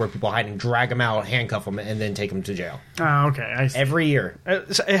bushes where people hide and drag them out, handcuff them, and then take them to jail. Oh, okay. I see. Every year.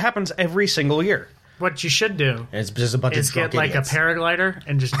 It happens every single year. What you should do And it's just a bunch is of drunk get like idiots. a paraglider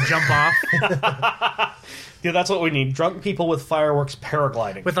and just jump off Yeah, that's what we need. Drunk people with fireworks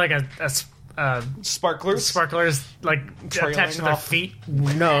paragliding. with like sparklers. sparklers like Trailing attached to their off. feet.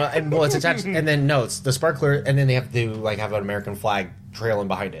 No, well, it's attached, and then, it's the sparkler, and then they have to, like, have an American flag trailing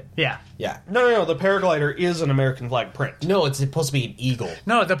behind it. Yeah. Yeah. No. The paraglider is an American flag print. No, it's supposed to be an eagle.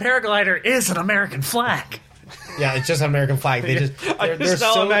 No, the paraglider is an American flag. Yeah, it's just an American flag. They just I'm just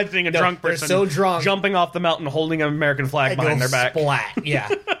now imagining a drunk person They're so drunk, jumping off the mountain holding an American flag they behind go their back. Splat. Yeah.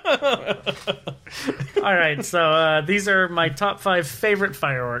 All right, so these are my top 5 favorite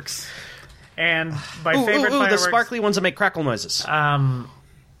fireworks. And by favorite the fireworks, sparkly ones that make crackle noises.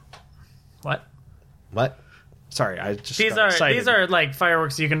 what? What? Sorry, I just These got are excited. like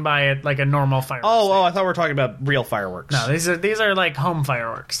fireworks you can buy at like a normal fireworks. Oh, I thought we were talking about real fireworks. No, these are like home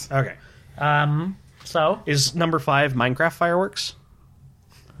fireworks. Okay. So Is number 5 Minecraft fireworks?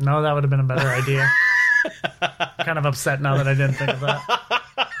 no, that would have been a better idea. Kind of upset now that I didn't think of that.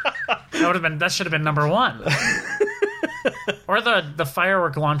 That should have been number 1. Or the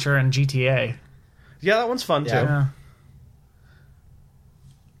firework launcher in GTA. Yeah, that one's fun Yeah. too. Yeah.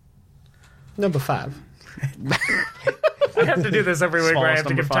 Number 5. I have to do this every week where I Smallest have to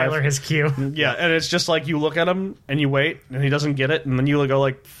number give 5. Tyler his cue. Yeah, and it's just like you look at him and you wait and he doesn't get it and then you go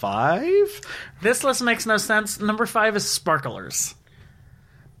like 5? This list makes no sense. Number 5 is sparklers.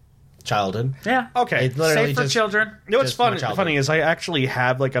 Childhood. Yeah. Okay. It literally Safe for just- children. You know what's Just my funny childhood. is I actually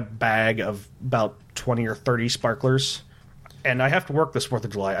have like a bag of about 20 or 30 sparklers and I have to work this 4th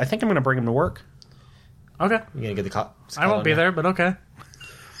of July. I think I'm going to bring them to work. Okay. You're gonna get the cops. I won't be there, but okay.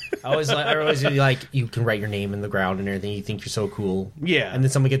 I always do, like, you can write your name in the ground and everything. You think you're so cool. Yeah. And then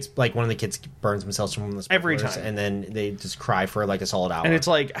someone gets, like, one of the kids burns themselves from the Every sparklers, time. and then they just cry for like a solid hour. And it's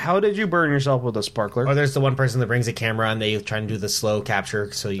like, how did you burn yourself with a sparkler? Or there's the one person that brings a camera and they try and do the slow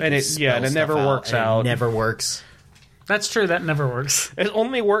capture so you And can it- spell yeah, and it stuff never works and out. It never works. That's true. That never works. It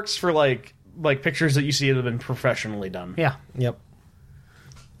only works for like pictures that you see that have been professionally done. Yeah. Yep.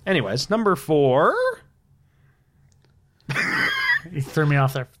 Anyways, number 4. You threw me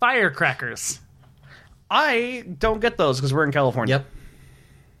off there. Firecrackers. I don't get those because we're in California. Yep.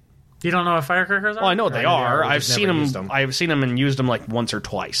 You don't know what firecrackers are? Well, I know what they I know they are. are, we I've just seen never them. used them. I've seen them and used them like once or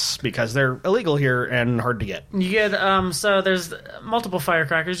twice because they're illegal here and hard to get. You get so there's multiple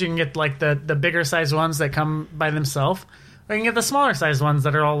firecrackers. You can get like the bigger sized ones that come by themselves, or you can get the smaller sized ones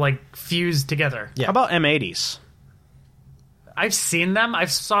that are all like fused together. Yeah. How about M80s? I've seen them. I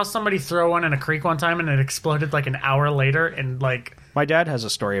saw somebody throw one in a creek one time and it exploded like an hour later. And like, My dad has a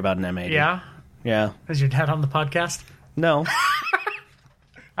story about an M80. yeah, Yeah. is your dad on the podcast? No.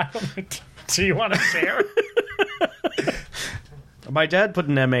 Do you want to share? My dad put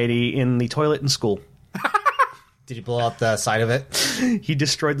an M80 in the toilet in school. Did you blow up the side of it? He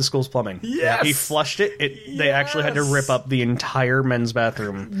destroyed the school's plumbing. Yes! He flushed it. They actually had to rip up the entire men's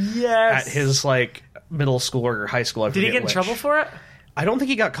bathroom Yes. at his like middle school or high school. Did he get in trouble for it? I don't think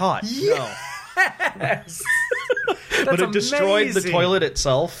he got caught. No. Yes. But it destroyed the amazing. toilet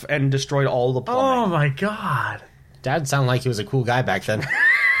itself and destroyed all the Oh plumbing. my god. Dad sounded like he was a cool guy back then.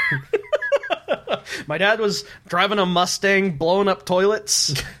 My dad was driving a Mustang, blowing up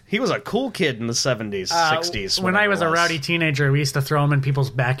toilets. He was a cool kid in the 70s, 60s. When I whatever was it a rowdy teenager, we used to throw them in people's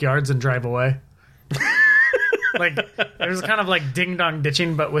backyards and drive away. Like it was kind of like ding dong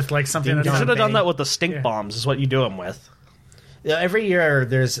ditching, but with like something that's You not should have done bang. that with the stink bombs, is what you do them with. Yeah, every year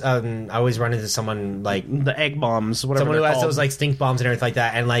there's I always run into someone like The egg bombs, whatever someone who they're has called. those like stink bombs and everything like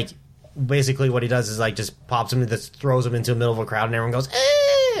that, and like basically what he does is like just pops them, just throws them into the middle of a crowd, and everyone goes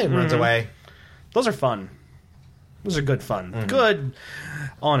eh, and runs away. Those are fun. Those are good fun. Mm-hmm. Good,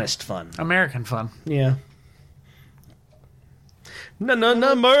 honest fun. American fun. Yeah.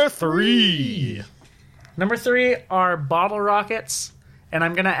 Number 3. Number 3 are bottle rockets, and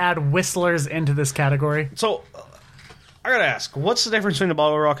I'm gonna add whistlers into this category. So, I gotta ask, what's the difference between a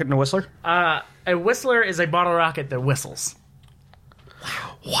bottle rocket and a whistler? A whistler is a bottle rocket that whistles.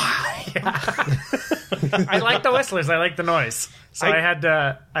 Wow. I like the whistlers. I like the noise. So I had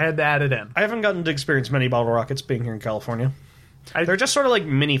to add it in. I haven't gotten to experience many bottle rockets being here in California. They're just sort of like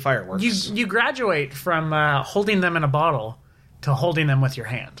mini fireworks. You graduate from holding them in a bottle to holding them with your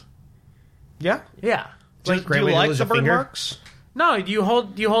hand. Yeah? Yeah. Like, Do you like the burn marks? No, you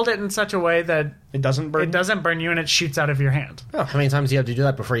hold it in such a way that It doesn't burn. it doesn't burn you and it shoots out of your hand. How many times do you have to do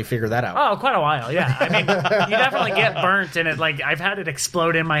that before you figure that out? Oh, quite a while. Yeah, I mean, you definitely get burnt, and it like I've had it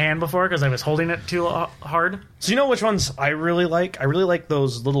explode in my hand before because I was holding it too hard. So you know which ones I really like? I really like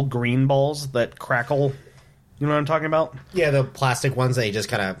those little green balls that crackle. You know what I'm talking about? Yeah, the plastic ones that you just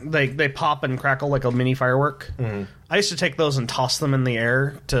kind of... They pop and crackle like a mini firework. Mm-hmm. I used to take those and toss them in the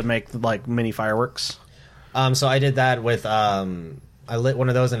air to make like mini fireworks. So I did that with... I lit one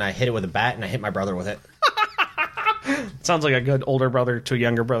of those and I hit it with a bat and I hit my brother with it. Sounds like a good older brother to a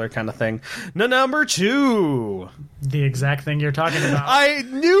younger brother kind of thing. Number 2. The exact thing you're talking about. I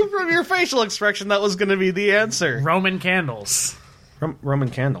knew from your facial expression that was going to be the answer. Roman candles. Roman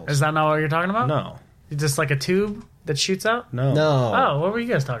candles. Is that not what you're talking about? No. Just like a tube that shoots out? No. Oh, what were you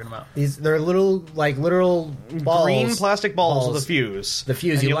guys talking about? They're little, like, literal balls. Green plastic balls with a fuse. The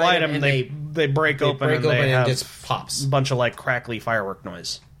fuse, And you light them, and they break open, and they have just pops. a bunch of like crackly firework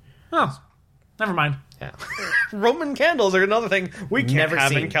noise. Oh, never mind. Yeah. Roman candles are another thing we can't Never have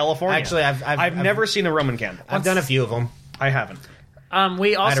seen. in California. Actually, I've never seen a Roman candle. I've done a few of them. I haven't.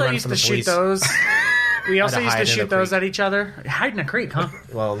 We to also run used from to the shoot police. those. We also to used to hide in shoot a those creek. at each other. Hide in a creek, huh?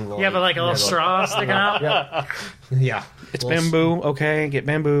 Well, Yeah, but like a little straw sticking out. Yeah. It's bamboo. Okay, get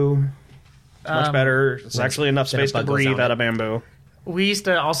bamboo. It's much better. It's actually enough then a space to bug goes breathe down out it. of bamboo. We used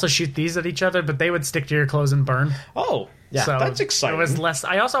to also shoot these at each other, but they would stick to your clothes and burn. Oh, Yeah. So that's exciting. It was less.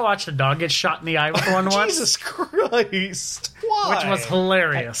 I also watched a dog get shot in the eye with one once, Jesus Christ! Why? which was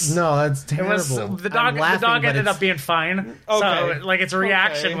hilarious. No, that's It terrible. was the dog. I'm The laughing, dog but ended it's- up being fine. Okay. So like its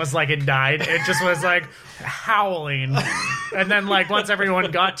reaction Okay. was like it died. It just was like howling, and then like once everyone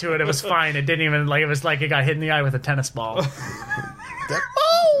got to it, it was fine. It didn't even like it was like it got hit in the eye with a tennis ball.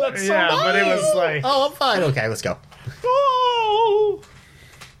 Oh, that's Yeah, but it was like Oh, I'm fine. Okay, let's go. Oh.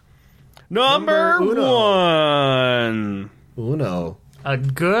 Number Number 1. Uno. a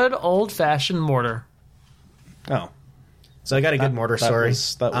good old fashioned mortar. Oh, So I got a good mortar story.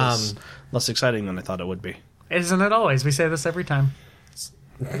 That was less exciting than I thought it would be. Isn't it always? We say this every time.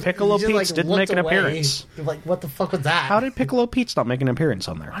 Piccolo You just, Pete's didn't make looked an away. appearance. You're like, what the fuck was that? How did Piccolo Pete's not make an appearance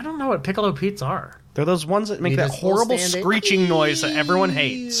on there? I don't know what Piccolo Pete's are. They're those ones that make You that just will horrible stand it. screeching noise that everyone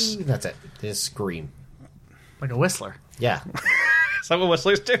hates. That's it. Just scream. Like a whistler. Yeah. Is that what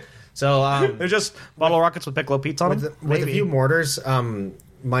whistlers do? So They're just bottle rockets with Piccolo Pete's on them? with a few mortars,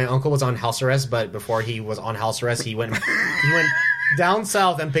 my uncle was on house arrest, but before he was on house arrest, he went down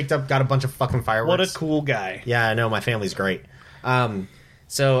south and got a bunch of fucking fireworks. What a cool guy. Yeah, I know. My family's great.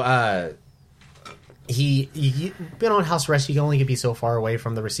 He been on house arrest. You can only be so far away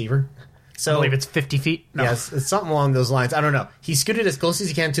from the receiver. So I believe it's 50 feet. No. yes, it's something along those lines. I don't know. He scooted as close as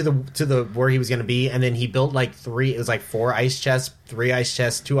he can to the where he was going to be, and then he built like 4 ice chests, 3 ice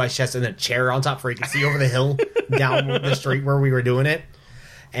chests, 2 ice chests, and a chair on top where he could see over the hill down the street where we were doing it.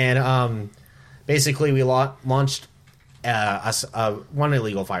 And basically, we launched one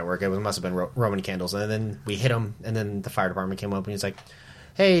illegal firework. It must have been Roman candles, and then we hit him. And then the fire department came up and he's like,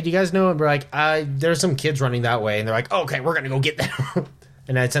 "Hey, do you guys know?" And we're like, "There's some kids running that way," and they're like, "Okay, we're gonna go get them."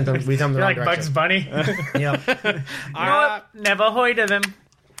 And I sent them. We sent them the You're wrong like Bugs direction. Bunny. Yep. You know what? Never heard of them.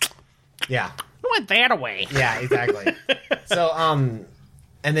 Yeah. Went that way. Yeah, exactly. So, and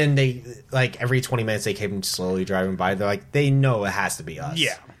then they, like, every 20 minutes they came slowly driving by. They're like, they know it has to be us.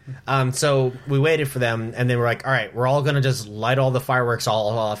 Yeah. So we waited for them, and then we're like, all right, we're all going to just light all the fireworks all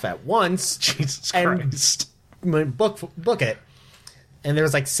off at once. Jesus And- Christ. Book it. And there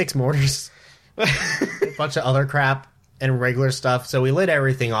was like 6 mortars, a bunch of other crap, and regular stuff. So we lit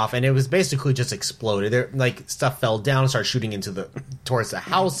everything off, and it was basically just exploded. There, like, stuff fell down, started shooting towards the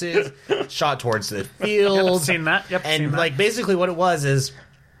houses, shot towards the fields. Seen that. Yep. And seen that. like basically what it was is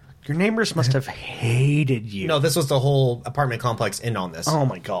Your neighbors must have hated you. no, this was the whole apartment complex in on this. Oh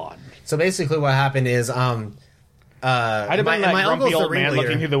my god. So basically what happened is I'd have and been that grumpy old man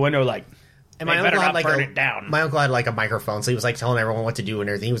looking through the window like, and they my better uncle had not like burn it down. my uncle had like a microphone, so he was like telling everyone what to do and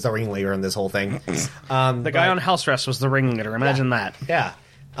everything. He was the ringleader in this whole thing. The guy on house arrest was the ringleader. Imagine that. Yeah.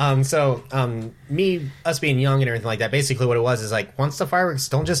 Us being young and everything like that, basically what it was is like, once the fireworks,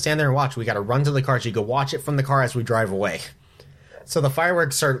 don't just stand there and watch. We got to run to the car so you go watch it from the car as we drive away. So the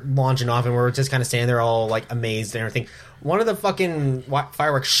fireworks start launching off, and we're just kind of standing there all like amazed and everything. One of the fucking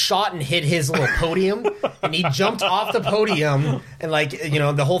fireworks shot and hit his little podium, and he jumped off the podium, and like, you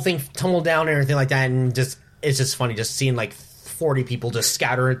know, the whole thing tumbled down and everything like that. And just, it's just funny just seeing like 40 people just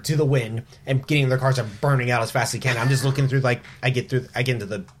scatter to the wind and getting in their cars and burning out as fast as they can. I'm just looking through, like, I get into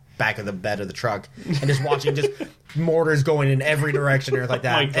the back of the bed of the truck and just watching just mortars going in every direction or like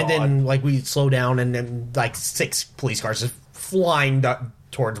that. My And then like we slow down, and then like 6 police cars just flying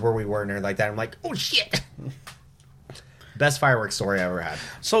towards where we were and everything like that. I'm like, oh shit. Best fireworks story I ever had.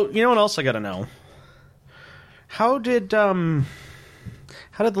 So, you know what else I gotta know? How did the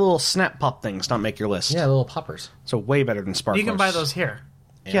little snap pop things not make your list? Yeah, little poppers. So way better than sparklers. You can buy those here.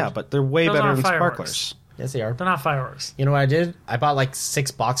 Yeah, but they're way Those better aren't than fireworks. sparklers. Yes, they are. They're not fireworks. You know what I did? I bought like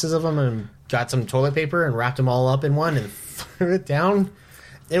 6 boxes of them and got some toilet paper and wrapped them all up in one and threw it down.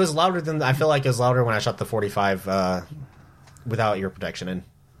 It was louder than... I feel like it was louder when I shot the 45 without ear protection in.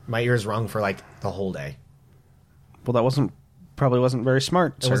 My ears rung for like the whole day. Well, that probably wasn't very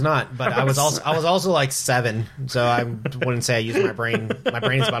smart. It was not, but I was also like 7, so I wouldn't say I used my brain. My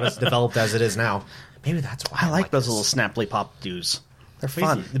brain's about as developed as it is now. Maybe that's why I like those this. little snapply pop dudes. They're Easy.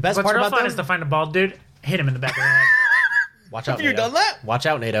 fun. The best What's part real about fun them is to find a bald dude, hit him in the back of the head. Watch out, Have you NATO. done that? Watch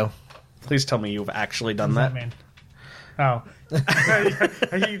out, NATO. Please tell me you've actually done What that. does that mean? Oh.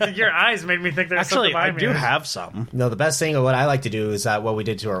 Your eyes made me think there's Actually, something I behind do me. have some. No, the best thing of what I like to do is what we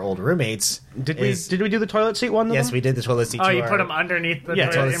did to our old roommates. Did is- we do the toilet seat one? to Yes, them? we did the toilet seat. Oh, to you our- put them underneath the Yeah,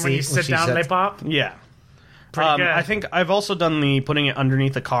 toilet, toilet and when you seat, when sit she down, sits- they pop? Yeah. Pretty good. I think I've also done the putting it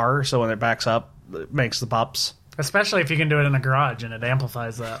underneath the car, so when it backs up, it makes the pops. Especially if you can do it in a garage, and it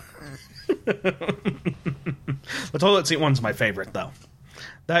amplifies that. The toilet seat one's my favorite, though.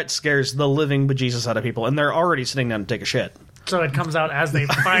 That scares the living bejesus out of people, and they're already sitting down to take a shit. So it comes out as they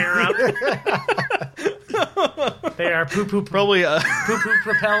fire up. They are poo-poo Probably,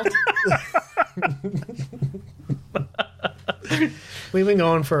 propelled. We've been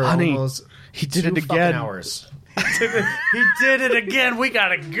going for Honey, almost he did 2 it fucking again. hours. He did it again. We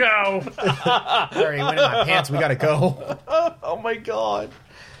gotta go. Sorry, he went in my pants. We gotta go. Oh my god!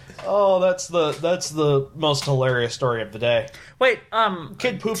 Oh, that's the most hilarious story of the day. Wait,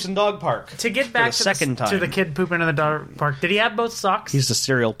 Kid poops in dog park. to get back the second to time. the kid pooping in the dog park, did he have both socks? He's the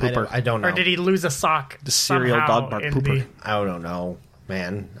serial pooper. I don't know. or did he lose a sock? The serial somehow dog park in pooper. the- I don't know,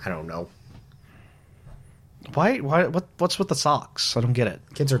 man. I don't know. Why? What's with the socks? I don't get it.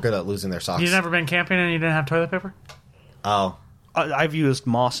 Kids are good at losing their socks. You've never been camping and you didn't have toilet paper? Oh, I've used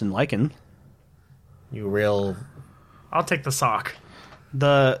moss and lichen. you real. I'll take the sock.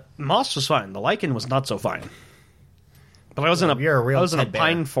 The moss was fine. The lichen was not so fine. But I was in a You're a real I was in a Ted Bear.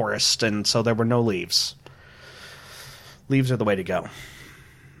 pine forest, and so there were no leaves. Leaves are the way to go.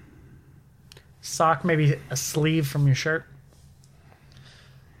 Sock, maybe a sleeve from your shirt.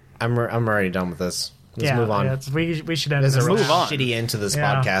 I'm already done with this. Let's move on. Yeah, we should end This is this. a real Move on. shitty end to this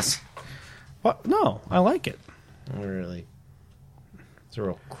Yeah. podcast. What? No, I like it. Really, it's a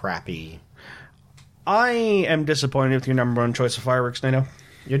real crappy. I am disappointed with your number one choice of fireworks, NATO.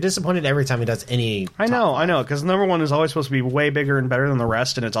 You're disappointed every time he does any. I know, because number one is always supposed to be way bigger and better than the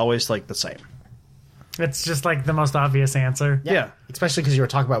rest, and it's always like the same. It's just like the most obvious answer. Yeah. Especially because you were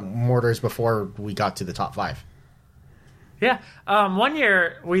talking about mortars before we got to the top 5. Yeah. One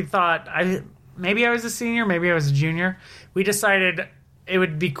year we thought maybe I was a senior, maybe I was a junior. We decided it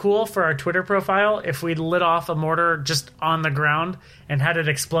would be cool for our Twitter profile if we lit off a mortar just on the ground and had it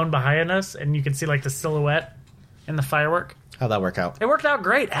explode behind us, and you could see like the silhouette in the firework. How'd that work out? It worked out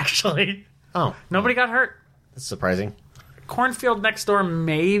great, actually. Oh, Nobody got hurt. that's surprising. Cornfield next door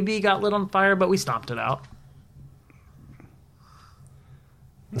maybe got lit on fire, but we stomped it out.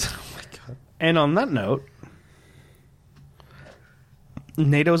 And on that note,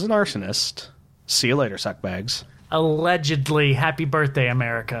 NATO's an arsonist. See you later, suckbags. Allegedly, happy birthday,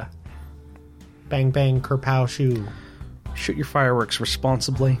 America. Bang bang, kerpow shoe. Shoot your fireworks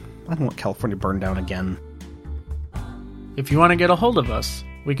responsibly. I don't want California burned down again. If you want to get a hold of us,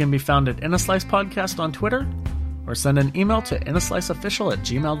 we can be found at In a Slice Podcast on Twitter, or send an email to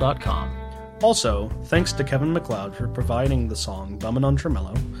inasliceofficial@gmail.com. Also, thanks to Kevin MacLeod for providing the song Bummin' on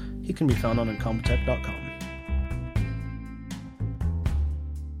Tremello. He can be found on incompetech.com.